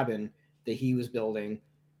this cabin that he was building,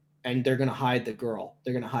 and they're gonna hide the girl.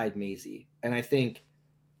 They're gonna hide Maisie. And I think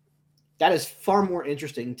that is far more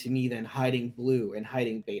interesting to me than hiding Blue and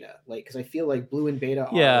hiding Beta. Like, because I feel like Blue and Beta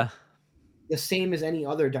are the same as any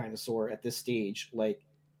other dinosaur at this stage. Like,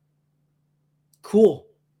 cool.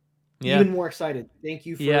 Even more excited. Thank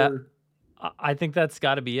you for. I think that's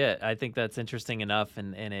got to be it. I think that's interesting enough,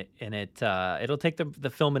 and it'll take the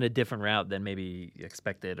film in a different route than maybe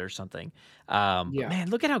expected or something. But man,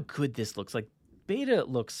 look at how good this looks. Like Beta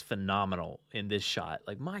looks phenomenal in this shot.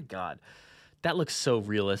 Like, my God, that looks so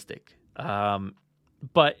realistic.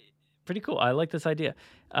 But pretty cool. I like this idea.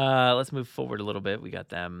 Let's move forward a little bit. We got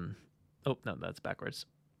them. Oh, no, that's backwards.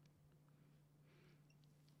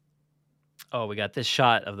 Oh, we got this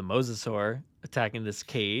shot of the mosasaur attacking this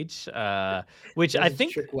cage, which I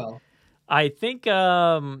think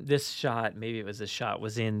this shot, maybe it was this shot,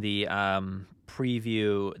 was in the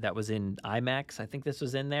preview that was in IMAX. I think this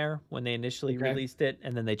was in there when they initially released it,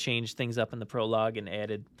 and then they changed things up in the prologue and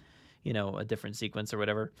added, a different sequence or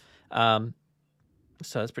whatever. So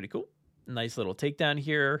that's pretty cool. Nice little takedown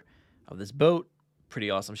here of this boat. Pretty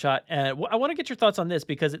awesome shot. And I want to get your thoughts on this,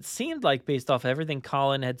 because it seemed like, based off everything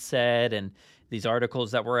Colin had said and these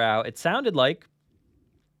articles that were out, it sounded like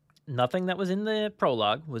nothing that was in the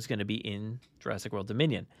prologue was going to be in Jurassic World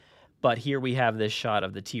Dominion. But here we have this shot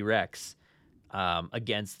of the T-Rex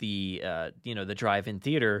against the the drive-in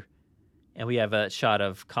theater, and we have a shot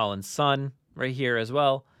of Colin's son right here as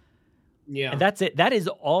well. Yeah, and that's it. That is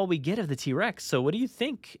all we get of the T-Rex. So what do you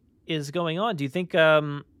think is going on? Do you think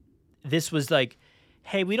this was like,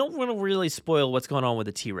 hey, we don't want to really spoil what's going on with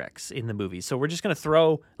the T-Rex in the movie, so we're just going to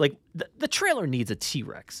throw, like, the trailer needs a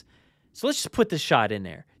T-Rex, so let's just put this shot in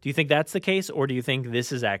there. Do you think that's the case, or do you think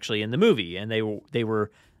this is actually in the movie and they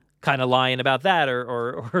were kind of lying about that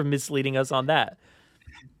or misleading us on that?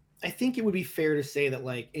 I think it would be fair to say that,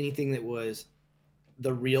 like, anything that was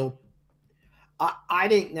the real, I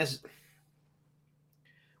didn't necessarily.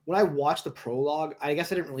 When I watched the prologue, I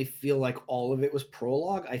guess I didn't really feel like all of it was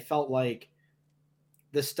prologue. I felt like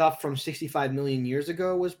the stuff from 65 million years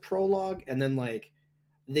ago was prologue, and then, like,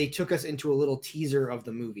 they took us into a little teaser of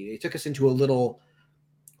the movie. They took us into a little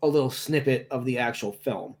snippet of the actual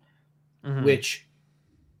film, which,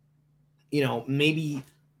 maybe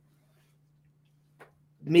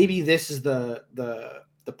this is the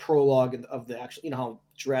prologue of the actual, how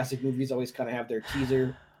Jurassic movies always kind of have their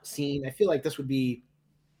teaser scene. I feel like this would be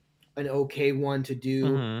an okay one to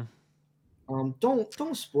do.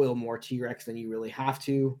 Don't spoil more T-Rex than you really have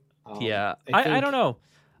to. I don't know.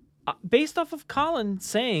 Based off of Colin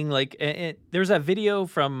saying, like, there's that video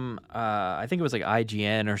from I think it was like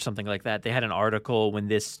IGN or something like that. They had an article when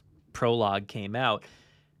this prologue came out.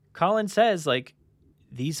 Colin says, like,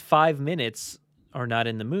 these 5 minutes are not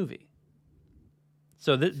in the movie.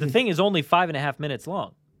 So the thing is only 5.5 minutes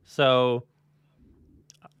long. So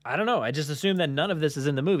I don't know. I just assume that none of this is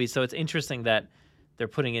in the movie. So it's interesting that they're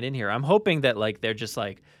putting it in here. I'm hoping that, like, they're just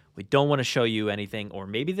like, we don't want to show you anything, or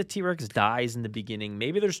maybe the T-Rex dies in the beginning.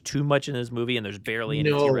 Maybe there's too much in this movie and there's barely any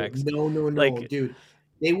T-Rex. No, like, dude.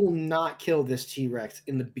 They will not kill this T-Rex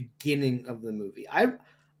in the beginning of the movie. I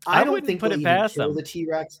don't think they'll even kill the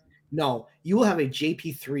T-Rex. No, you will have a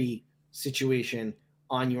JP3 situation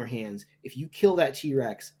on your hands if you kill that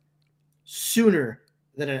T-Rex sooner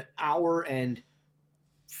than an hour and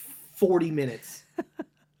 40 minutes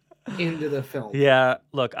into the film. Yeah,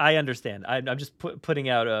 look, I understand. I'm just putting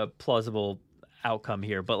out a plausible outcome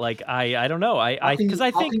here, but like I don't know. How can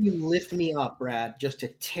think you lift me up, Brad, just to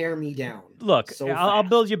tear me down? Look, so I'll fast?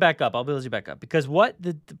 build you back up. Because what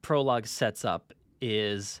the prologue sets up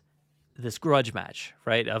is this grudge match,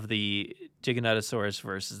 right, of the Giganotosaurus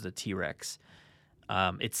versus the T-Rex.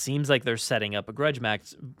 It seems like they're setting up a grudge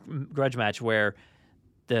match where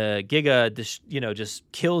the Giga,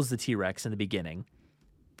 just kills the T-Rex in the beginning.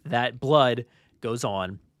 That blood goes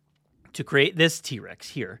on to create this T-Rex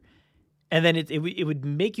here. And then it would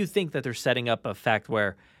make you think that they're setting up a fact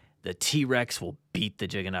where the T-Rex will beat the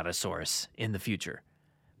Giganotosaurus in the future.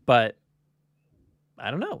 But I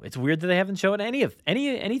don't know. It's weird that they haven't shown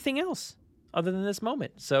anything else other than this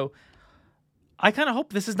moment. So I kind of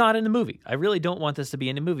hope this is not in the movie. I really don't want this to be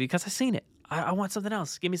in the movie because I've seen it. I want something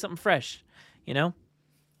else. Give me something fresh, you know?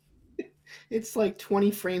 It's like 20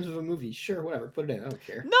 frames of a movie. Sure, whatever. Put it in. I don't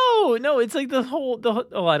care. No. It's like the whole.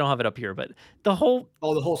 Oh, I don't have it up here, but the whole.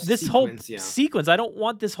 Oh, the whole this sequence, whole sequence. I don't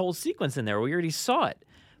want this whole sequence in there. We already saw it,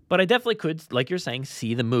 but I definitely could, like you're saying,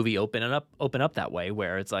 see the movie open up that way,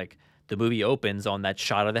 where it's like the movie opens on that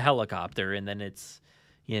shot of the helicopter, and then it's,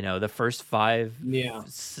 the first 3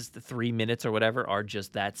 minutes or whatever are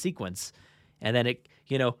just that sequence, and then it,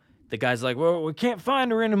 the guy's like, well, we can't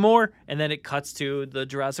find her anymore. And then it cuts to the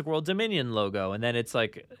Jurassic World Dominion logo. And then it's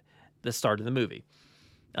like the start of the movie.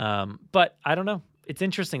 But I don't know. It's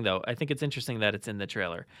interesting, though. I think it's interesting that it's in the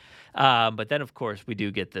trailer. But then, of course, we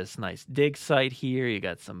do get this nice dig site here. You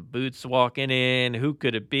got some boots walking in. Who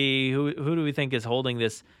could it be? Who do we think is holding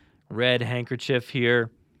this red handkerchief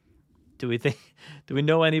here? Do we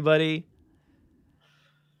know anybody?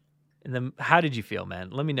 And then how did you feel, man?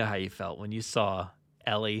 Let me know how you felt when you saw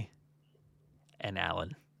Ellie and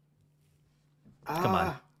Alan. Come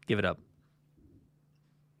on, give it up.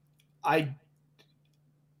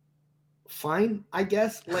 Fine, I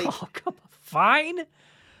guess. Like, oh, come on, fine.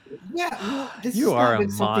 Yeah, well, you are a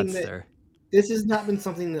monster. This has not been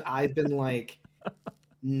something that I've been like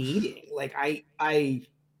needing. Like, I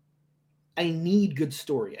need good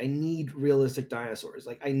story. I need realistic dinosaurs.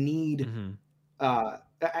 Like, I need I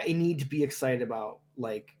need to be excited about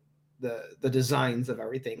like the designs of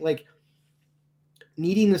everything. Like,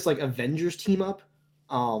 needing this like Avengers team up,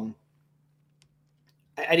 I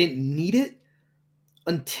didn't need it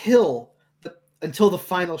until the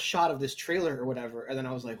final shot of this trailer or whatever, and then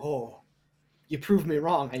I was like, oh, you proved me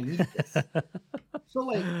wrong. I need this. So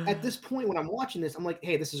like at this point when I'm watching this, I'm like,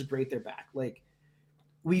 hey, this is great. They're back. Like,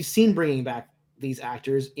 we've seen bringing back these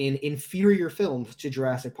actors in inferior films to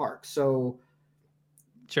Jurassic Park. So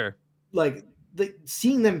sure, like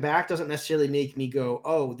seeing them back doesn't necessarily make me go,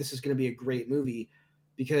 oh, this is going to be a great movie,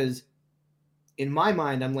 because in my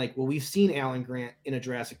mind, I'm like, well, we've seen Alan Grant in a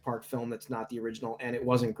Jurassic Park film that's not the original, and it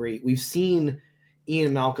wasn't great. We've seen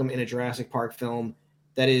Ian Malcolm in a Jurassic Park film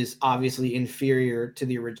that is obviously inferior to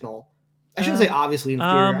the original. I shouldn't say obviously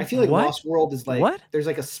inferior. I feel like Lost World is like, there's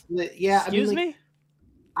like a split. Yeah. Excuse me?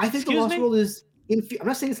 I think the Lost World is inferior. I'm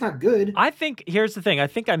not saying it's not good. I think, here's the thing. I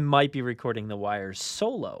think I might be recording The Wire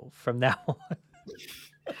solo from now on.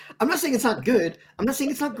 I'm not saying it's not good. I'm not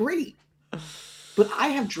saying it's not great. But I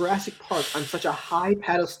have Jurassic Park on such a high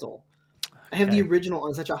pedestal. I have the original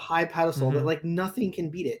on such a high pedestal that like nothing can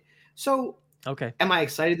beat it. So, am I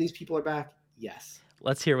excited these people are back? Yes.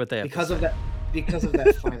 Let's hear what they have because of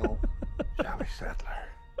that final. Ellie Sattler.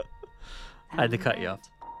 I had to cut you off.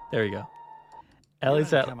 There you go. Ellie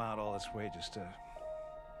Sattler. Come out all this way just to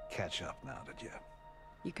catch up now, did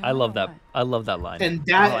you? I love that. I love that line. And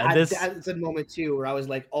that's a moment too where I was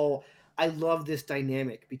like, oh, I love this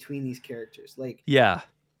dynamic between these characters. Like, yeah,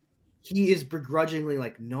 he is begrudgingly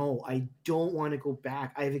like, no, I don't want to go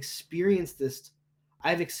back. I've experienced this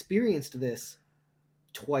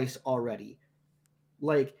twice already.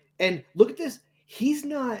 Like, and look at this. He's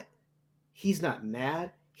not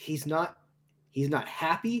mad. He's not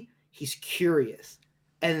happy. He's curious.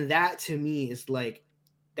 And that to me is like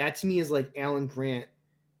Alan Grant.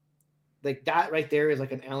 Like, that right there is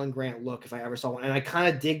like an Alan Grant look if I ever saw one. And I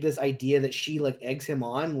kind of dig this idea that she like eggs him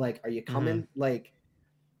on. Like, are you coming? Like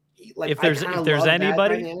if there's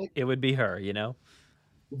anybody, it would be her, you know?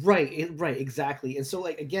 Right, exactly. And so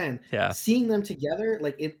like, again, seeing them together,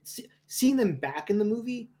 like seeing them back in the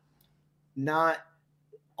movie, not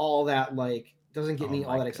all that like doesn't get me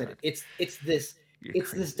all that excited. It's this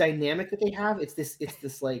dynamic that they have. It's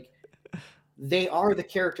this like they are the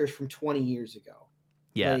characters from 20 years ago.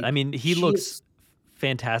 Yeah, like, I mean, he looks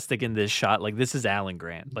fantastic in this shot. Like, this is Alan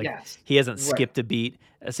Grant. Like, he hasn't skipped a beat.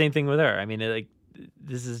 Same thing with her. I mean, like,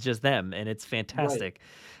 this is just them, and it's fantastic.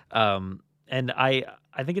 And I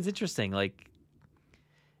think it's interesting. Like,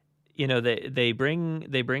 you know, they bring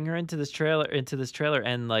her into this trailer,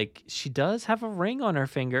 and like she does have a ring on her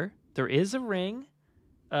finger. There is a ring.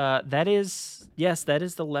 That is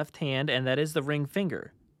the left hand, and that is the ring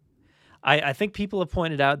finger. I think people have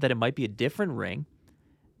pointed out that it might be a different ring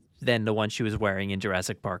than the one she was wearing in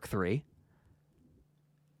Jurassic Park 3.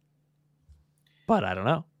 But I don't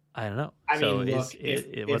know. I mean, look,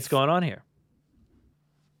 what's going on here?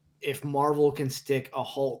 If Marvel can stick a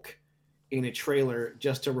Hulk in a trailer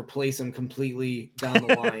just to replace him completely down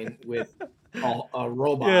the line with a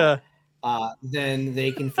robot, then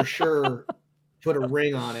they can for sure put a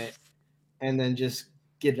ring on it and then just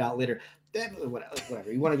get it out later.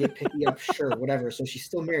 Whatever. You want to get picky up, sure, whatever. So she's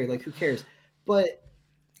still married. Like, who cares? But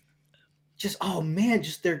just, oh man,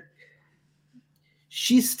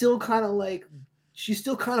 she's still kind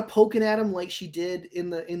of poking at him like she did in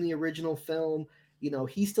the original film. You know,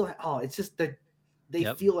 he's still, it's just that they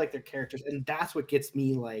feel like they're characters, and that's what gets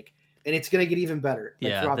me like, and it's gonna get even better.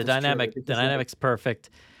 Like, the dynamic's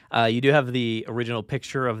perfect. You do have the original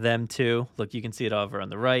picture of them too. Look, you can see it over on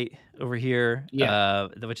the right over here,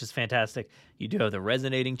 which is fantastic. You do have the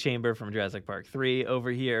resonating chamber from Jurassic Park 3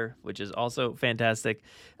 over here, which is also fantastic.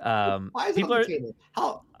 Why is it on the table?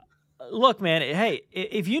 How? Look, man, hey,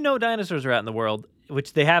 if you know dinosaurs are out in the world,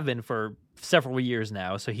 which they have been for several years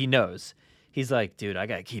now, so he knows. He's like, dude, I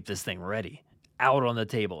got to keep this thing ready, out on the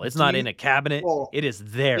table. It's not in a cabinet. It is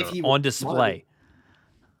there on display.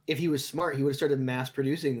 If he was smart, he would have started mass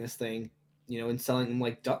producing this thing, you know, and selling them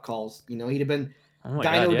like duck calls. You know, he'd have been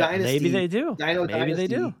Dynasty. Maybe they do. Maybe they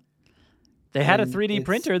do. They had a 3D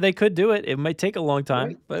printer. They could do it. It might take a long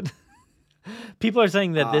time, but people are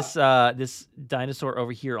saying that this dinosaur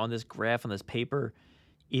over here on this graph, on this paper,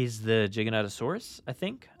 is the Giganotosaurus, I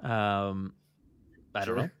think. I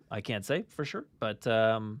don't know. I can't say for sure. But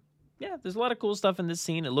yeah, there's a lot of cool stuff in this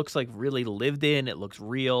scene. It looks like really lived in. It looks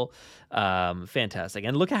real. Fantastic.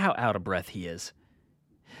 And look at how out of breath he is.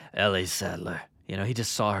 Ellie Sadler. You know, he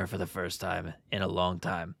just saw her for the first time in a long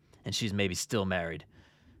time. And she's maybe still married.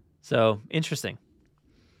 So, interesting.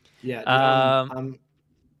 Yeah, I'm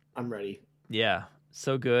ready. Yeah,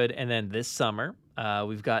 so good. And then this summer,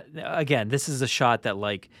 we've got, again, this is a shot that,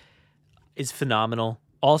 like, is phenomenal.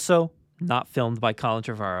 Also, not filmed by Colin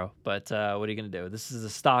Trevorrow, but what are you going to do? This is a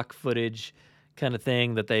stock footage kind of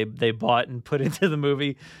thing that they bought and put into the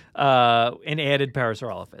movie and added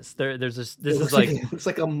Parasaurolophus. There's this. This is like it looks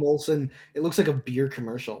like a Molson. It looks like a beer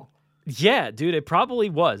commercial. Yeah, dude, it probably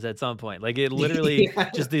was at some point. Like, it literally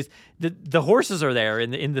just these the horses are there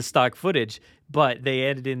in the stock footage, but they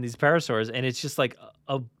added in these parasaurs, and it's just like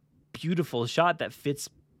a beautiful shot that fits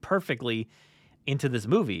perfectly into this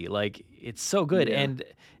movie. Like, it's so good. Yeah. And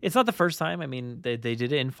it's not the first time. I mean, they did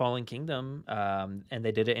it in Fallen Kingdom, and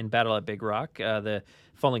they did it in Battle at Big Rock. The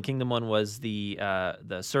Fallen Kingdom one was the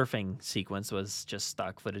surfing sequence was just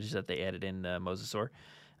stock footage that they added in Mosasaur.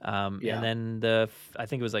 And then I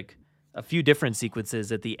think it was like a few different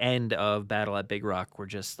sequences at the end of Battle at Big Rock were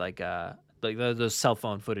just like those cell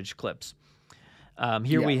phone footage clips.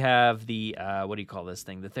 Here we have the what do you call this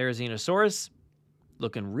thing? The Therizinosaurus,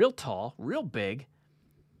 looking real tall, real big.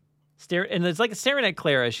 And it's like staring at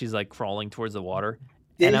Claire as she's like crawling towards the water.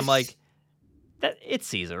 And I'm like, it's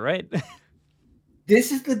Caesar, right?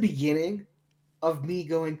 This is the beginning of me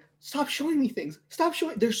going, stop showing me things. Stop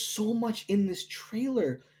showing. There's so much in this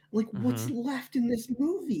trailer. Like, what's left in this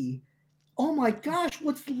movie? Oh my gosh,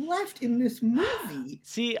 what's left in this movie?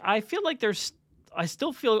 See, I feel like I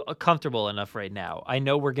still feel comfortable enough right now. I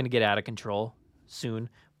know we're going to get out of control soon,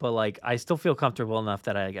 but like, I still feel comfortable enough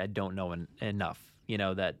that I don't know enough, you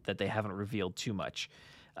know, that they haven't revealed too much.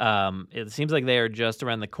 It seems like they are just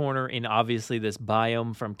around the corner in obviously this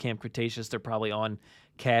biome from Camp Cretaceous. They're probably on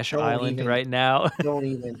Cache Island right now.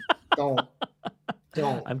 Don't.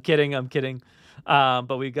 I'm kidding.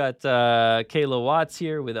 But we got Kayla Watts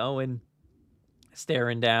here with Owen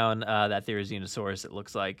staring down that Therizinosaurus, it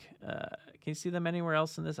looks like. Can you see them anywhere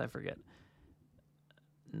else in this? I forget.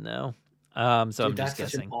 No. So dude, I'm just guessing.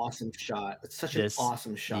 That's such an awesome shot. It's such an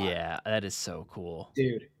awesome shot. Yeah, that is so cool.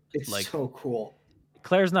 Dude, it's like, so cool.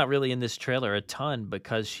 Claire's not really in this trailer a ton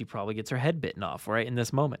because she probably gets her head bitten off right in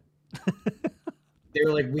this moment. They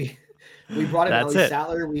were like, we brought in Ellie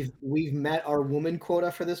Sattler. We've met our woman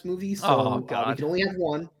quota for this movie, so we can only have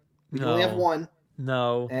one. We can only have one.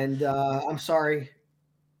 No. And I'm sorry,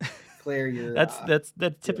 Claire. You're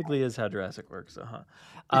that typically is how Jurassic works.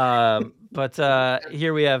 But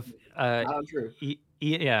here we have. True.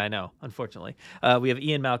 Yeah, I know. Unfortunately, we have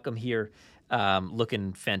Ian Malcolm here,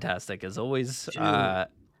 looking fantastic as always.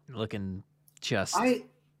 Looking just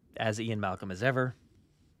as Ian Malcolm as ever.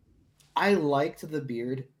 I liked the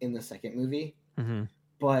beard in the second movie,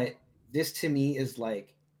 but this to me is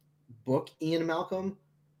like book Ian Malcolm,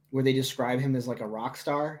 where they describe him as like a rock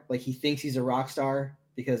star. Like he thinks he's a rock star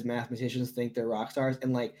because mathematicians think they're rock stars.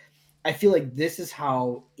 And like, I feel like this is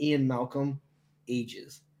how Ian Malcolm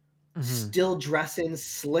ages. Still dressing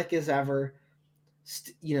slick as ever.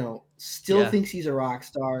 Still thinks he's a rock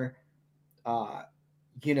star.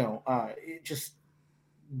 It just,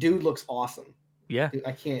 dude looks awesome. Yeah. Dude,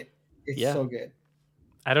 I can't, it's so good.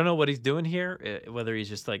 I don't know what he's doing here, whether he's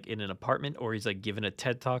just like in an apartment or he's like giving a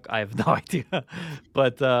TED talk. I have no idea.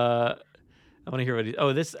 But I want to hear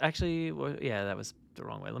what this actually, that was the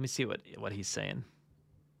wrong way. Let me see what he's saying.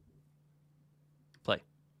 Play.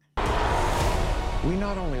 We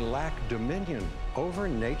not only lack dominion over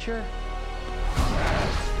nature,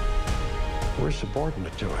 we're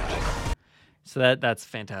subordinate to it. So that's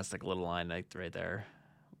fantastic little line right there.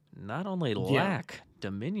 Not only lack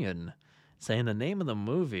dominion, saying the name of the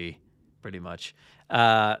movie, pretty much.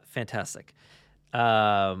 Fantastic.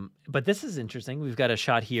 But this is interesting. We've got a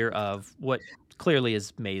shot here of what clearly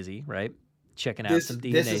is Maisie, right? Checking out some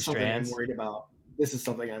DNA this is strands. Something I'm worried about. This is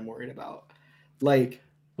something I'm worried about. Like,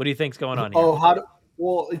 what do you think's going on here?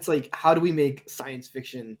 It's like, how do we make science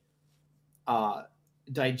fiction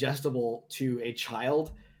digestible to a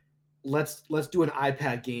child? Let's do an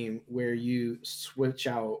iPad game where you switch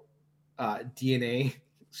out DNA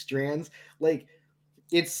strands. Like,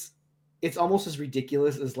 it's almost as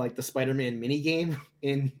ridiculous as like the Spider-Man mini game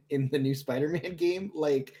in the new Spider-Man game.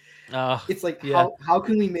 Like, it's like, how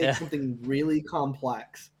can we make something really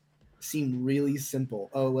complex seem really simple?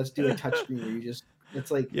 Oh, let's do a touchscreen where you just, it's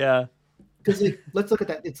like, because like, let's look at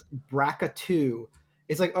that. It's BRCA2.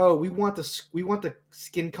 It's like, oh, we want the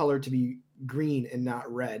skin color to be green and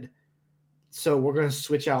not red, so we're going to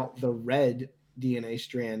switch out the red DNA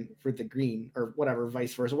strand for the green, or whatever,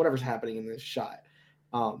 vice versa, whatever's happening in this shot.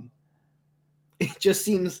 It just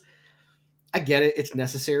seems, I get it, it's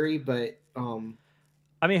necessary, but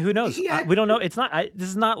I mean, who knows? We don't know. It's not. This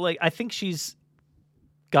is not like, I think she's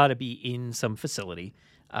got to be in some facility.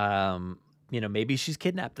 Maybe she's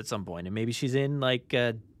kidnapped at some point, and maybe she's in like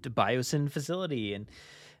a biosyn facility, and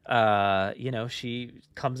she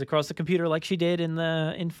comes across the computer like she did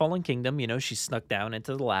in Fallen Kingdom. She snuck down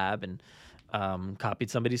into the lab and copied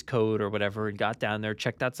somebody's code or whatever, and got down there,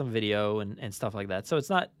 checked out some video and stuff like that. So it's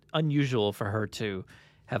not unusual for her to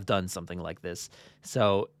have done something like this.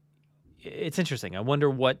 So it's interesting. I wonder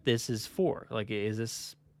what this is for. Like, is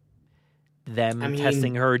this them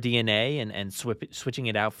testing her DNA and switching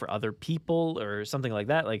it out for other people or something like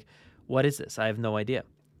that? Like, what is this? I have no idea.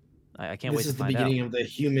 I can't wait to find out. This is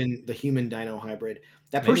the beginning of the human dino hybrid.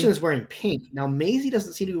 That person is wearing pink. Now Maisie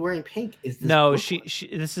doesn't seem to be wearing pink. Is this no?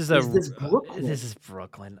 Brooklyn? This is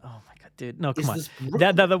Brooklyn. Oh my god, dude! No, come on.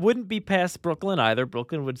 That wouldn't be past Brooklyn either.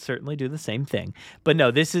 Brooklyn would certainly do the same thing. But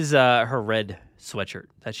no, this is her red sweatshirt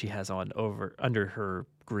that she has on under her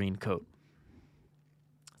green coat.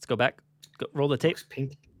 Let's go back. Roll the tape.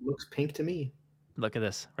 Looks pink to me. Look at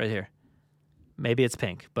this right here. Maybe it's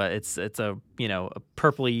pink, but it's a a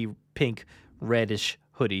purpley pink reddish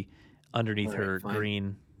hoodie underneath her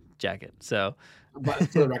green jacket. So, but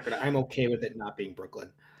for the record, I'm okay with it not being Brooklyn.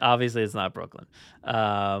 Obviously, it's not Brooklyn,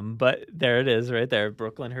 but there it is, right there,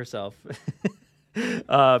 Brooklyn herself,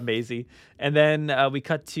 Maisie. And then we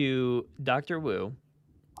cut to Dr. Wu.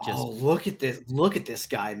 Look at this! Look at this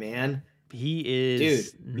guy, man. He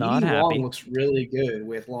is not BD happy. Wong looks really good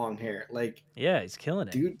with long hair. Like, yeah, he's killing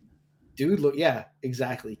it. Dude, look, yeah,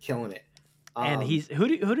 exactly, killing it. And he's who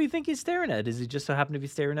do you think he's staring at? Does he just so happen to be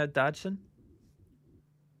staring at Dodgson?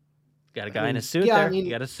 Got a guy in a suit there. You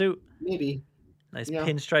got a suit. Maybe. Nice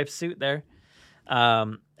pinstripe suit there.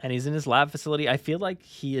 And he's in his lab facility. I feel like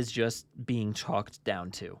he is just being talked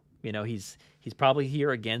down to. He's probably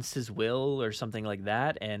here against his will or something like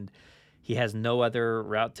that, and he has no other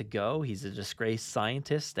route to go. He's a disgraced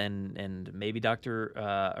scientist, and maybe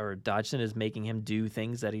Dr. Dodgson is making him do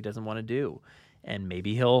things that he doesn't want to do. And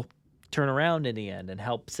maybe he'll turn around in the end and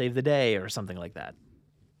help save the day or something like that.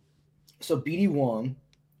 So BD Wong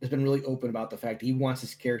has been really open about the fact that he wants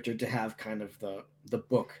his character to have kind of the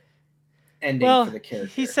book ending for the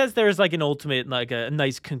character. He says there's like an ultimate, like a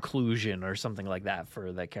nice conclusion or something like that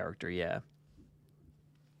for the character, yeah.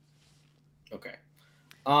 Okay.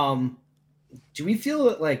 Do we feel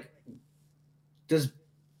that, like, does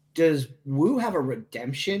Wu have a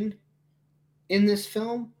redemption in this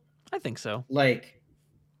film? I think so. Like,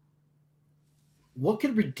 what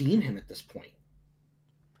could redeem him at this point?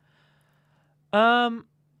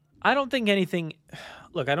 I don't think anything.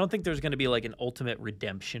 Look, I don't think there's going to be like an ultimate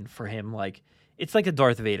redemption for him. Like, it's like a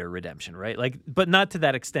Darth Vader redemption, right? Like, but not to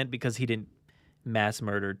that extent, because he didn't mass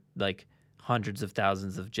murder like hundreds of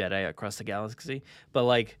thousands of Jedi across the galaxy, but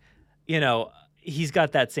like, he's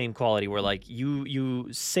got that same quality where like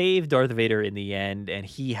you save Darth Vader in the end, and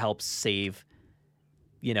he helps save,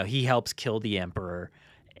 he helps kill the Emperor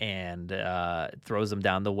and throws him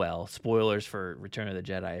down the well. Spoilers for Return of the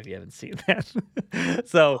Jedi if you haven't seen that.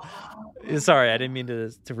 So sorry, I didn't mean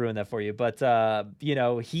to ruin that for you, but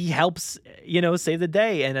he helps save the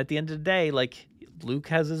day, and at the end of the day, like, Luke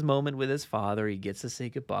has his moment with his father. He gets to say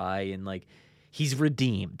goodbye, and like, he's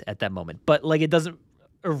redeemed at that moment, but like, it doesn't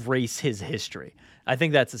erase his history. I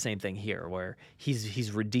think that's the same thing here, where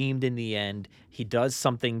he's redeemed in the end. He does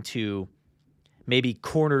something to maybe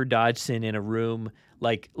corner Dodgson in a room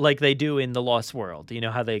like they do in The Lost World. You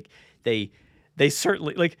know how they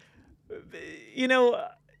certainly, like,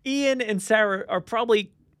 Ian and Sarah are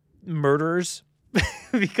probably murderers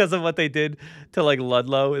because of what they did to like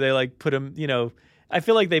Ludlow. They like put him, I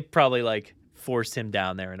feel like they probably like forced him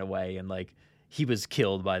down there in a way, and like he was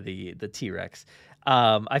killed by the T-Rex.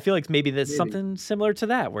 I feel like maybe there's something similar to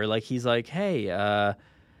that, where like he's like, hey,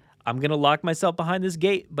 I'm going to lock myself behind this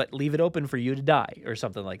gate, but leave it open for you to die, or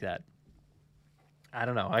something like that. I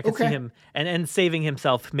don't know. I could see him and saving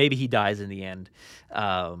himself. Maybe he dies in the end.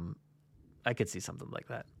 I could see something like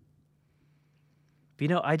that.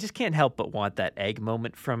 But, I just can't help but want that egg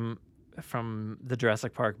moment from the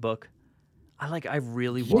Jurassic Park book. I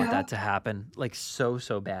really want that to happen, like so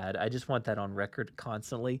bad. I just want that on record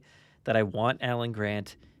constantly, that I want Alan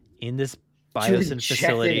Grant in this biosyn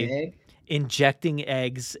facility injecting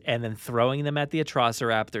eggs and then throwing them at the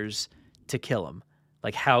Atrociraptors to kill them.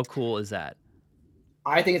 Like, how cool is that?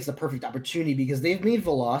 I think it's the perfect opportunity, because they've made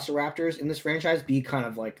Velociraptors in this franchise be kind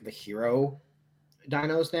of like the hero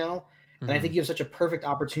dinos now. And I think you have such a perfect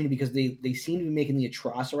opportunity, because they seem to be making the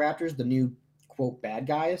Atrociraptors the new, quote, bad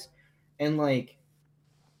guys. And, like,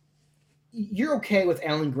 you're okay with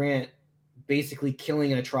Alan Grant basically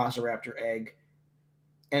killing an Atrociraptor egg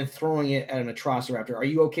and throwing it at an Atrociraptor. Are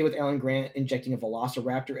you okay with Alan Grant injecting a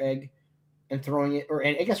Velociraptor egg and throwing it, or,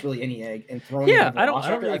 and I guess really any egg, and throwing it at a Velociraptor? I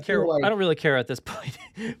don't really care. I don't really care at this point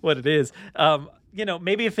what it is.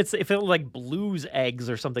 Maybe if it was like Blue's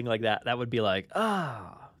eggs or something like that, that would be like,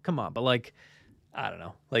 come on. But like, I don't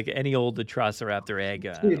know, like any old Atrociraptor egg.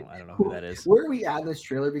 I don't know who that is. Where are we at in this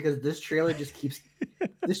trailer? Because this trailer just keeps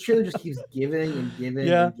giving and giving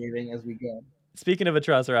and giving as we go. Speaking of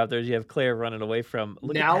Atrociraptors, you have Claire running away from.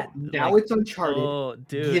 Now it's Uncharted. Oh,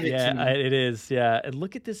 dude, Give it to me. It is. Yeah, and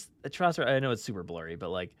look at this Atrociraptor. I know it's super blurry, but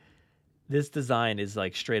like, this design is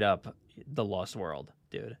like straight up the Lost World,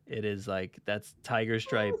 dude. It is like, that's tiger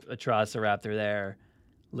stripe Atrociraptor there.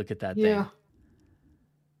 Look at that thing.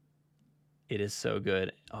 It is so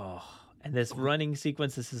good. Oh, and this running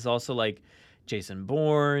sequence. This is also like Jason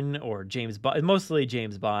Bourne or James Bond. Mostly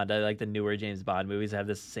James Bond. I like the newer James Bond movies have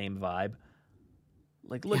this same vibe.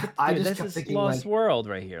 Like, look at this is Lost World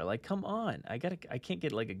right here. Like, come on. I can't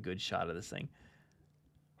get like a good shot of this thing.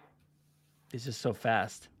 It's just so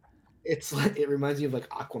fast. It's like, it reminds me of like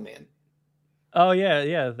Aquaman. Oh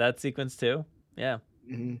yeah, that sequence too. Yeah.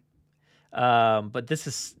 Mm-hmm. But this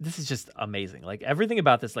is just amazing. Like, everything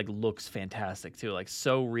about this like looks fantastic too. Like,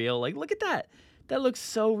 so real. Like, look at that. That looks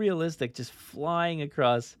so realistic, just flying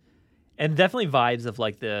across, and definitely vibes of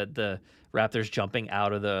like the raptors jumping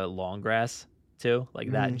out of the long grass too, like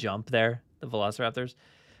that jump there, the Velociraptors.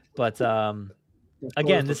 But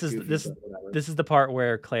again, this is the part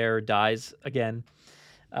where Claire dies again.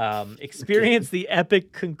 Experience the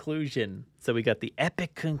epic conclusion. So we got the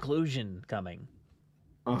epic conclusion coming.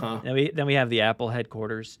 Then we have the Apple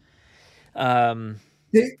headquarters.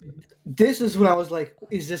 This is when I was like,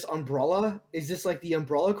 is this Umbrella? Is this like the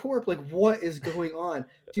Umbrella Corp? Like, what is going on?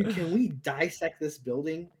 Dude, can we dissect this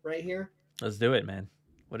building right here? Let's do it, man.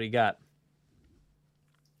 What do you got?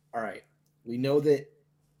 All right. We know that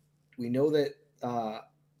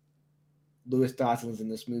Lewis Dotson's in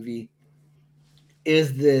this movie.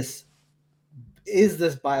 Is this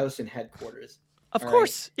Biosyn headquarters? Of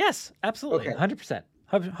course. Right? Yes, absolutely. Okay. 100%.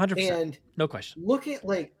 100%. And no question. Look at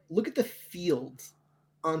the fields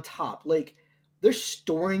on top. Like, they're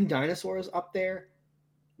storing dinosaurs up there,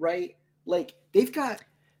 right? Like, they've got.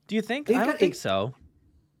 Do you think? I don't think so.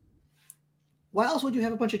 Why else would you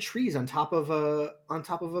have a bunch of trees on top of a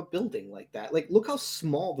building like that? Like, look how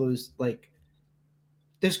small those, like.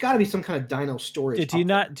 There's got to be some kind of dino storage. Do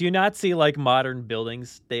you not see like modern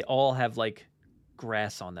buildings? They all have like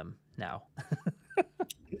grass on them now.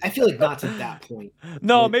 I feel like not to that point.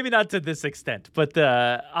 No, maybe not to this extent. But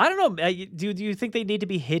I don't know. Do you think they need to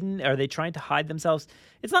be hidden? Are they trying to hide themselves?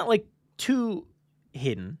 It's not like too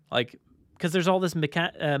hidden, like, because there's all this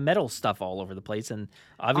metal stuff all over the place, and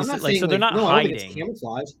obviously, like, so they're not hiding. It's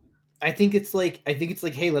camouflage. I think it's like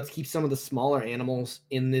hey, let's keep some of the smaller animals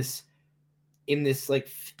in this like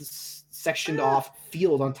sectioned off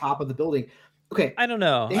field on top of the building. Okay, I don't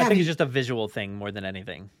know. I think it's just a visual thing more than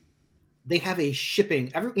anything. They have a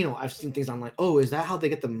shipping. I've seen things online. Oh, is that how they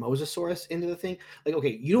get the Mosasaurus into the thing? Like,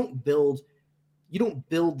 okay, you don't build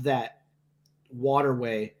that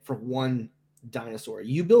waterway for one dinosaur.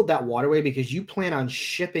 You build that waterway because you plan on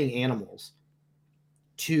shipping animals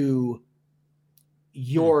to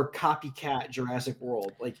your copycat Jurassic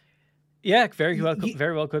World. Like, yeah, very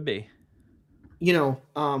well could be.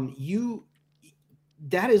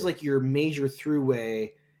 That is like your major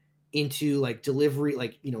throughway into like delivery,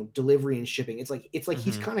 delivery and shipping. It's like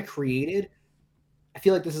he's kind of created. I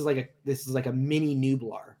feel like this is like a mini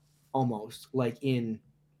Nublar almost, like in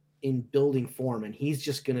building form, and he's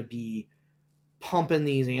just gonna be pumping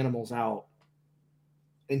these animals out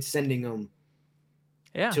and sending them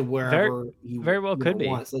to wherever he very well could be.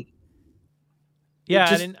 Wants. Like, yeah,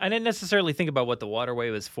 I didn't necessarily think about what the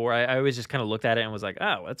waterway was for. I always just kind of looked at it and was like,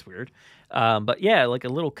 oh, that's weird. But yeah, like a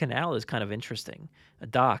little canal is kind of interesting, a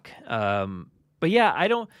dock. But yeah, I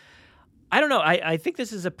don't know. I think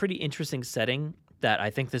this is a pretty interesting setting. That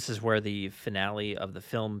I think this is where the finale of the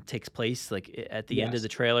film takes place. Like at the end of the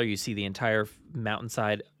trailer, you see the entire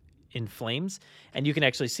mountainside in flames, and you can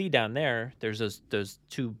actually see down there. There's those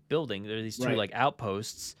two buildings. There are these two like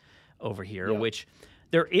outposts over here, which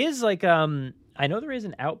there is like I know there is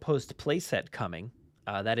an outpost playset coming.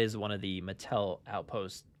 That is one of the Mattel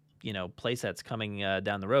outpost playsets coming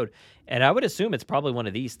down the road, and I would assume it's probably one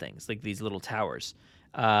of these things, like these little towers.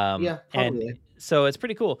 Probably. And so it's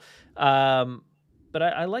pretty cool. But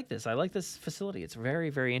I like this. I like this facility. It's very,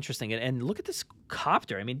 very interesting. And look at this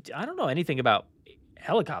copter. I mean, I don't know anything about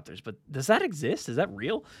helicopters, but does that exist? Is that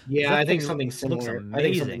real? Yeah, I think something similar. Looks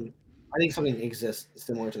amazing. I think something exists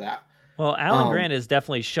similar to that. Well, Alan Grant is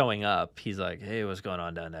definitely showing up. He's like, hey, what's going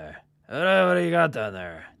on down there? What do you got down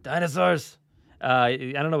there? Dinosaurs?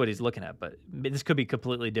 I don't know what he's looking at, but this could be a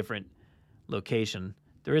completely different location.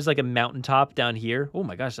 There is like a mountaintop down here. Oh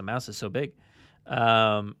my gosh, the mouse is so big.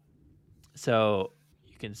 So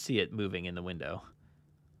you can see it moving in the window.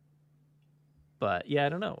 But yeah, I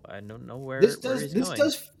don't know. I don't know where this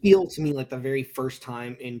does feel to me like the very first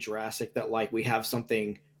time in Jurassic that like we have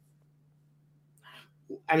something.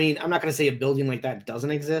 I mean, I'm not going to say a building like that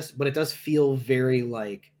doesn't exist, but it does feel very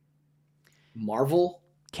like Marvel.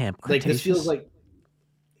 Camp Cretaceous. Like this feels like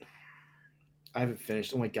I haven't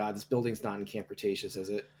finished. Oh my god, this building's not in Camp Cretaceous, is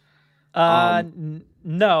it?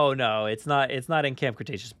 No, it's not. It's not in Camp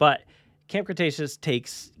Cretaceous, but Camp Cretaceous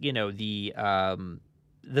takes the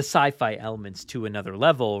sci-fi elements to another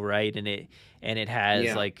level, right? And it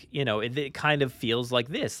has it kind of feels like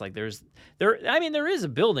this. Like there is a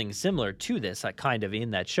building similar to this, kind of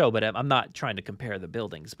in that show, but I'm not trying to compare the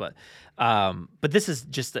buildings. But this is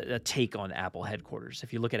just a take on Apple headquarters.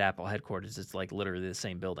 If you look at Apple headquarters, it's like literally the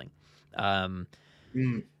same building.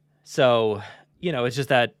 So it's just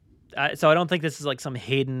that. So I don't think this is like some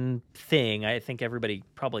hidden thing. I think everybody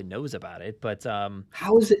probably knows about it, but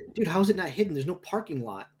how is it, dude? How is it not hidden? There's no parking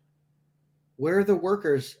lot. Where are the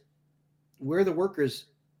workers? They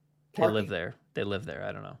live there.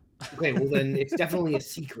 I don't know. Okay, well then it's definitely a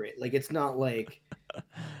secret. Like it's not like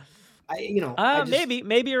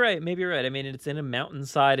maybe you're right. Maybe you're right. I mean, it's in a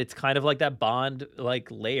mountainside. It's kind of like that Bond like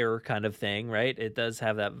layer kind of thing, right? It does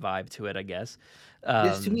have that vibe to it, I guess.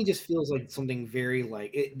 This to me just feels like something very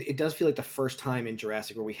like it does feel like the first time in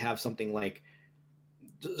Jurassic where we have something like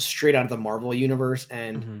straight out of the Marvel universe,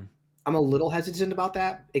 and I'm a little hesitant about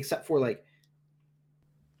that, except for like,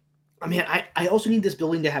 I mean, I also need this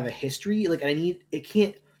building to have a history. Like it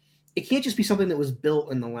can't just be something that was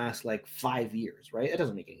built in the last like 5 years, right? It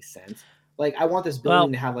doesn't make any sense. Like I want this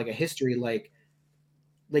building to have like a history, like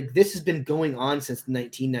this has been going on since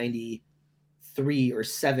 1993 or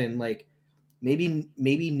 7, like. Maybe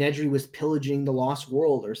Nedry was pillaging the Lost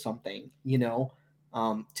World or something, to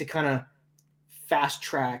kind of fast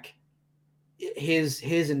track his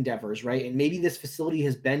endeavors, right? And maybe this facility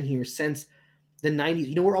has been here since the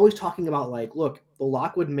 90s. We're always talking about like, look, the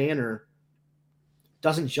Lockwood Manor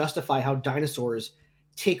doesn't justify how dinosaurs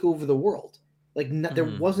take over the world. Like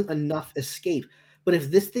there wasn't enough escape. But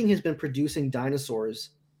if this thing has been producing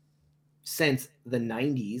dinosaurs since the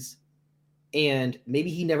 90s, and maybe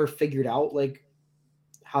he never figured out like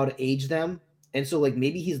how to age them, and so like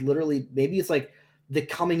maybe it's like the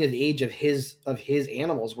coming of age of his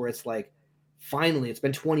animals, where it's like finally it's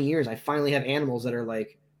been 20 years, I finally have animals that are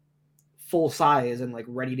like full size and like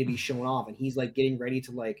ready to be shown off, and he's like getting ready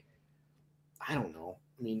to like, I don't know.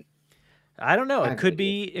 I mean, I don't know. It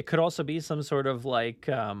could also be some sort of like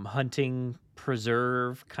hunting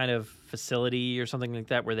preserve kind of facility or something like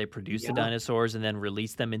that, where they produce the dinosaurs and then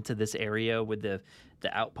release them into this area with the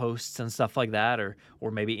outposts and stuff like that, or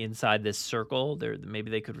maybe inside this circle there,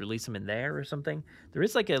 maybe they could release them in there or something. There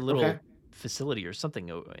is like a little facility or something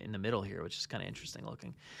in the middle here, which is kind of interesting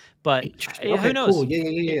looking, but who knows? Cool.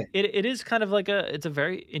 Yeah. It is kind of like it's a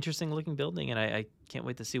very interesting looking building, and I can't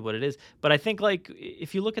wait to see what it is. But I think, like,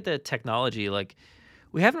 if you look at the technology, like,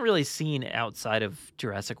 we haven't really seen outside of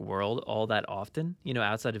Jurassic World all that often,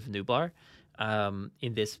 outside of Nublar.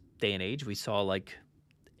 In this day and age, we saw like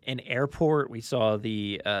an airport, we saw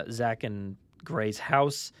the Zach and Gray's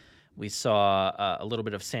house, we saw a little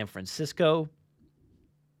bit of San Francisco.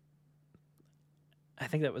 I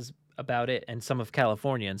think that was about it, and some of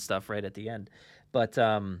California and stuff right at the end. But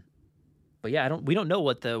yeah, we don't know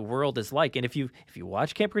what the world is like. And if you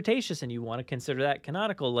watch Camp Cretaceous and you want to consider that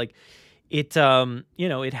canonical, like, it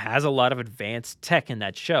it has a lot of advanced tech in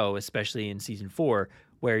that show, especially in season 4,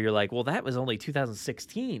 where you're like, well, that was only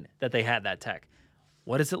 2016 that they had that tech.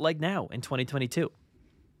 What is it like now in 2022?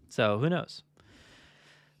 So who knows?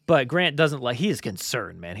 But Grant he is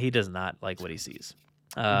concerned, man. He does not like what he sees.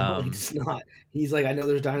 No, he's not. He's like, I know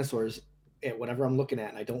there's dinosaurs at whatever I'm looking at,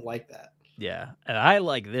 and I don't like that. Yeah, and I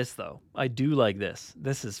like this, though. I do like this.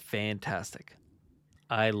 This is fantastic.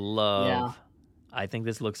 I think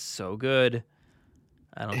this looks so good.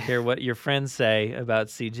 I don't care what your friends say about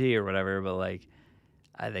CG or whatever, but, like,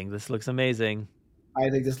 I think this looks amazing. I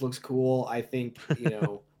think this looks cool. I think,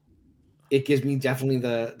 it gives me definitely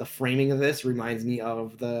the framing of this reminds me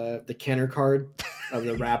of the Kenner card of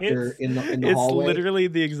the raptor in the hallway. It's literally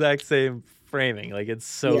the exact same framing. Like, it's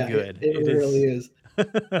so good. It really is.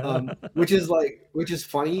 Which is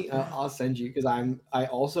funny. I'll send you, because I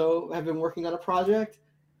also have been working on a project,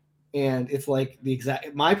 and it's like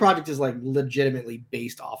my project is like legitimately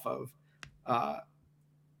based off of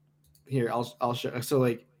here, I'll show. So,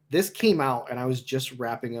 like, this came out and I was just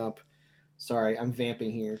wrapping up. Sorry, I'm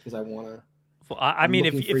vamping here because I want to. Well, I mean,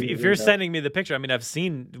 if you're sending me the picture, I mean, I've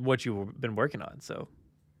seen what you've been working on. So,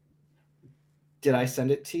 did I send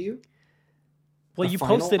it to you? Well, you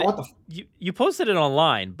posted it. You posted it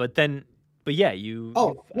online, but yeah, you.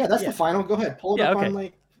 Oh, yeah, that's the final. Go ahead, pull it up on,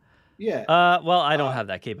 like. Yeah. Well, I don't have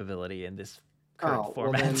that capability in this current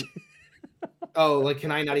format. Well then, like,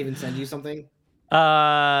 can I not even send you something?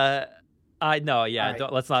 No, yeah.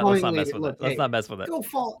 Right. Let's not mess with it. Let's not mess with it.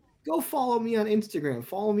 Go follow me on Instagram.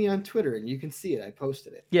 Follow me on Twitter, and you can see it. I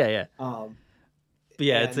posted it. Yeah. But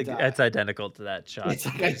yeah, it's identical to that shot. It's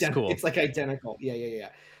like cool. It's like identical. Yeah.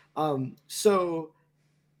 So,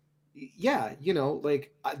 yeah,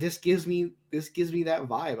 like, this gives me that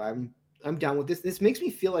vibe. I'm down with this. This makes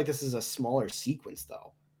me feel like this is a smaller sequence,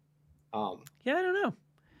 though. Yeah, I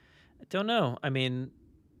don't know. I mean,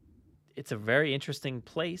 it's a very interesting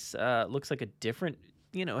place. Looks like a different,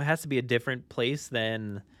 it has to be a different place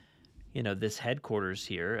than, this headquarters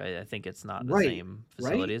here. I think it's not the same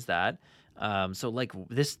facility as that. So, like,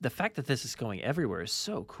 the fact that this is going everywhere is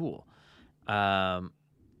so cool.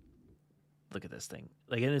 Look at this thing.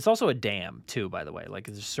 Like, and it's also a dam too, by the way. Like,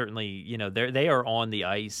 there's certainly, they are on the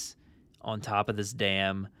ice on top of this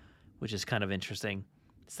dam, which is kind of interesting.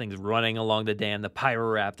 This thing's running along the dam. The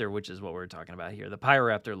Pyroraptor, which is what we're talking about here. The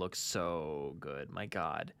Pyroraptor looks so good. My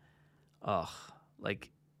God. Ugh.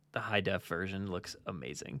 Like, the high def version looks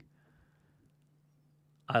amazing.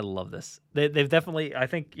 I love this. They've definitely, I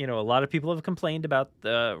think, a lot of people have complained about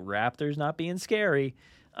the raptors not being scary.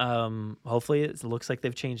 Hopefully it looks like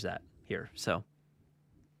they've changed that here. So,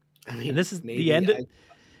 I mean, and this is the end.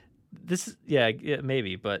 This is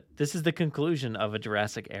maybe, but this is the conclusion of a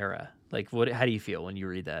Jurassic era. Like, how do you feel when you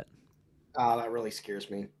read that? That really scares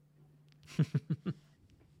me.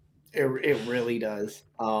 It really does.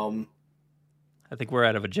 I think we're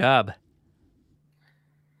out of a job.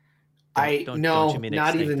 Don't you mean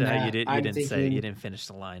not even that. You didn't finish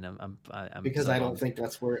the line. I'm because so I don't think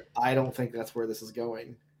that's where this is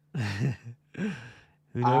going. Who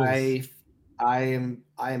knows? I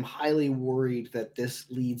am highly worried that this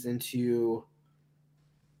leads into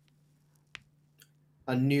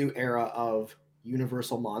a new era of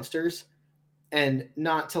Universal monsters, and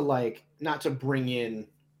not to bring in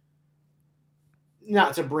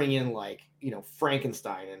like,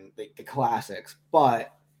 Frankenstein and the classics,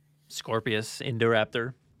 but Scorpius,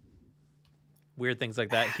 Indoraptor, weird things like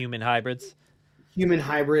that, human hybrids.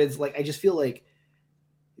 Like, I just feel like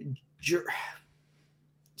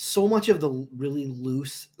so much of the really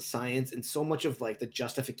loose science and so much of, like, the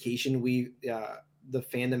justification the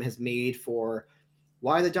fandom has made for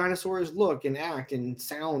why the dinosaurs look and act and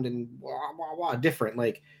sound and blah, blah, blah, different.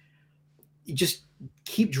 Like, you just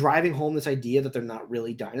keep driving home this idea that they're not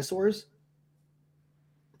really dinosaurs.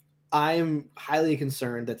 I'm highly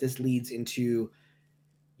concerned that this leads into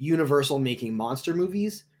Universal making monster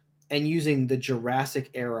movies and using the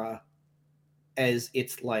Jurassic era as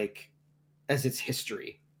its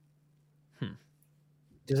history.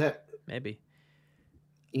 Does that maybe?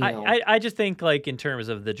 You know, I just think, like, in terms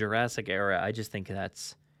of the Jurassic era, I just think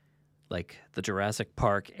that's like the Jurassic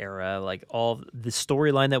Park era. Like, all the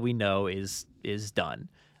storyline that we know is done.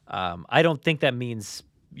 I don't think that means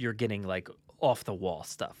you're getting like off the wall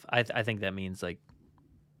stuff. I think that means like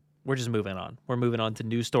we're just moving on. We're moving on to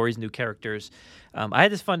new stories, new characters. I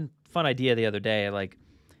had this fun idea the other day.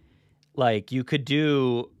 Like you could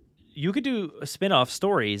do spin-off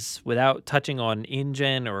stories without touching on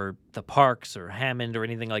InGen or the parks or Hammond or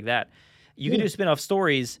anything like that. You could do spin-off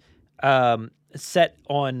stories set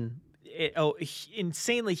on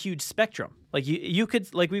insanely huge spectrum. Like you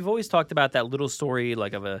could, like, we've always talked about that little story,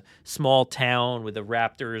 like, of a small town with the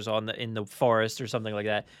raptors in the forest or something like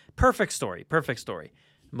that. Perfect story.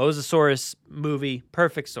 Mosasaurus movie,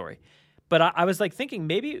 perfect story. But I was like thinking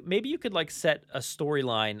maybe you could like set a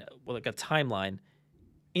storyline, like a timeline,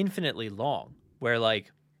 infinitely long, where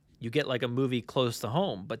like you get like a movie close to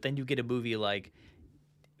home, but then you get a movie like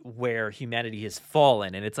where humanity has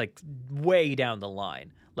fallen, and it's like way down the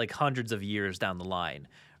line, like hundreds of years down the line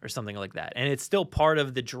or something like that. And it's still part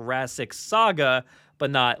of the Jurassic saga, but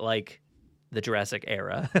not like the Jurassic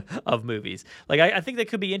era of movies. Like, I think that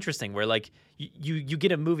could be interesting, where like you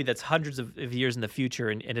get a movie that's hundreds of years in the future,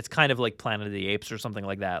 and it's kind of like Planet of the Apes or something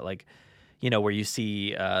like that. Like, you know, where you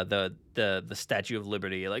see the Statue of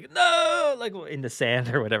Liberty, like, no, like in the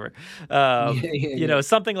sand or whatever. You know,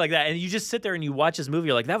 something like that. And you just sit there and you watch this movie,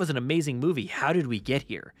 you're like, that was an amazing movie. How did we get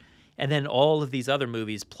here? And then all of these other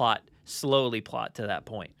movies slowly plot to that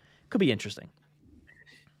point. Could be interesting.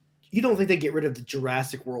 You don't think they get rid of the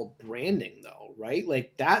Jurassic World branding, though, right?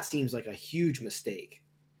 Like, that seems like a huge mistake.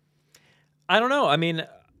 I don't know. I mean,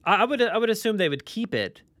 I would assume they would keep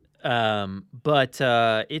it, but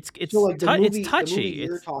it's so, like, it's touchy. The movie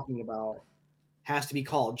you're talking about has to be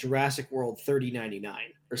called Jurassic World 3099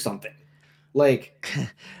 or something. Like,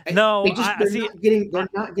 no, they're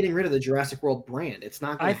not getting rid of the Jurassic World brand. It's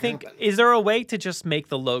not going to happen. Is there a way to just make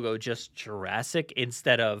the logo just Jurassic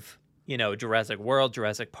instead of, you know, Jurassic World,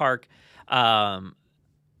 Jurassic Park? Maybe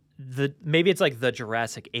it's like the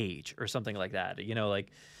Jurassic Age or something like that. You know,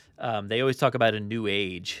 like they always talk about a new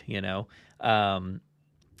age, you know.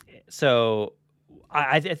 So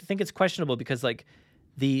I think it's questionable because like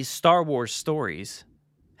the Star Wars stories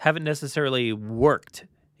haven't necessarily worked,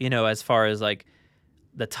 you know, as far as like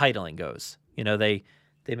the titling goes. You know, they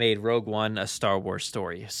made Rogue One a Star Wars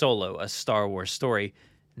story, Solo a Star Wars story.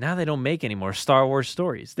 Now they don't make any more Star Wars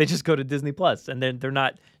stories. They just go to Disney Plus, and then they're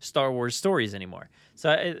not Star Wars stories anymore.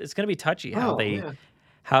 So it's going to be touchy how they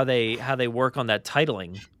work on that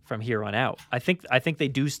titling from here on out. I think they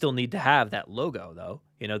do still need to have that logo, though.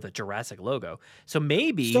 You know, the Jurassic logo. So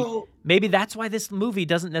maybe that's why this movie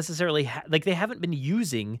doesn't necessarily like they haven't been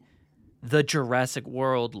using the Jurassic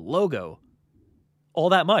World logo all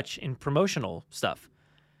that much in promotional stuff.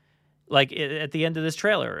 Like at the end of this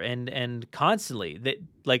trailer and constantly that,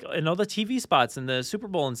 like, in all the TV spots and the Super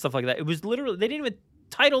Bowl and stuff like that, it was literally, they didn't even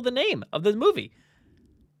title the name of the movie.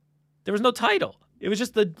 There was no title. It was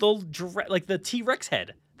just the little, like, the T-Rex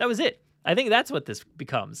head. That was it. I think that's what this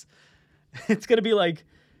becomes. It's going to be like,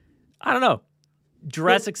 I don't know,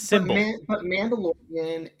 Jurassic symbol. But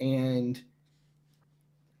Mandalorian and,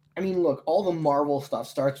 I mean, look, all the Marvel stuff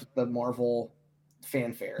starts with the Marvel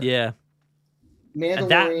fanfare. Yeah.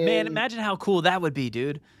 Mandalorian. Imagine how cool that would be,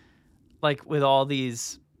 dude. Like, with all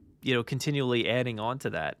these, you know, continually adding on to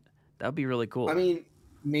that. That would be really cool. I mean,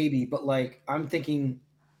 maybe, but like, I'm thinking,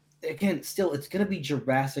 again, still, it's going to be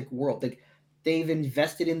Jurassic World. Like, they've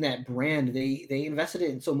invested in that brand. They invested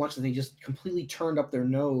in it so much that they just completely turned up their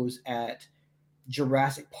nose at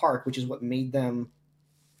Jurassic Park, which is what made them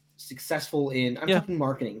successful in, I'm talking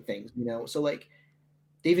marketing things, you know? So, like,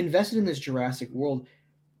 they've invested in this Jurassic World.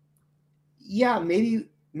 Yeah, maybe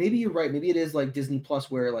you're right. Maybe it is like Disney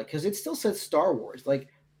Plus, where, like, because it still says Star Wars. Like,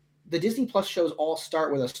 the Disney Plus shows all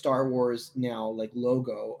start with a Star Wars now, like,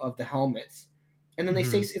 logo of the helmets, and then they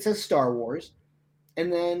say it says Star Wars,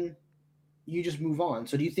 and then you just move on.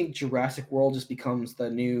 So do you think Jurassic World just becomes the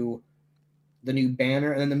new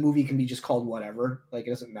banner, and then the movie can be just called whatever? Like, it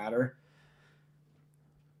doesn't matter.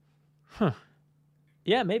 Huh?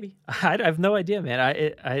 Yeah, maybe. I have no idea,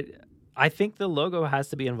 man. I think the logo has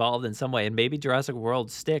to be involved in some way, and maybe Jurassic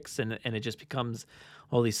World sticks, and it just becomes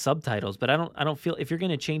all these subtitles. But I don't feel, if you're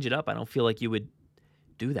going to change it up, I don't feel like you would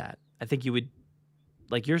do that. I think you would,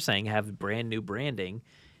 like you're saying, have brand new branding,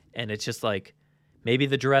 and it's just like, Maybe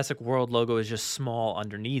the Jurassic World logo is just small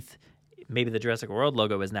underneath. Maybe the Jurassic World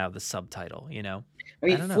logo is now the subtitle, you know? I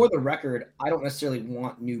mean, don't know. for the record, I don't necessarily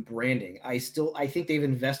want new branding. I think they've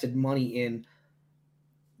invested money in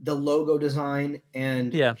the logo design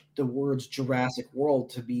and the words Jurassic World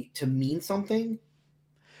to mean something.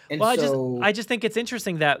 And well, I just think it's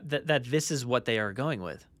interesting that this is what they are going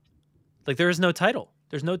with. Like, there is no title.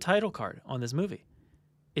 There's no title card on this movie.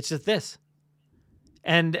 It's just this.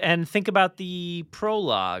 And think about the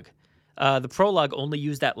prologue. The prologue only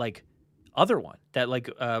used that like other one, that like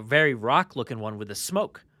very rock looking one with the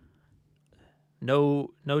smoke. No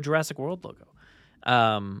Jurassic World logo.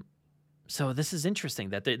 So this is interesting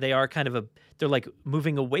that they are kind of they're like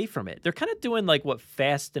moving away from it. They're kind of doing like what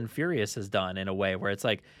Fast and Furious has done in a way, where it's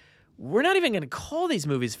like, we're not even going to call these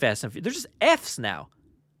movies Fast and Furious. They're just Fs now.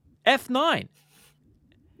 F9.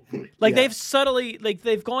 Like they've subtly, like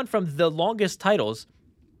they've gone from the longest titles,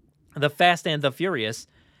 the Fast and the Furious,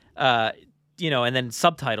 and then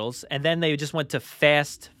subtitles, and then they just went to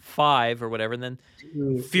Fast 5 or whatever, and then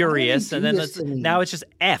Furious, and then now it's just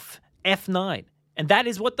F9. And that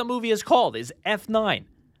is what the movie is called, is F9.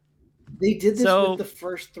 They did this with the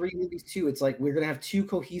first 3 movies too. It's like, we're going to have 2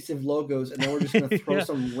 cohesive logos, and then we're just going to throw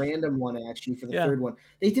some random one at you for the third one.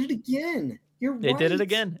 They did it again. You're right. They did it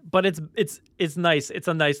again, but it's nice. It's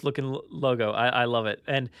a nice looking logo. I love it.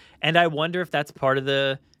 And I wonder if that's part of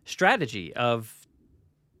the strategy of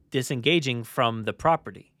disengaging from the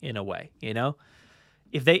property in a way, you know?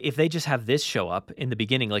 If they just have this show up in the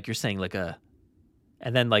beginning, like you're saying,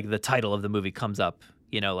 and then like the title of the movie comes up,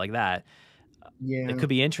 like that. Yeah. It could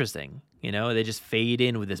be interesting, They just fade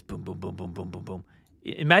in with this boom, boom, boom, boom, boom, boom, boom.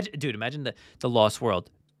 Imagine the Lost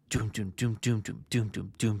World. Doom, doom, doom, doom, doom, doom,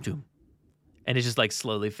 doom, doom, doom. And it just like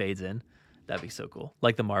slowly fades in. That'd be so cool.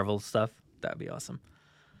 Like the Marvel stuff. That'd be awesome.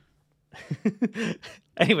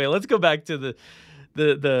 Anyway, let's go back to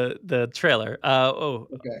the trailer.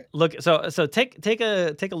 Okay. Look, so take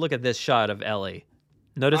a look at this shot of Ellie.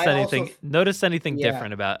 Notice anything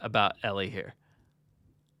different about Ellie here?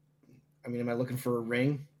 I mean, am I looking for a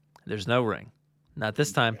ring? There's no ring. Not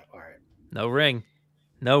this time. All right. No ring.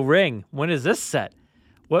 No ring. When is this set?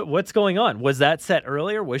 What's going on? Was that set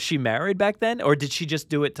earlier? Was she married back then? Or did she just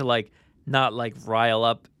do it to like not like rile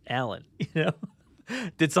up Alan?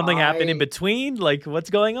 Did something happen in between? Like, what's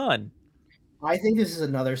going on? I think this is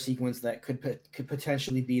another sequence that could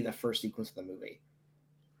potentially be the first sequence of the movie.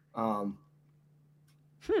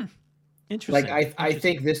 Interesting. Like I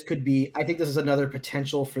think this could be. I think this is another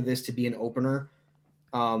potential for this to be an opener,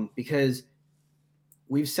 because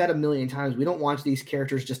we've said a million times we don't want these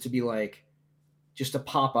characters just to be like, just to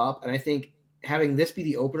pop up, and I think having this be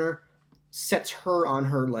the opener sets her on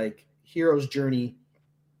her like hero's journey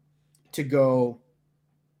to go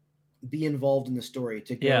be involved in the story,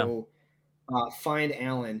 to go find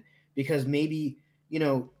Alan, because maybe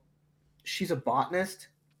she's a botanist,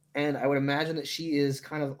 and I would imagine that she is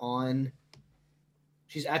kind of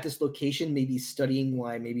she's at this location, maybe studying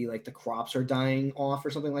why maybe like the crops are dying off or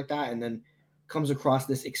something like that, and then comes across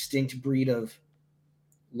this extinct breed of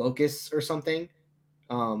locusts or something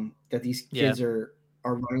that these kids are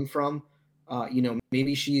running from.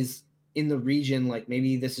 Maybe she's in the region, like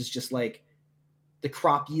maybe this is just like the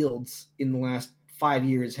crop yields in the last 5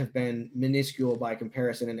 years have been minuscule by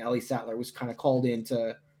comparison, and Ellie Sattler was kind of called in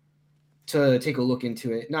to take a look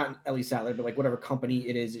into it. Not Ellie Sattler, but like whatever company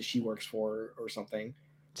it is that she works for or something.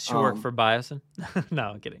 She worked for Biosin? No,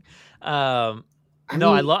 I'm kidding. I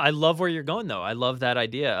love where you're going though. I love that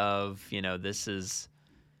idea of, this is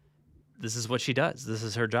what she does. This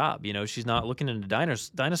is her job. She's not looking into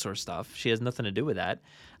dinosaur stuff. She has nothing to do with that.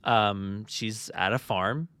 She's at a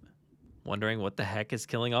farm wondering what the heck is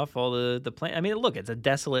killing off all the plant. I mean, look, it's a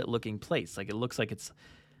desolate looking place. Like, it looks like it's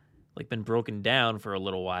like been broken down for a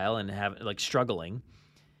little while and struggling.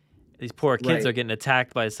 These poor kids are getting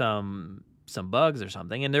attacked by some bugs or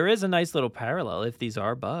something. And there is a nice little parallel if these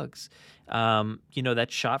are bugs. That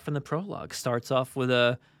shot from the prologue starts off with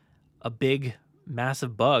a big,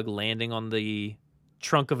 massive bug landing on the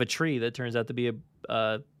trunk of a tree that turns out to be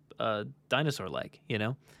a dinosaur leg,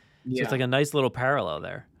 So it's like a nice little parallel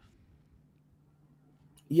there.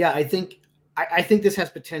 Yeah, I think this has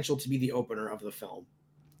potential to be the opener of the film.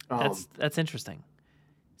 That's interesting,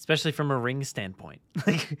 especially from a ring standpoint.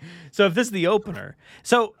 So if this is the opener,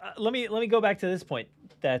 let me go back to this point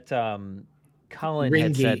that Colin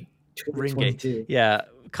had said. Ringgate. Yeah,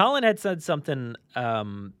 Colin had said something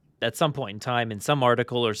at some point in time in some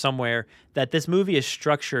article or somewhere that this movie is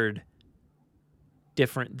structured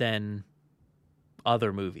different than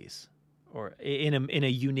other movies, or in a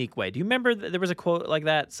unique way. Do you remember there was a quote like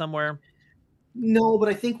that somewhere? No, but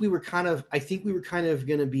I think we were kind of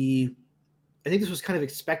gonna be. I think this was kind of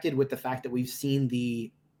expected with the fact that we've seen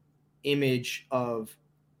the image of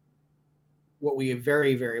what we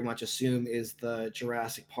very, very much assume is the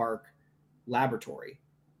Jurassic Park laboratory,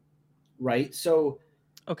 right? So,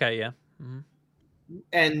 okay, yeah. Mm-hmm.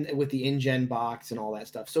 And with the InGen box and all that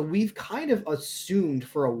stuff. So we've kind of assumed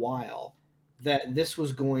for a while that this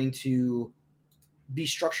was going to be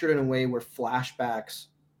structured in a way where flashbacks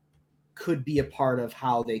could be a part of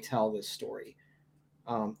how they tell this story,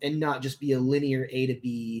 and not just be a linear A to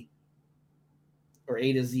B or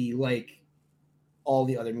A to Z like all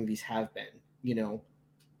the other movies have been, you know.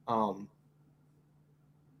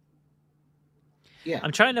 Yeah,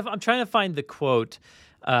 I'm trying to find the quote,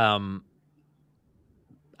 because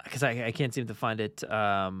I can't seem to find it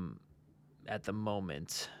at the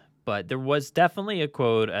moment. But there was definitely a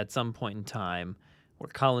quote at some point in time where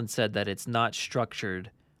Colin said that it's not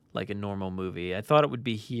structured like a normal movie. I thought it would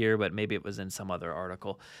be here, but maybe it was in some other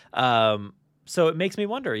article. So it makes me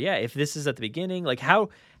wonder, yeah, if this is at the beginning, like how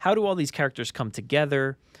do all these characters come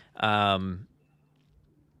together? I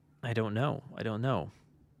don't know. I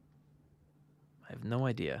have no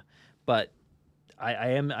idea, but I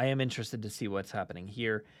am interested to see what's happening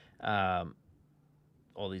here.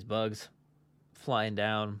 All these bugs flying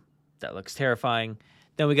down. That looks terrifying.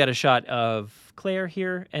 Then we got a shot of Claire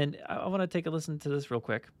here, and I want to take a listen to this real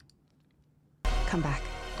quick. Come back.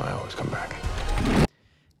 I always come back.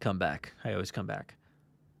 Come back. I always come back.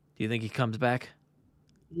 Do you think he comes back?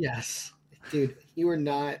 Yes, dude. You are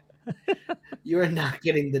not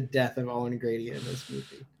getting the death of Owen Grady in this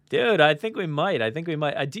movie. Dude, I think we might.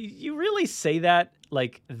 Do you really say that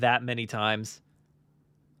like that many times?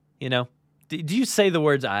 You know, do you say the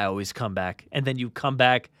words "I always come back" and then you come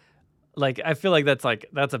back? Like, I feel like that's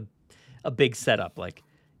a big setup. Like,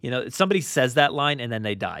 you know, somebody says that line and then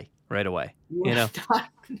they die right away. You know,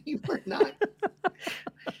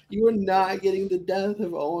 you are not getting the death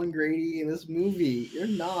of Owen Grady in this movie. You're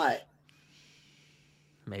not.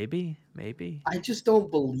 Maybe. I just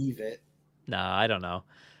don't believe it. No, I don't know.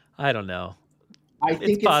 I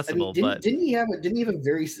think it's possible, but didn't he have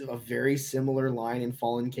a very similar line in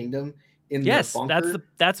Fallen Kingdom? Yes, the bunker?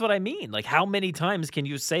 that's what I mean. Like, how many times can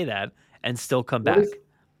you say that and still come back?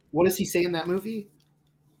 What does he say in that movie?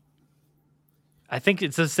 I think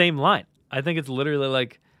it's the same line. I think it's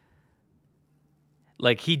literally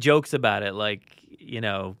like he jokes about it. Like, you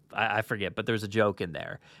know, I forget, but there's a joke in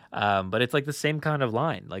there. But it's like the same kind of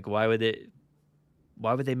line. Like, why would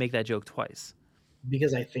they make that joke twice?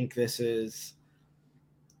 Because I think this is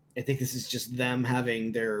just them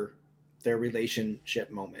having their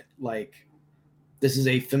relationship moment. Like, this is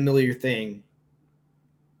a familiar thing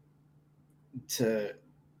that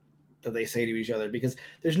they say to each other, because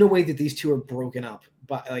there's no way that these two are broken up.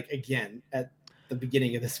 But like, again, at the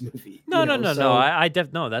beginning of this movie. No. No,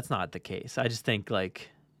 that's not the case. I just think,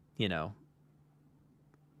 like, you know,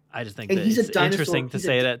 that it's interesting to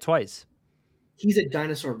say that twice. He's a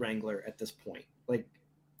dinosaur wrangler at this point. Like,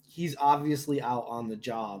 he's obviously out on the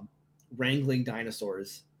job wrangling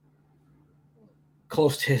dinosaurs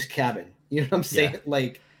close to his cabin. You know what I'm saying?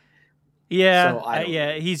 Yeah.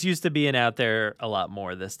 Yeah, he's used to being out there a lot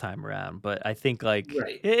more this time around. But I think, like,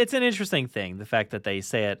 it's an interesting thing, the fact that they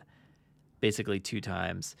say it basically 2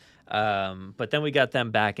 times. But then we got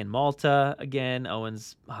them back in Malta again.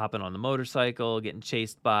 Owen's hopping on the motorcycle, getting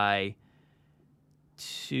chased by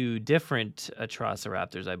 2 different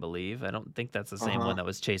Atrociraptors, I believe. I don't think that's the same one that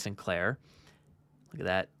was chasing Claire. Look at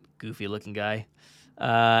that goofy looking guy.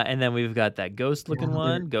 And then we've got that ghost looking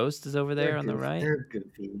one. Ghost is over there on the right. They're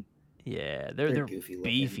goofy. Yeah, they're goofy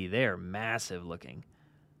beefy. They're massive looking.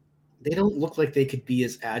 They don't look like they could be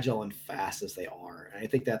as agile and fast as they are. And I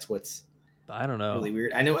think that's what's I don't know. Really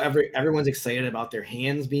weird. I know everyone's excited about their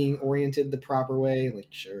hands being oriented the proper way. Like,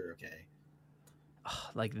 sure, okay.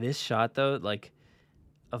 Like, this shot though, like,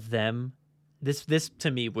 of them, this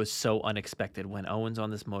to me was so unexpected when Owen's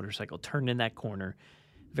on this motorcycle, turned in that corner.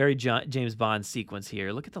 Very James Bond sequence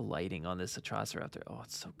here. Look at the lighting on this Atrociraptor. Oh,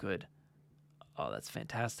 it's so good. Oh, that's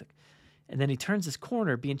fantastic. And then he turns this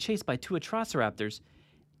corner, being chased by 2 Atrociraptors,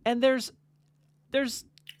 and there's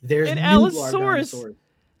an Allosaurus.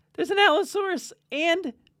 There's an Allosaurus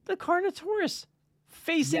and the Carnotaurus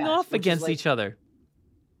facing off against each other.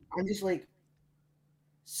 I'm just like,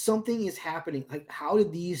 something is happening. Like, how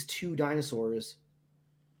did these 2 dinosaurs?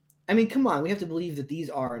 I mean, come on, we have to believe that these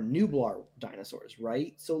are nublar dinosaurs,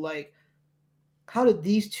 right? So, like, how did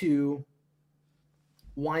these 2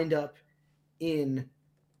 wind up in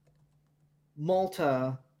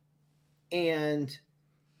Malta? And,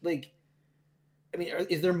 like, I mean,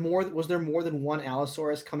 was there more than one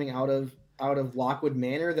Allosaurus coming out of out of Lockwood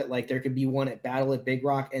Manor that like there could be one at Battle at Big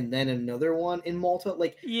Rock and then another one in Malta?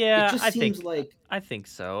 Like, Yeah, it just seems like I think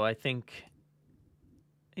so. I think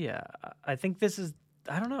this is.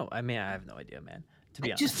 I don't know. I mean, I have no idea, man. To be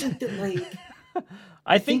honest, just think that like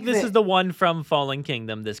I think this is the one from Fallen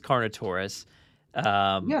Kingdom, this Carnotaurus.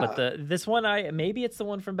 But this one, maybe it's the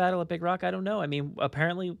one from Battle at Big Rock. I don't know. I mean,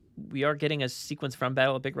 apparently we are getting a sequence from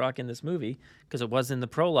Battle at Big Rock in this movie because it was in the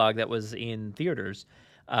prologue that was in theaters.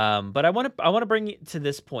 But I want to bring it to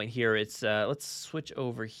this point here. It's let's switch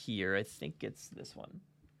over here. I think it's this one.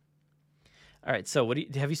 All right. So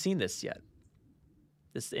have you seen this yet?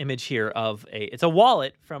 This image here of it's a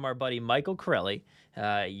wallet from our buddy Michael Corelli.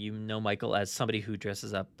 You know Michael as somebody who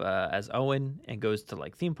dresses up as Owen and goes to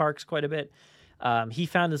like theme parks quite a bit. He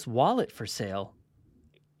found this wallet for sale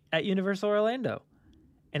at Universal Orlando,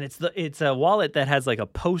 and it's a wallet that has like a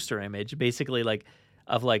poster image, basically like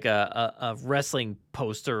of like a wrestling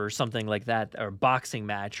poster or something like that, or a boxing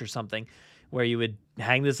match or something, where you would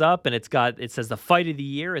hang this up, and it says the fight of the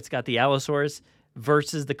year. It's got the Allosaurus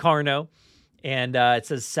versus the Carno. And it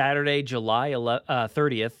says Saturday, July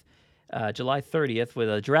 30th, July 30th with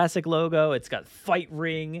a Jurassic logo. It's got Fight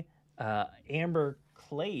Ring, Amber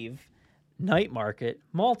Clave, Night Market,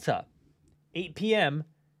 Malta, 8 p.m.,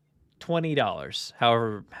 $20.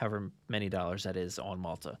 However many dollars that is on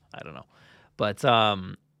Malta. I don't know. But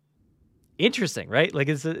interesting, right? Like,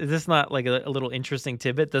 is this not like a little interesting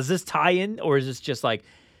tidbit? Does this tie in, or is this just like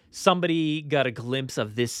somebody got a glimpse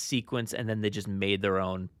of this sequence and then they just made their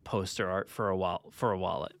own poster art for a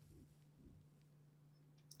wallet?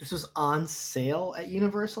 This was on sale at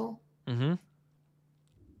Universal. Mm-hmm.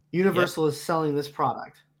 Universal is selling this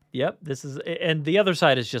product. Yep. This is, and the other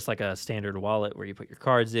side is just like a standard wallet where you put your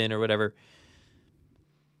cards in or whatever.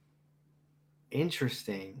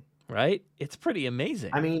 Interesting. Right? It's pretty amazing.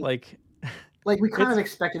 I mean, like we kind of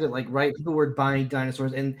expected it, like, right? People were buying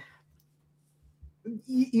dinosaurs, and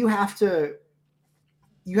you have to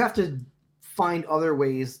find other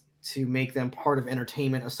ways to make them part of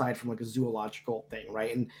entertainment aside from like a zoological thing,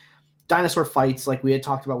 right? And dinosaur fights, like we had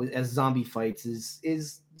talked about as zombie fights,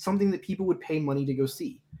 is something that people would pay money to go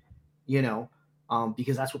see,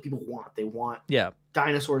 because that's what people want. They want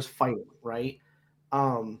dinosaurs fighting, right?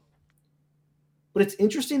 But it's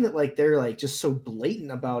interesting that like they're like just so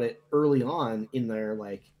blatant about it early on in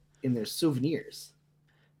their souvenirs.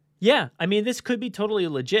 Yeah, I mean, this could be totally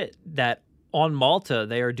legit that on Malta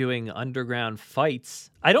they are doing underground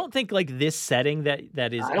fights. I don't think like this setting that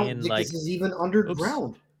is I don't think this is even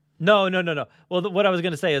underground. Oops. No. Well, what I was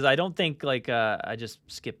going to say is I don't think like I just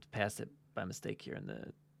skipped past it by mistake here in the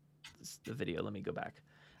video. Let me go back.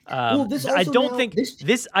 I don't think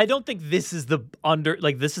this is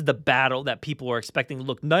the battle that people are expecting.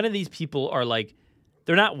 Look, none of these people are like,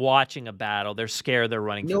 they're not watching a battle. They're scared. They're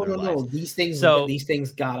running. No. These things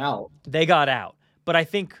got out. They got out. But I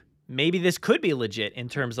think maybe this could be legit in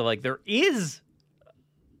terms of like there is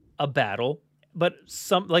a battle, but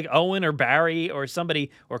some like Owen or Barry or somebody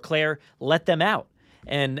or Claire let them out,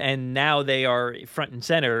 and now they are front and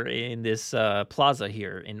center in this plaza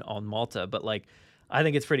here on Malta. But like, I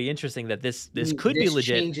think it's pretty interesting that this could be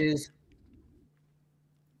legit.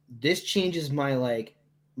 This changes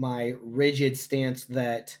my rigid stance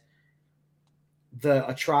that the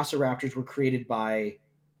Atrociraptors were created by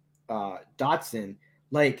Dodson.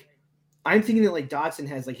 Like, I'm thinking that like Dodson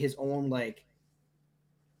has like his own like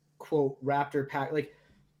quote raptor pack. Like,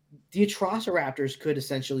 the Atrociraptors could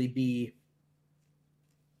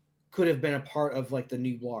have been a part of like the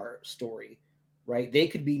Nublar story, right? They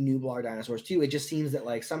could be Nublar dinosaurs too. It just seems that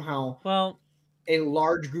like somehow a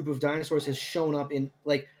large group of dinosaurs has shown up in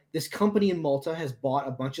like this company in Malta has bought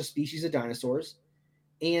a bunch of species of dinosaurs,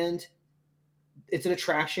 and it's an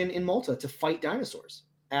attraction in Malta to fight dinosaurs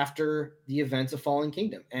after the events of Fallen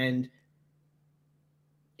Kingdom. And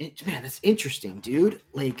man, that's interesting, dude.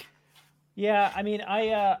 Like, yeah, I mean,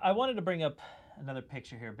 I wanted to bring up another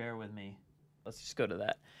picture here. Bear with me. Let's just go to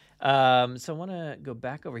that. So I want to go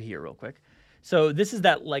back over here real quick. So this is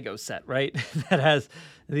that Lego set, right? That has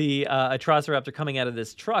the Atrociraptor coming out of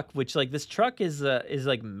this truck, which like this truck is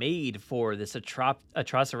like made for this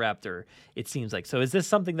Atrociraptor, it seems like. So is this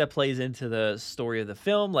something that plays into the story of the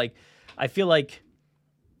film? Like, I feel like,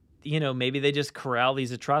 maybe they just corral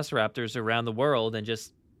these Atrociraptors around the world and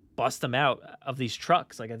just bust them out of these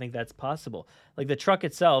trucks. Like, I think that's possible. Like, the truck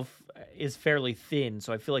itself is fairly thin,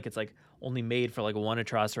 so I feel like it's like only made for like one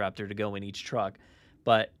Atrociraptor to go in each truck.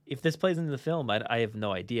 But if this plays into the film, I have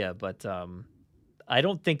no idea. But I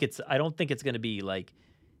don't think it's going to be like,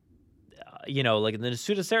 like the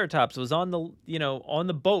Pseudoceratops was on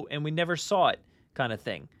the boat and we never saw it kind of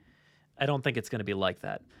thing. I don't think it's going to be like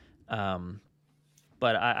that.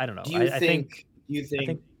 But I don't know. Do you think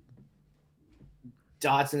think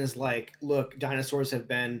Dodson is like, look, dinosaurs have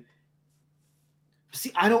been.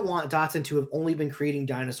 See, I don't want Dodson to have only been creating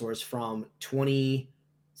dinosaurs from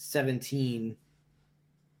 2017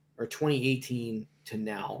 or 2018 to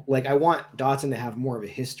now. Like, I want Dodson to have more of a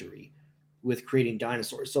history with creating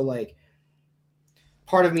dinosaurs. So, like,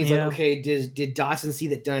 part of me is like, okay, did Dodson see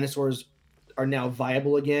that dinosaurs are now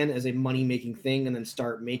viable again as a money-making thing, and then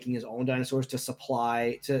start making his own dinosaurs to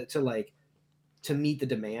supply to meet the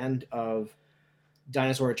demand of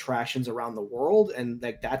dinosaur attractions around the world, and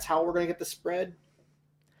like that's how we're gonna get the spread?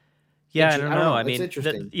 Yeah, I don't know. I It's mean,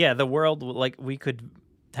 interesting. the world, like, we could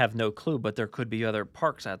have no clue, but there could be other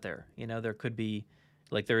parks out there. You know, there could be,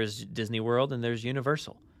 like, there is Disney World and there's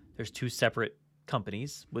Universal. There's two separate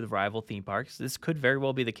companies with rival theme parks. This could very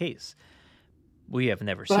well be the case. We have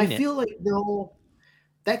never seen it. But I feel like, no,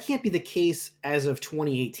 that can't be the case as of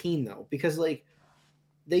 2018, though, because, like,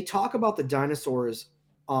 they talk about the dinosaurs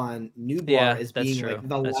on Nublar as being true. like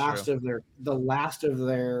the last of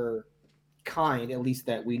their kind, at least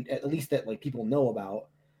that like people know about,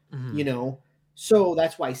 you know. So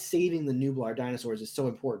that's why saving the Nublar dinosaurs is so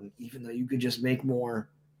important, even though you could just make more.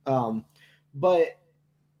 But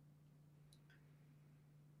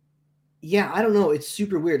yeah, I don't know. It's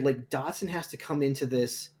super weird. Like, Dodson has to come into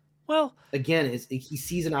this. Well, again, he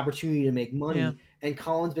sees an opportunity to make money. Yeah. And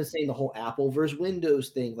Colin's been saying the whole Apple versus Windows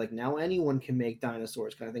thing. Like, now anyone can make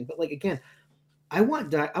dinosaurs kind of thing. But, like, again, I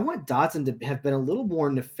want Dodson to have been a little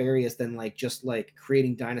more nefarious than, like, just, like,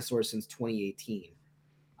 creating dinosaurs since 2018.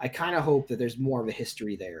 I kind of hope that there's more of a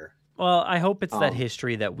history there. Well, I hope it's that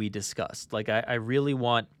history that we discussed. Like, I really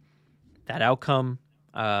want that outcome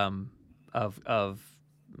of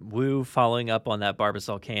Wu following up on that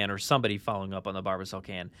Barbasol can, or somebody following up on the Barbasol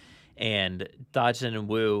can, and Dodson and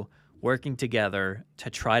Wu working together to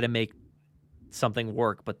try to make something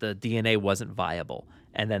work, but the DNA wasn't viable,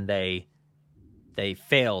 and then they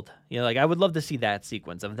failed. You know, like, I would love to see that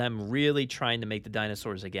sequence of them really trying to make the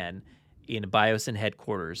dinosaurs again in Biosyn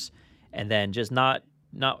headquarters, and then just not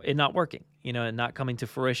working, you know, and not coming to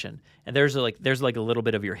fruition. And there's a little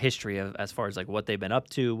bit of your history of, as far as like what they've been up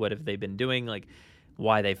to, what have they been doing, like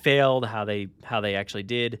why they failed, how they actually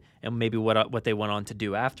did, and maybe what they went on to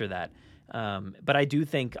do after that. But I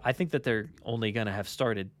think that they're only going to have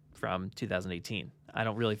started from 2018. I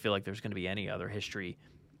don't really feel like there's going to be any other history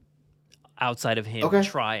outside of him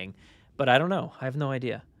trying. But I don't know. I have no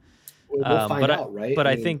idea. We'll find out, right? But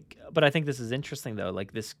I think this is interesting, though.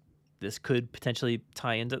 Like, this could potentially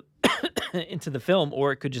tie into into the film,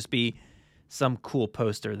 or it could just be some cool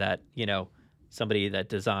poster that, you know, somebody that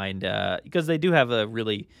designed, because they do have a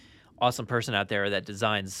really awesome person out there that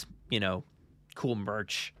designs, you know, cool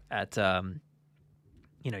merch at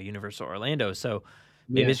Universal Orlando. So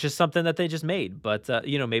maybe it's just something that they just made. But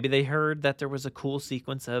you know, maybe they heard that there was a cool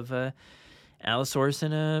sequence of Allosaurus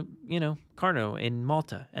and a Carno in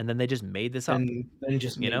Malta, and then they just made this up. And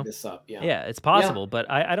just made this up. Yeah, it's possible, but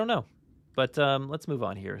I don't know. But let's move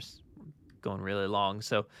on here. It's going really long.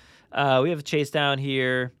 So we have a chase down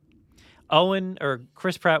here.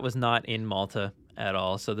 Chris Pratt was not in Malta at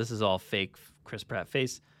all, so this is all fake Chris Pratt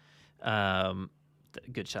face.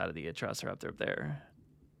 Good shot of the Atrociraptor up there.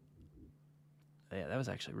 Yeah, that was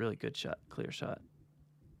actually a really good shot, clear shot.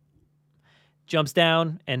 Jumps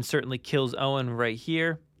down and certainly kills Owen right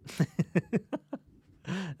here.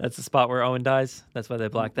 That's the spot where Owen dies. That's why they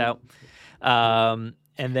blacked out. And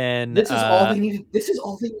then this is all they needed. This is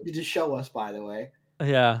all they needed to show us, by the way.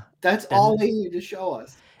 Yeah, that's all they needed to show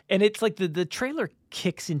us. And it's like the trailer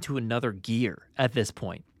kicks into another gear at this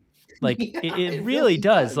point. Like, it really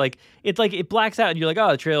does. Like, it's like it blacks out and you're like,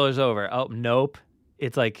 oh, the trailer's over. Oh, nope.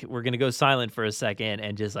 It's like we're going to go silent for a second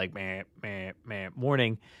and just like, meh,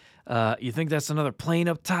 warning. You think that's another plane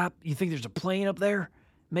up top? You think there's a plane up there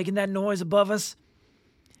making that noise above us?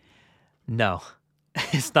 No,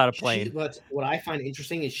 it's not a plane. But what I find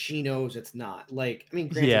interesting is she knows it's not. Like, I mean,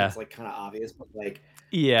 granted, it's like kind of obvious, but like,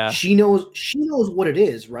 she knows what it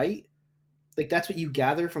is, right? Like, that's what you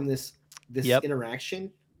gather from this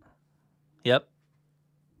interaction. Yep.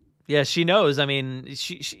 Yeah, she knows. I mean,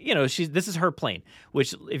 she this is her plane,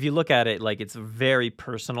 which, if you look at it, like, it's very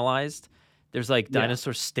personalized. There's like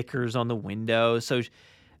dinosaur stickers on the window. So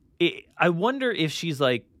I wonder if she's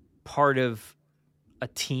like part of a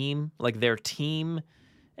team, like their team,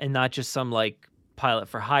 and not just some like pilot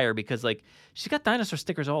for hire, because like she's got dinosaur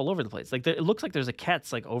stickers all over the place. Like, it looks like there's a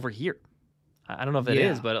cat's like over here. I don't know if that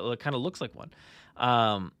is, but it kind of looks like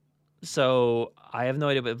one. So I have no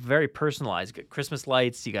idea, but very personalized. You got Christmas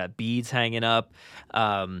lights, you got beads hanging up.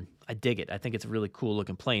 I dig it. I think it's a really cool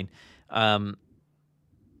looking plane.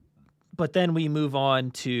 But then we move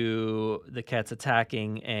on to the cats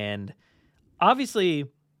attacking, and obviously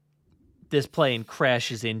this plane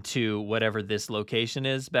crashes into whatever this location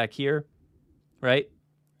is back here, right?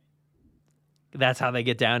 That's how they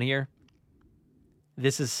get down here.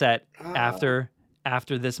 This is set after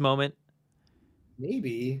this moment.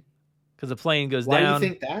 Maybe. Because the plane goes Why down. do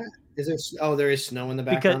you think that? Is there? Oh, there is snow in the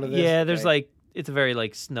background of this. Yeah, there's like, it's a very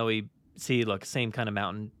like snowy. See, look, same kind of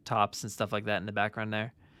mountain tops and stuff like that in the background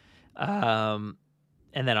there. And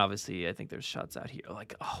then obviously, I think there's shots out here.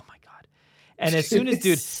 Like, oh my god! And as soon as,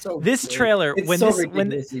 dude, this trailer,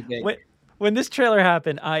 when this trailer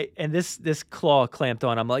happened, this claw clamped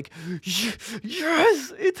on. I'm like,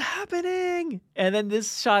 yes, it's happening. And then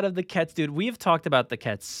this shot of the cats, dude. We've talked about the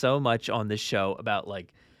cats so much on this show about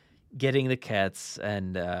like getting the cats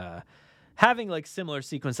and having like similar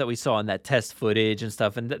sequence that we saw in that test footage and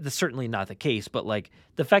stuff. And that's certainly not the case. But like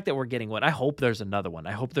the fact that we're getting one, I hope there's another one.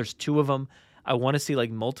 I hope there's 2 of them. I want to see like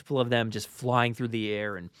multiple of them just flying through the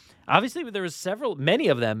air. And obviously there was many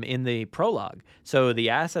of them in the prologue. So the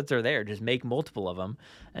assets are there. Just make multiple of them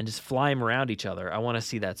and just fly them around each other. I want to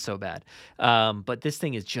see that so bad. But this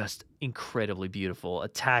thing is just incredibly beautiful.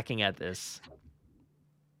 Attacking at this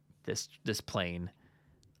plane.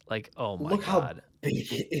 Like, oh my Look God. How big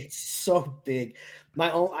it's so big.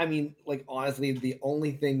 Honestly, the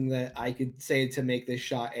only thing that I could say to make this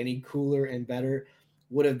shot any cooler and better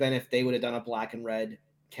would have been if they would have done a black and red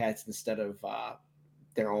cats instead of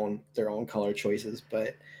their own color choices.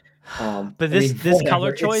 But this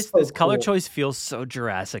color choice feels so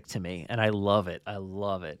Jurassic to me, and I love it. I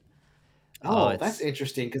love it. Oh, that's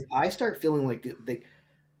interesting, because I start feeling like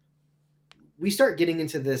we start getting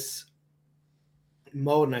into this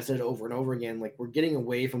mode, and I said it over and over again, like we're getting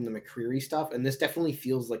away from the McCreary stuff, and this definitely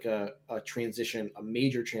feels like a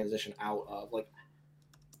major transition out of like.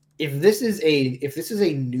 If this is a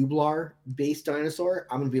Nublar based dinosaur,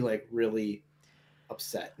 I'm gonna be like really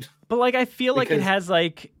upset. But like I feel like it has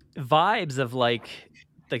like vibes of like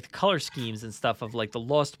the color schemes and stuff of like the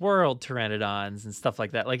Lost World pteranodons and stuff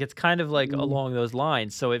like that. Like it's kind of like along those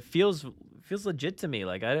lines. So it feels legit to me.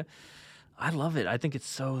 Like I love it. I think it's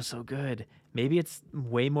so good. Maybe it's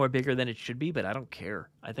way more bigger than it should be, but I don't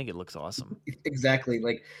care. I think it looks awesome. Exactly.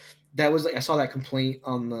 Like that was like I saw that complaint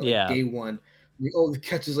on the day one. The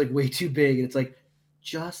catch is like way too big, and it's like,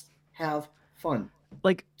 just have fun.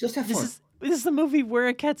 Like, just have fun. This is a movie where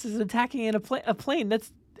a cat is attacking in a plane.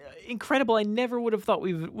 That's incredible. I never would have thought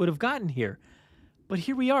we would have gotten here, but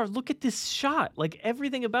here we are. Look at this shot. Like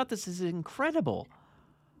everything about this is incredible.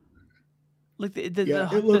 Like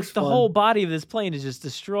the whole body of this plane is just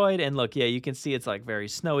destroyed. And look, you can see it's like very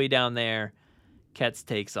snowy down there. Cats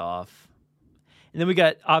takes off, and then we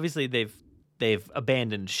got obviously they've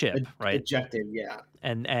abandoned ship, right? Ejected, yeah.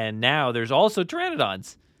 And now there's also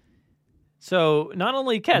pteranodons. So not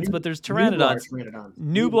only cats, but there's pteranodons.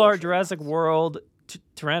 Nublar Jurassic World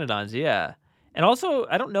pteranodons, yeah. And also,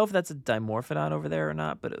 I don't know if that's a Dimorphodon over there or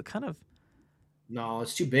not, but it kind of... No,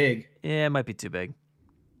 it's too big. Yeah, it might be too big.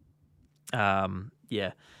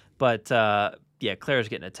 Yeah. But, Claire's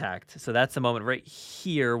getting attacked. So that's the moment right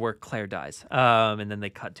here where Claire dies. And then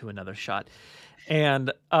they cut to another shot.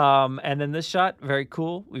 And then this shot, very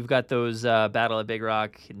cool. We've got those Battle at Big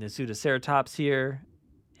Rock Nasutoceratops here,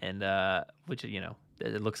 and which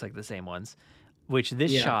it looks like the same ones. Which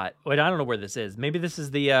this shot, I don't know where this is. Maybe this is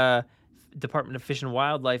the Department of Fish and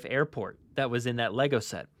Wildlife airport that was in that Lego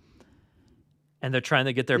set, and they're trying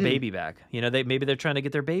to get their baby back. Maybe they're trying to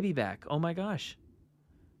get their baby back. Oh my gosh,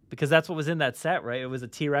 because that's what was in that set, right? It was a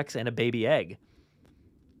T-Rex and a baby egg.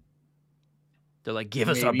 They're like, give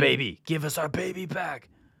us our baby. Give us our baby back.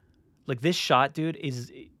 Like, this shot, dude,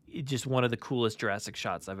 is just one of the coolest Jurassic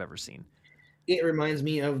shots I've ever seen. It reminds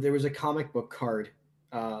me of, there was a comic book card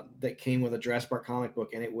that came with a Jurassic Park comic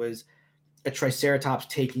book, and it was a Triceratops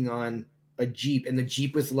taking on a Jeep, and the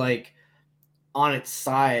Jeep was, like, on its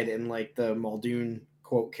side, and, like, the Muldoon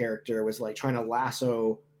quote character was, like, trying to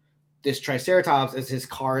lasso this Triceratops as his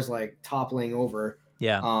car's, like, toppling over.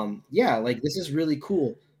 Yeah. Like, this is really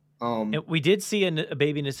cool. We did see a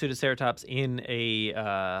baby Nasutoceratops in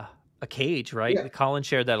a cage, right? Yeah. Colin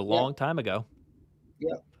shared that a long time ago.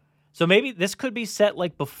 Yeah. So maybe this could be set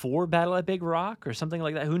like before Battle at Big Rock or something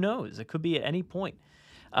like that. Who knows? It could be at any point.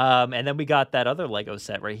 And then we got that other Lego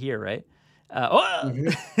set right here, right?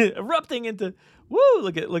 Erupting into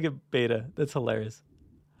Look at Beta. That's hilarious.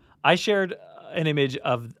 I shared an image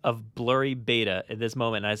of blurry Beta at this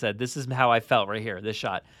moment, and I said, "This is how I felt right here. This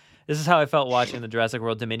shot." This is how I felt watching the Jurassic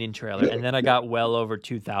World Dominion trailer, and then I got well over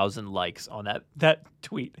 2,000 likes on that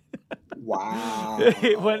tweet. Wow.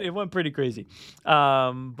 It went pretty crazy.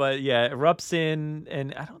 But yeah, it erupts in,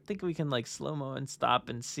 and I don't think we can like slow-mo and stop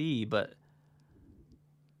and see, but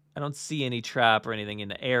I don't see any trap or anything in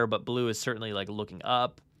the air, but Blue is certainly like looking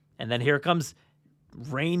up. And then here comes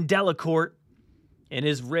Rain Delacourt in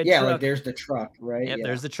his red truck. Like there's the truck, right? Yep,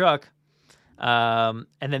 there's the truck. And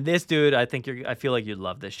then this dude, I feel like you'd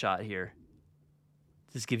love this shot here.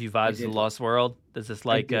 Does this give you vibes of the Lost World? Does this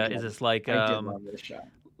like is this like I did love this shot.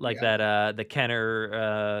 Like that the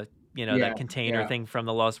Kenner that container thing from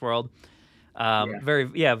the Lost World? Very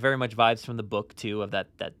much vibes from the book too, of that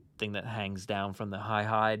thing that hangs down from the high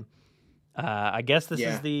hide. I guess this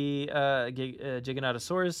is the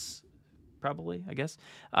Giganotosaurus, probably, I guess.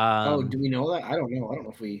 Do we know that? I don't know. I don't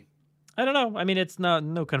know if we... I don't know. I mean, it's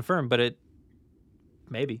no confirmed, but it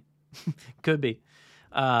maybe could be.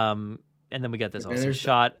 And then we got this awesome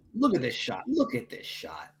shot. Look at this shot. Look at this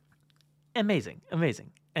shot. Amazing.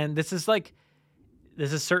 And this is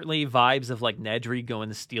certainly vibes of like Nedry going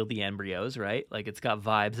to steal the embryos, right? Like it's got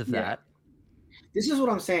vibes of that. This is what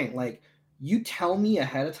I'm saying. Like, you tell me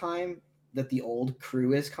ahead of time that the old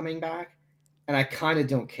crew is coming back, and I kind of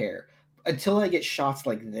don't care until I get shots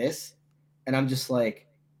like this, and I'm just like,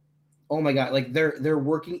 oh my god! Like they're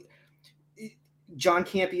working. John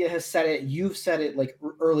Campea has said it. You've said it like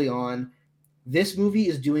early on. This movie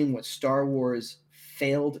is doing what Star Wars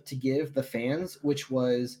failed to give the fans, which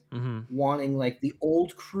was wanting like the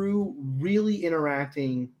old crew really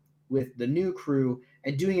interacting with the new crew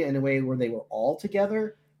and doing it in a way where they were all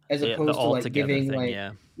together, as opposed to like giving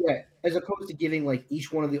thing, as opposed to giving like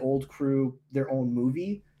each one of the old crew their own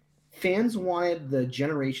movie. Fans wanted the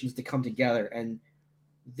generations to come together, and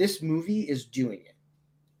this movie is doing it.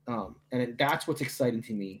 And that's what's exciting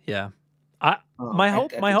to me. Yeah. My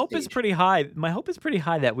hope is pretty high. My hope is pretty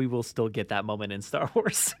high that we will still get that moment in Star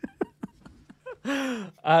Wars.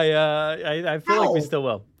 I feel like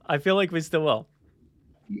we still will.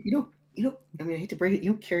 You know. I mean, I hate to break it.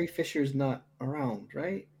 You know, Carrie Fisher's not around,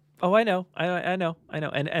 right? Oh, I know. And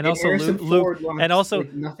also Harrison Luke, Ford and also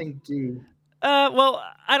like nothing to do. Well,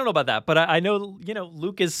 I don't know about that, but I know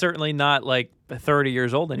Luke is certainly not like 30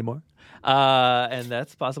 years old anymore. And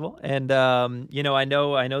that's possible. And I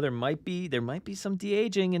know there might be some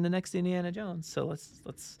de-aging in the next Indiana Jones. So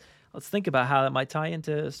let's think about how that might tie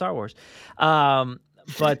into Star Wars.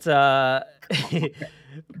 But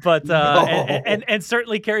and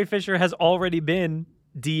certainly Carrie Fisher has already been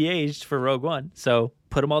de-aged for Rogue One. So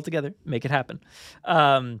put them all together, make it happen.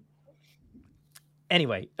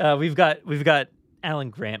 Anyway, we've got Alan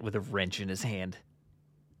Grant with a wrench in his hand.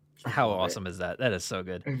 How awesome is that? That is so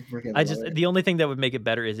good. The only thing that would make it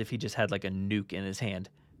better is if he just had like a nuke in his hand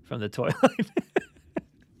from the toy line.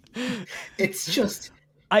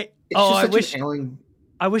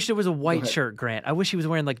 I wish it was a white shirt, Grant. I wish he was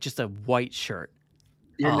wearing like just a white shirt.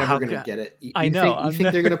 You're never gonna get it. I know. You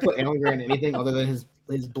think they're gonna put Alan Grant in anything other than his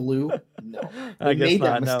blue? No. They made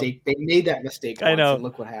that mistake. No. They made that mistake once, I know. And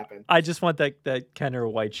look what happened. I just want that Kenner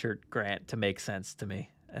white shirt Grant to make sense to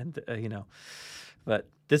me, and but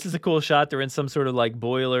this is a cool shot. They're in some sort of like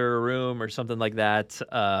boiler room or something like that,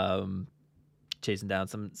 chasing down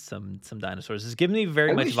some dinosaurs. It's giving me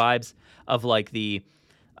very much vibes of like the,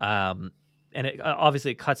 and it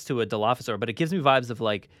obviously it cuts to a Dilophosaur, but it gives me vibes of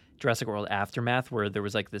like Jurassic World Aftermath, where there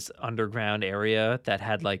was like this underground area that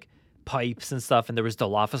had like pipes and stuff, and there was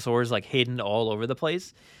Dilophosaurs like hidden all over the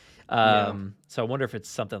place. So I wonder if it's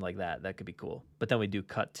something like that. That could be cool. But then we do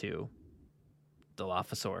cut to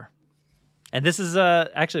Dilophosaur. And this is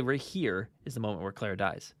actually right here is the moment where Claire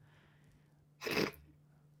dies.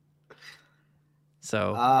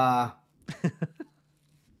 So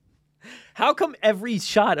how come every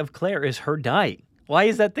shot of Claire is her dying? Why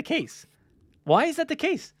is that the case?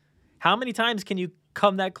 How many times can you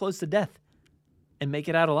come that close to death and make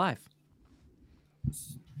it out alive?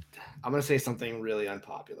 I'm going to say something really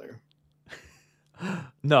unpopular.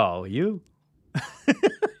 No, you?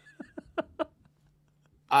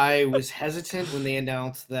 I was hesitant when they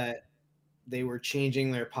announced that they were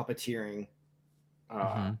changing their puppeteering,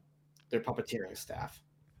 staff,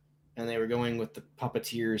 and they were going with the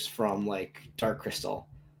puppeteers from like Dark Crystal.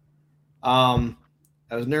 I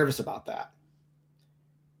was nervous about that.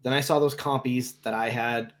 Then I saw those compies that I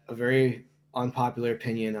had a very unpopular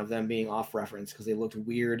opinion of them being off reference because they looked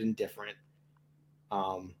weird and different.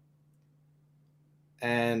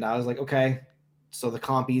 And I was like, okay, so the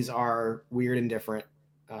compies are weird and different.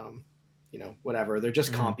 Whatever. They're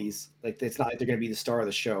just compies. Like, it's not like they're going to be the star of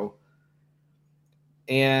the show.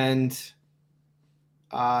 And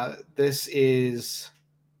this is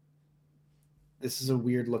a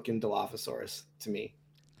weird looking Dilophosaurus to me.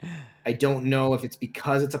 I don't know if it's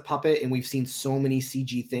because it's a puppet and we've seen so many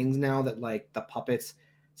CG things now that like the puppets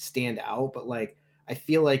stand out, but like I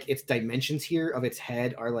feel like its dimensions here of its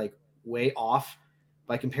head are like way off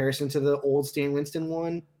by comparison to the old Stan Winston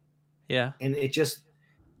one. Yeah. And it just,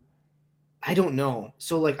 I don't know.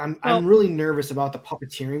 So like I'm really nervous about the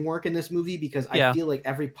puppeteering work in this movie because I feel like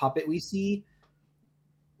every puppet we see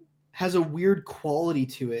has a weird quality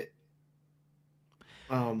to it.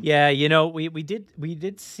 Yeah, you know, we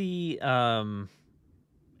did see it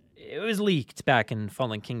was leaked back in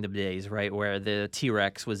Fallen Kingdom days, right, where the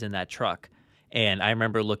T-Rex was in that truck. And I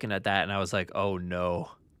remember looking at that and I was like, "Oh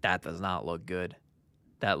no, that does not look good.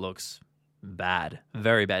 That looks bad.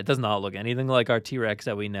 Very bad. It does not look anything like our T-Rex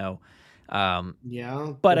that we know."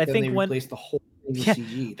 But I think they when replaced the whole thing with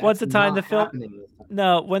CG. That's once the time the film happening.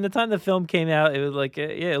 when the time the film came out, it was like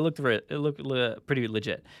it looked pretty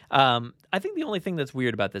legit. I think the only thing that's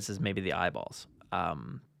weird about this is maybe the eyeballs.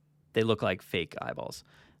 They look like fake eyeballs.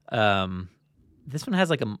 This one has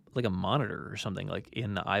like a monitor or something like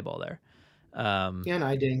in the eyeball there. Yeah,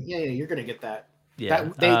 you're gonna get that. Yeah,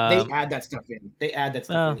 they add that stuff in. They add that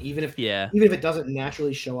stuff in, even if it doesn't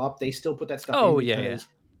naturally show up. They still put that stuff in because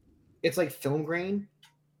it's like film grain.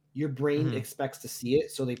 Your brain expects to see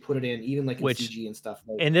it, so they put it in, even like in CG and stuff.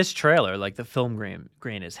 Like, in this trailer, like the film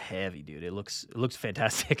grain is heavy, dude. It looks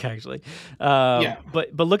fantastic, actually.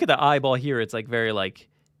 But look at the eyeball here. It's like very like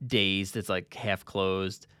dazed. It's like half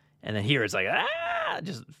closed, and then here it's like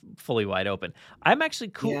just fully wide open. I'm actually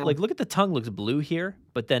cool. Yeah. Like, look at the tongue looks blue here,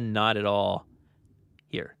 but then not at all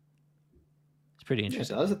here. It's pretty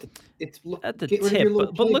interesting. Yeah, it does at the tip,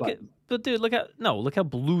 but look how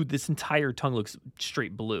blue this entire tongue looks.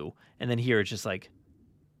 Straight blue, and then here it's just like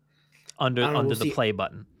under the play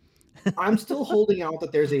button. I'm still holding out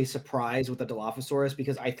that there's a surprise with the Dilophosaurus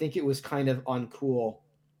because I think it was kind of uncool.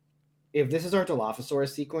 If this is our Dilophosaurus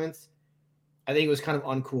sequence, I think it was kind of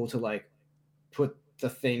uncool to like put the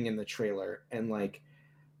thing in the trailer, and like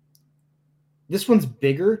this one's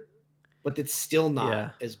bigger, but it's still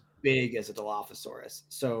not as big as a Dilophosaurus.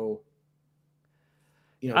 So,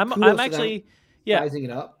 you know, I'm actually sizing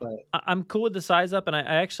it up, but I'm cool with the size up, and I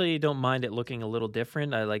actually don't mind it looking a little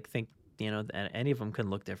different. I like think any of them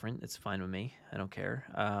can look different. It's fine with me. I don't care.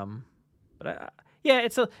 But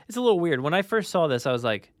it's a little weird. When I first saw this, I was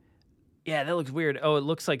like, yeah, that looks weird. Oh, it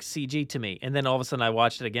looks like CG to me. And then all of a sudden I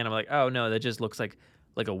watched it again. I'm like, oh no, that just looks like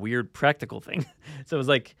a weird practical thing. So it was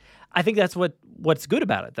like, I think that's what's good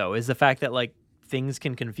about it though, is the fact that like things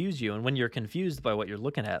can confuse you. And when you're confused by what you're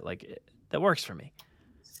looking at, like that works for me.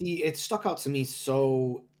 See, it stuck out to me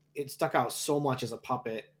so much as a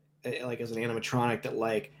puppet, like as an animatronic, that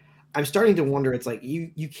like I'm starting to wonder. It's like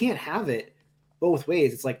you can't have it both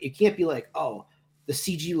ways. It's like it can't be like, oh, the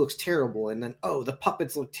CG looks terrible, and then the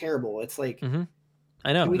puppets look terrible. It's like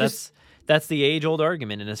I know that's the age-old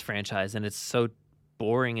argument in this franchise, and it's so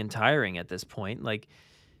boring and tiring at this point. Like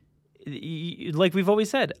we've always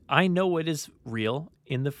said, I know what is real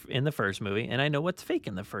in the first movie, and I know what's fake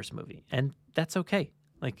in the first movie, and that's okay.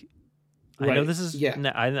 Like I know this is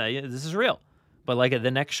this is real, but like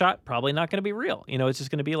the next shot probably not going to be real. You know, it's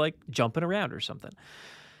just going to be like jumping around or something.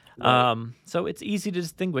 Right. So it's easy to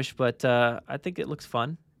distinguish, but I think it looks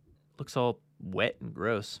fun. Looks all wet and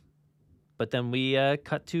gross. But then we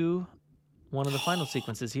cut to one of the final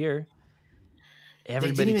sequences here.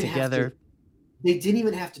 Everybody together. They didn't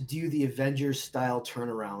even have to do the Avengers style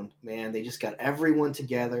turnaround, man. They just got everyone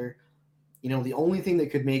together. You know, the only thing that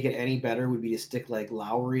could make it any better would be to stick like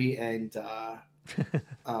Lowry and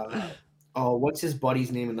what's his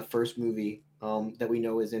buddy's name in the first movie that we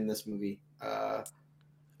know is in this movie?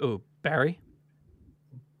 Barry?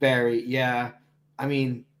 Barry, yeah. I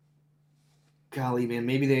mean, golly, man,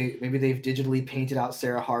 maybe they've digitally painted out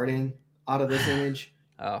Sarah Harding out of this image.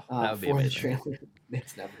 That would be amazing.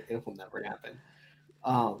 It will never happen.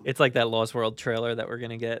 It's like that Lost World trailer that we're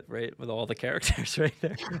gonna get, right, with all the characters right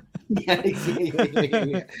there. Yeah, it's the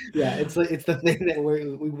thing that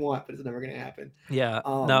we want, but it's never gonna happen. Yeah,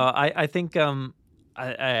 no, I think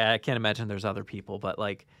I can't imagine there's other people, but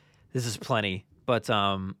like this is plenty. But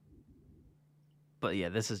yeah,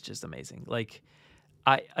 this is just amazing. Like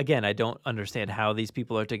I don't understand how these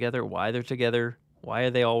people are together, why they're together, why are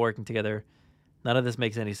they all working together? None of this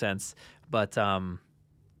makes any sense. But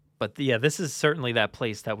yeah, this is certainly that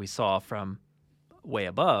place that we saw from way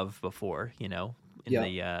above before, you know, in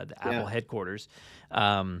the Apple headquarters.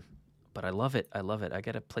 But I love it. I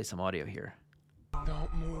got to play some audio here.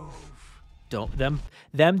 Don't move.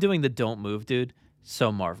 Them doing the don't move, dude.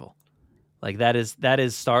 So Marvel. Like that is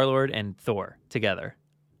Star-Lord and Thor together.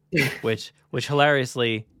 which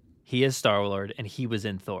hilariously he is Star-Lord and he was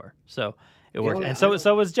in Thor. So It worked. And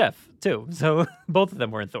so was Jeff too. So both of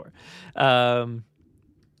them were in Thor.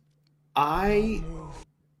 I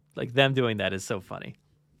like them doing that is so funny.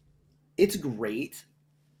 It's great.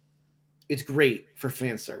 It's great for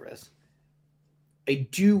fan service. I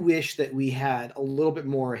do wish that we had a little bit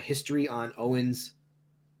more history on Owen's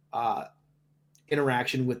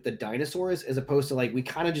interaction with the dinosaurs, as opposed to like we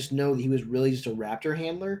kind of just know that he was really just a raptor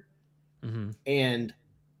handler. Mm-hmm. And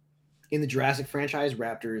in the Jurassic franchise,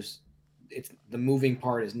 raptors, it's the moving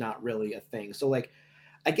part is not really a thing. So like,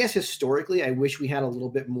 I guess historically, I wish we had a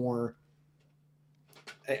little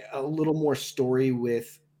more story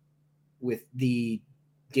with the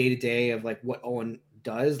day-to-day of like what Owen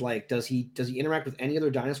does. Like, does he interact with any other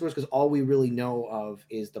dinosaurs? Because all we really know of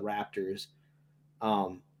is the raptors.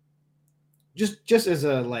 Just as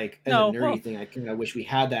a nerdy thing, I kind of wish we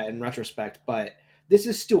had that in retrospect. But this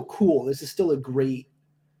is still cool. This is still a great.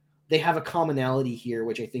 They have a commonality here,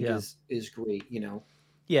 which I think is great. You know.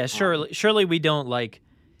 Yeah, surely we don't like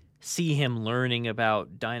see him learning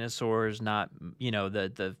about dinosaurs. Not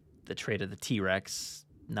the trait of the T-Rex.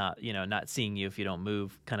 Not seeing you if you don't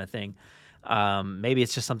move kind of thing. Maybe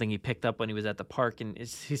it's just something he picked up when he was at the park, and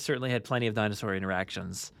he certainly had plenty of dinosaur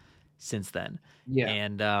interactions since then. Yeah,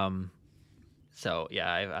 and so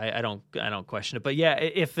yeah, I don't question it. But yeah,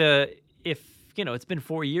 if it's been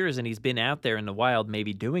 4 years and he's been out there in the wild,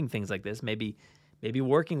 maybe doing things like this, maybe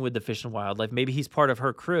working with the Fish and Wildlife, maybe he's part of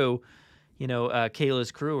her crew,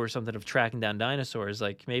 Kayla's crew or something of tracking down dinosaurs.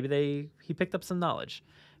 Like maybe he picked up some knowledge.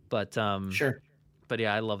 But sure. But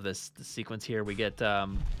yeah, I love this sequence here. We get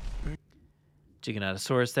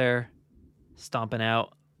Giganotosaurus there, stomping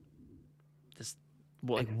out.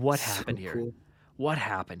 What happened here? Cool. What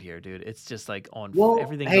happened here, dude? It's just like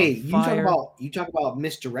everything's on fire. You talk about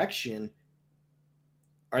misdirection.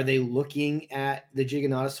 Are they looking at the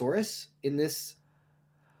Giganotosaurus in this?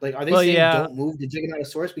 Like, are they saying don't move the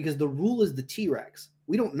Giganotosaurus? Because the rule is the T-Rex.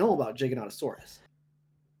 We don't know about Giganotosaurus.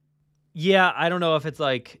 Yeah, I don't know if it's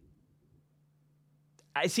like.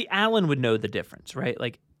 I see Alan would know the difference, right?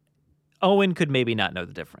 Like, Owen could maybe not know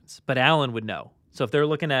the difference, but Alan would know. So if they're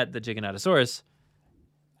looking at the Giganotosaurus,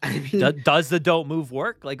 I mean, does the don't move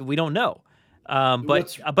work? Like, we don't know.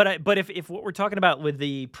 But if what we're talking about with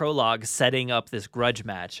the prologue setting up this grudge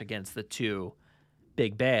match against the two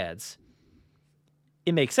big bads,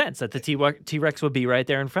 it makes sense that the T-Rex would be right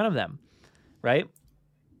there in front of them, right?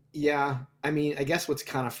 Yeah, I mean, I guess what's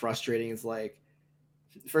kind of frustrating is like,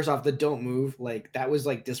 first off, the don't move, like that was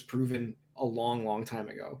like disproven a long time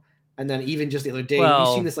ago. And then even just the other day, we've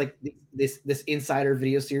seen this like this insider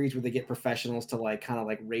video series where they get professionals to like kind of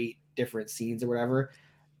like rate different scenes or whatever.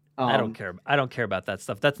 I don't care about that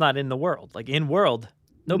stuff. That's not in the world. Like in world,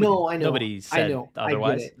 nobody said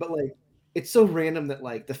otherwise. I get it. But like it's so random that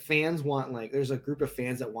like the fans want like there's a group of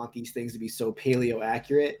fans that want these things to be so paleo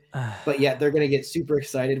accurate, but yet they're gonna get super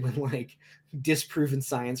excited when like disproven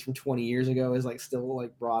science from 20 years ago is like still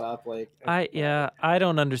like brought up. Like I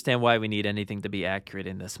don't understand why we need anything to be accurate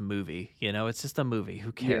in this movie. It's just a movie.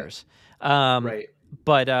 Who cares? Right.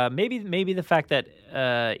 But maybe the fact that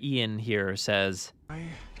Ian here says, why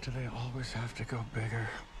do they always have to go bigger?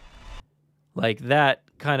 Like that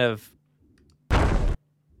kind of.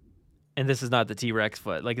 And this is not the T-Rex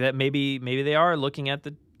foot. Like that, maybe they are looking at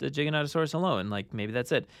the Giganotosaurus alone. Like maybe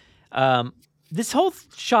that's it. This whole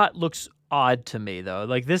shot looks odd to me, though.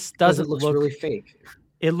 Like this doesn't look really fake.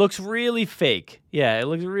 It looks really fake. Yeah, it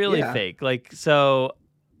looks really fake. Like so,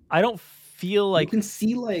 I don't feel like you can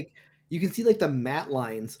see the matte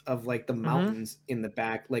lines of like the mountains in the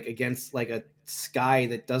back, like against like a sky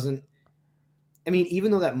that doesn't. I mean,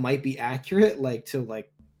 even though that might be accurate, like to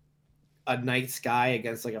like a night sky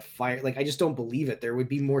against like a fire, like I just don't believe it. There would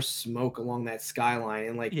be more smoke along that skyline,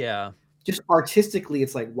 and like just artistically,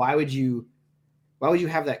 it's like why would you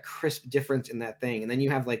have that crisp difference in that thing? And then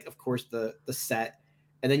you have like, of course, the set,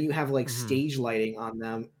 and then you have like stage lighting on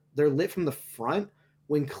them. They're lit from the front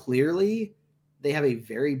when clearly they have a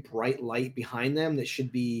very bright light behind them that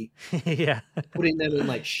should be putting them in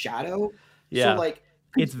like shadow. Yeah, so like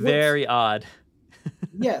it's very odd.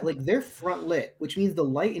 Yeah, like they're front lit, which means the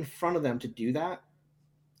light in front of them to do that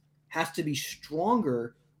has to be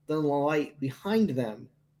stronger than the light behind them,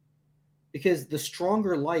 because the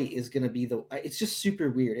stronger light is going to be it's just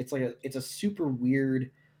super weird. It's a super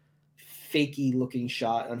weird, fakey looking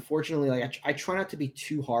shot. Unfortunately, like I try not to be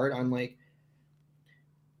too hard on like,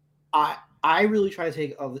 I really try to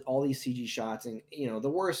take all these CG shots, and the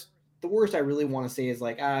worst I really want to say is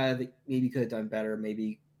like, they maybe could have done better,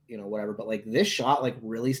 maybe, whatever. But like this shot like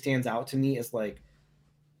really stands out to me as like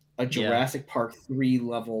a Jurassic Park 3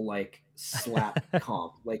 level like slap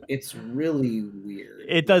comp. Like, it's really weird.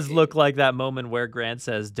 It does look like that moment where Grant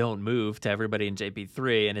says "Don't move" to everybody in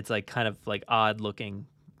JP3, and it's like kind of like odd looking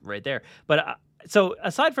right there. But so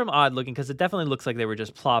aside from odd looking, because it definitely looks like they were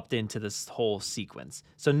just plopped into this whole sequence.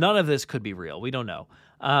 So none of this could be real. We don't know.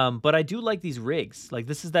 But I do like these rigs. Like,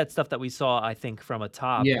 this is that stuff that we saw, I think, from a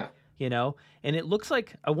top. Yeah. You know, and it looks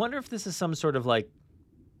like, I wonder if this is some sort of like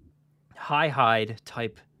hide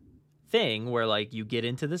type thing where like you get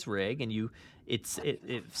into this rig and it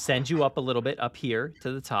sends you up a little bit up here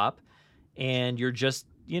to the top, and you're just,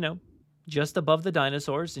 you know, just above the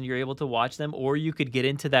dinosaurs, and you're able to watch them. Or you could get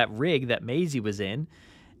into that rig that Maisie was in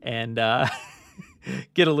and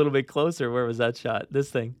get a little bit closer. Where was that shot? This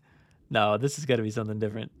thing. No, this has got to be something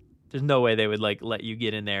different. There's no way they would like let you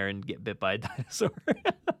get in there and get bit by a dinosaur.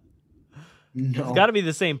 No. It's got to be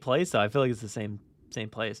the same place, though. I feel like it's the same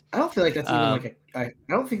place. I don't feel like that's even like I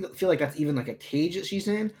feel like that's even like a cage that she's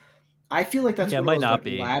in. I feel like that's it one might of those, not like,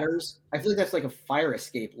 be ladders. I feel like that's like a fire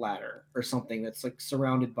escape ladder or something that's like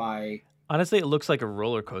surrounded by. Honestly, it looks like a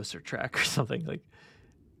roller coaster track or something. Like,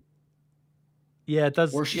 yeah, it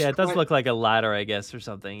does. Yeah, it does look like a ladder, I guess, or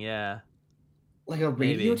something. Yeah, like a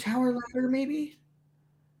radio tower ladder, maybe.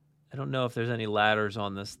 I don't know if there's any ladders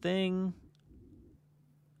on this thing.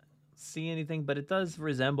 See anything, but it does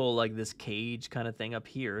resemble like this cage kind of thing up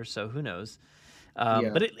here, so who knows.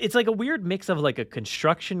 But it's like a weird mix of like a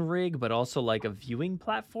construction rig but also like a viewing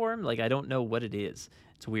platform. Like, I don't know what it is.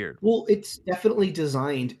 It's weird. Well, it's definitely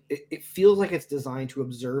designed, it feels like it's designed to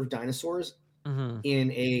observe dinosaurs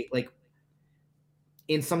in a like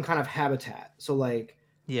in some kind of habitat. So like,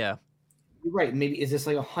 yeah, you're right, maybe is this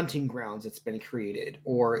like a hunting grounds that's been created,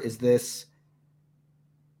 or is this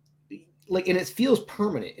like, and it feels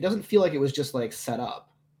permanent. It doesn't feel like it was just like set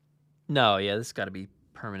up. No, yeah, this got to be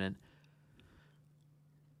permanent.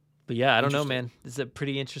 But yeah, I don't know, man. This is a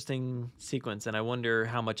pretty interesting sequence, and I wonder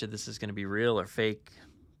how much of this is going to be real or fake.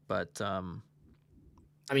 But I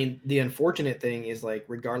mean, the unfortunate thing is, like,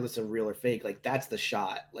 regardless of real or fake, like, that's the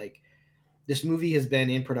shot. Like, this movie has been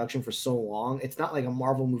in production for so long. It's not like a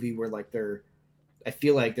Marvel movie where like I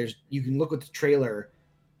feel like you can look at the trailer,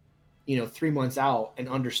 you know, 3 months out and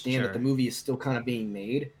understand that the movie is still kind of being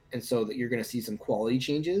made, and so that you're going to see some quality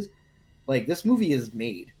changes. Like, this movie is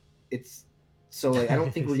made. It's so like, I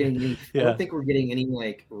don't think we're getting any, I don't think we're getting any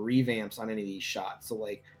like revamps on any of these shots. So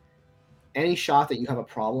like, any shot that you have a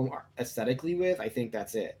problem aesthetically with, I think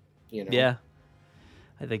that's it. You know? Yeah,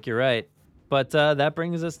 I think you're right. But that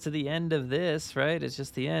brings us to the end of this, right? It's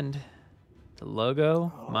just the end. The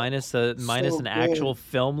logo minus an actual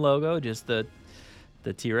film logo, just the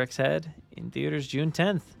T-Rex head in theaters June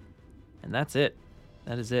 10th. And that's it.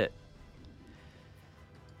 That is it.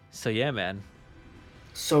 So yeah, man.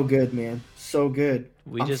 So good, man. So good.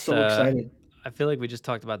 I'm so excited. I feel like we just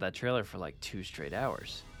talked about that trailer for like 2 straight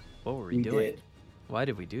hours. What were we doing? Why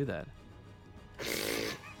did we do that?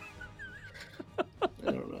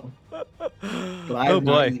 I don't know. But I've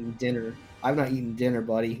not eaten dinner. I've not eaten dinner,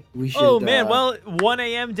 buddy. We should. Oh man, well, 1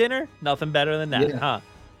 a.m. dinner, nothing better than that, huh?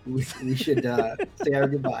 We should say our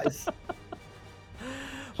goodbyes.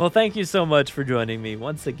 Well, thank you so much for joining me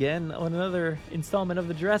once again on another installment of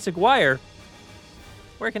the Jurassic Wire.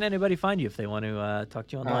 Where can anybody find you if they want to talk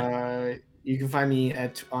to you online? You can find me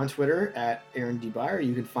on Twitter at Aaron D. Beyer.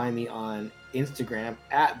 You can find me on Instagram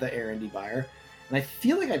at the Aaron D. Beyer. And I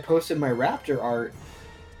feel like I posted my raptor art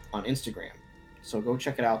on Instagram, so go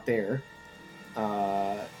check it out there.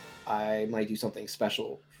 I might do something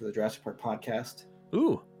special for the Jurassic Park podcast.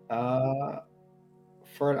 Ooh.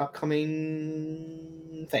 For an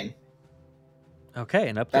upcoming thing.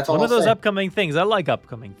 Okay, one of those upcoming things. I like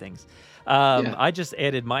upcoming things. I just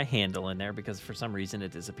added my handle in there because for some reason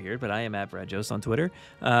it disappeared, but I am at Brad Jost on Twitter.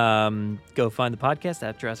 Go find the podcast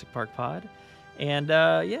at Jurassic Park Pod. And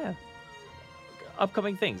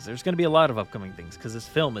upcoming things. There's going to be a lot of upcoming things because this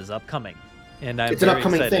film is upcoming. And it's an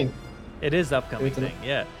upcoming thing. It is upcoming thing,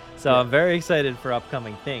 yeah. So I'm very excited for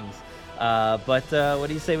upcoming things. But what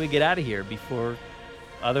do you say we get out of here before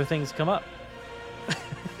other things come up?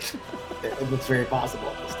 It looks very possible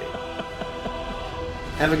at this stage.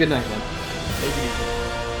 Have a good night, man. Take it easy.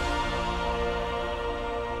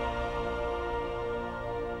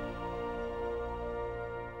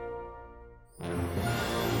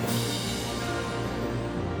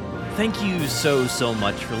 Thank you so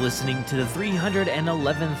much for listening to the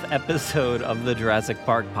 311th episode of the Jurassic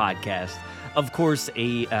Park podcast. Of course,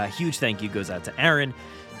 a huge thank you goes out to Aaron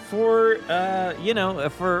for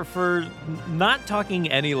for not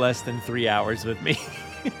talking any less than 3 hours with me.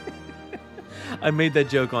 I made that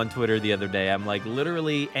joke on Twitter the other day. I'm like,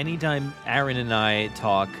 literally, anytime Aaron and I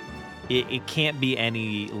talk, it can't be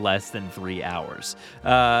any less than 3 hours.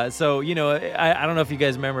 So, you know, I don't know if you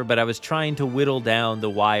guys remember, but I was trying to whittle down The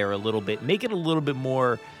Wire a little bit, make it a little bit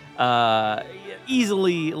more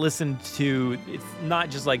easily listened to. It's not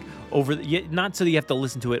just like not so that you have to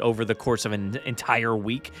listen to it over the course of an entire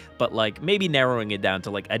week, but like maybe narrowing it down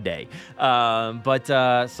to like a day. But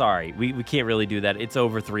sorry, we can't really do that. It's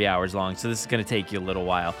over 3 hours long, so this is going to take you a little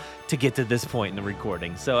while to get to this point in the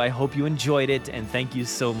recording. So I hope you enjoyed it, and thank you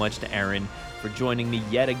so much to Aaron for joining me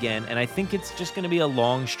yet again. And I think it's just going to be a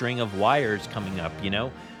long string of wires coming up, you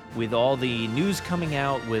know? With all the news coming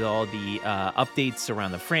out, with all the updates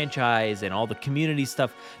around the franchise and all the community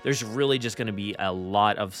stuff, there's really just going to be a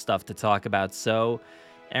lot of stuff to talk about. So,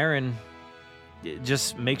 Aaron,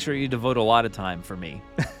 just make sure you devote a lot of time for me.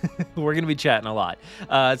 We're going to be chatting a lot.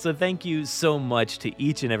 So thank you so much to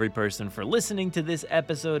each and every person for listening to this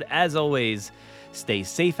episode. As always, stay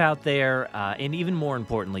safe out there, and even more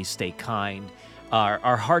importantly, stay kind.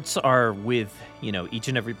 Our hearts are with, you know, each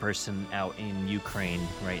and every person out in Ukraine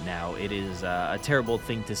right now. It is a terrible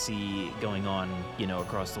thing to see going on, you know,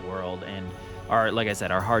 across the world. And like I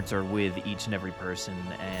said, our hearts are with each and every person.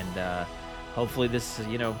 And hopefully this,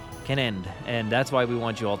 you know, can end. And that's why we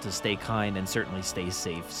want you all to stay kind and certainly stay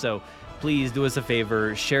safe. So please do us a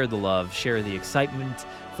favor, share the love, share the excitement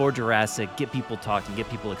for Jurassic, get people talking, get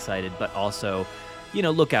people excited, but also, you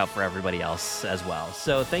know, look out for everybody else as well.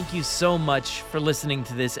 So thank you so much for listening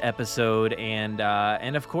to this episode, and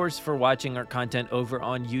of course for watching our content over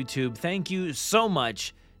on YouTube. Thank you so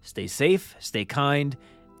much. Stay safe, stay kind,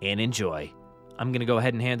 and enjoy. I'm going to go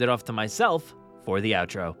ahead and hand it off to myself for the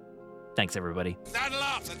outro. Thanks, everybody. Saddle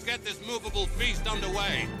up. Let's get this movable feast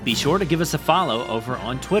underway. Be sure to give us a follow over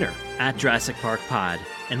on Twitter at Jurassic Park Pod,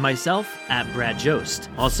 and myself at Brad Jost.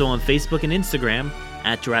 Also on Facebook and Instagram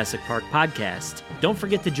at Jurassic Park Podcast. Don't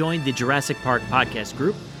forget to join the Jurassic Park Podcast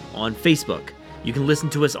group on Facebook. You can listen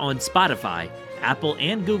to us on Spotify, Apple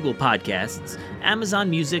and Google Podcasts, Amazon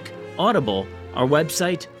Music, Audible, our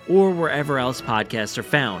website, or wherever else podcasts are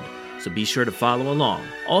found. So be sure to follow along.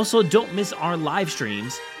 Also, don't miss our live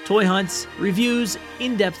streams, toy hunts, reviews,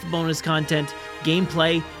 in-depth bonus content,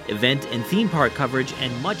 gameplay, event and theme park coverage,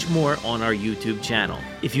 and much more on our YouTube channel.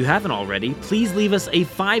 If you haven't already, please leave us a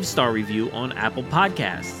 5-star review on Apple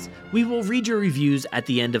Podcasts. We will read your reviews at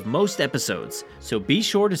the end of most episodes, so be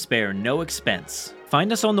sure to spare no expense.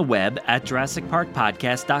 Find us on the web at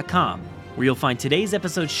JurassicParkPodcast.com, where you'll find today's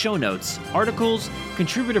episode's show notes, articles,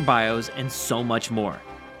 contributor bios, and so much more.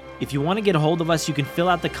 If you want to get a hold of us, you can fill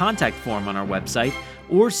out the contact form on our website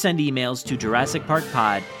or send emails to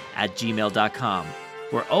JurassicParkPod@gmail.com.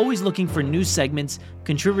 We're always looking for new segments,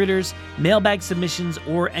 contributors, mailbag submissions,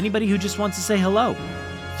 or anybody who just wants to say hello.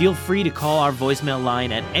 Feel free to call our voicemail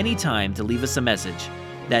line at any time to leave us a message.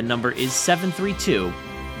 That number is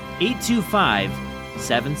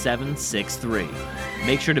 732-825-7763.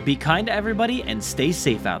 Make sure to be kind to everybody and stay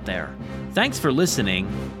safe out there. Thanks for listening,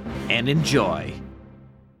 and enjoy.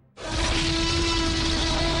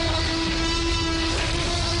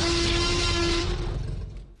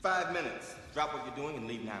 5 minutes. Drop what you're doing and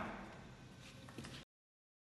leave now.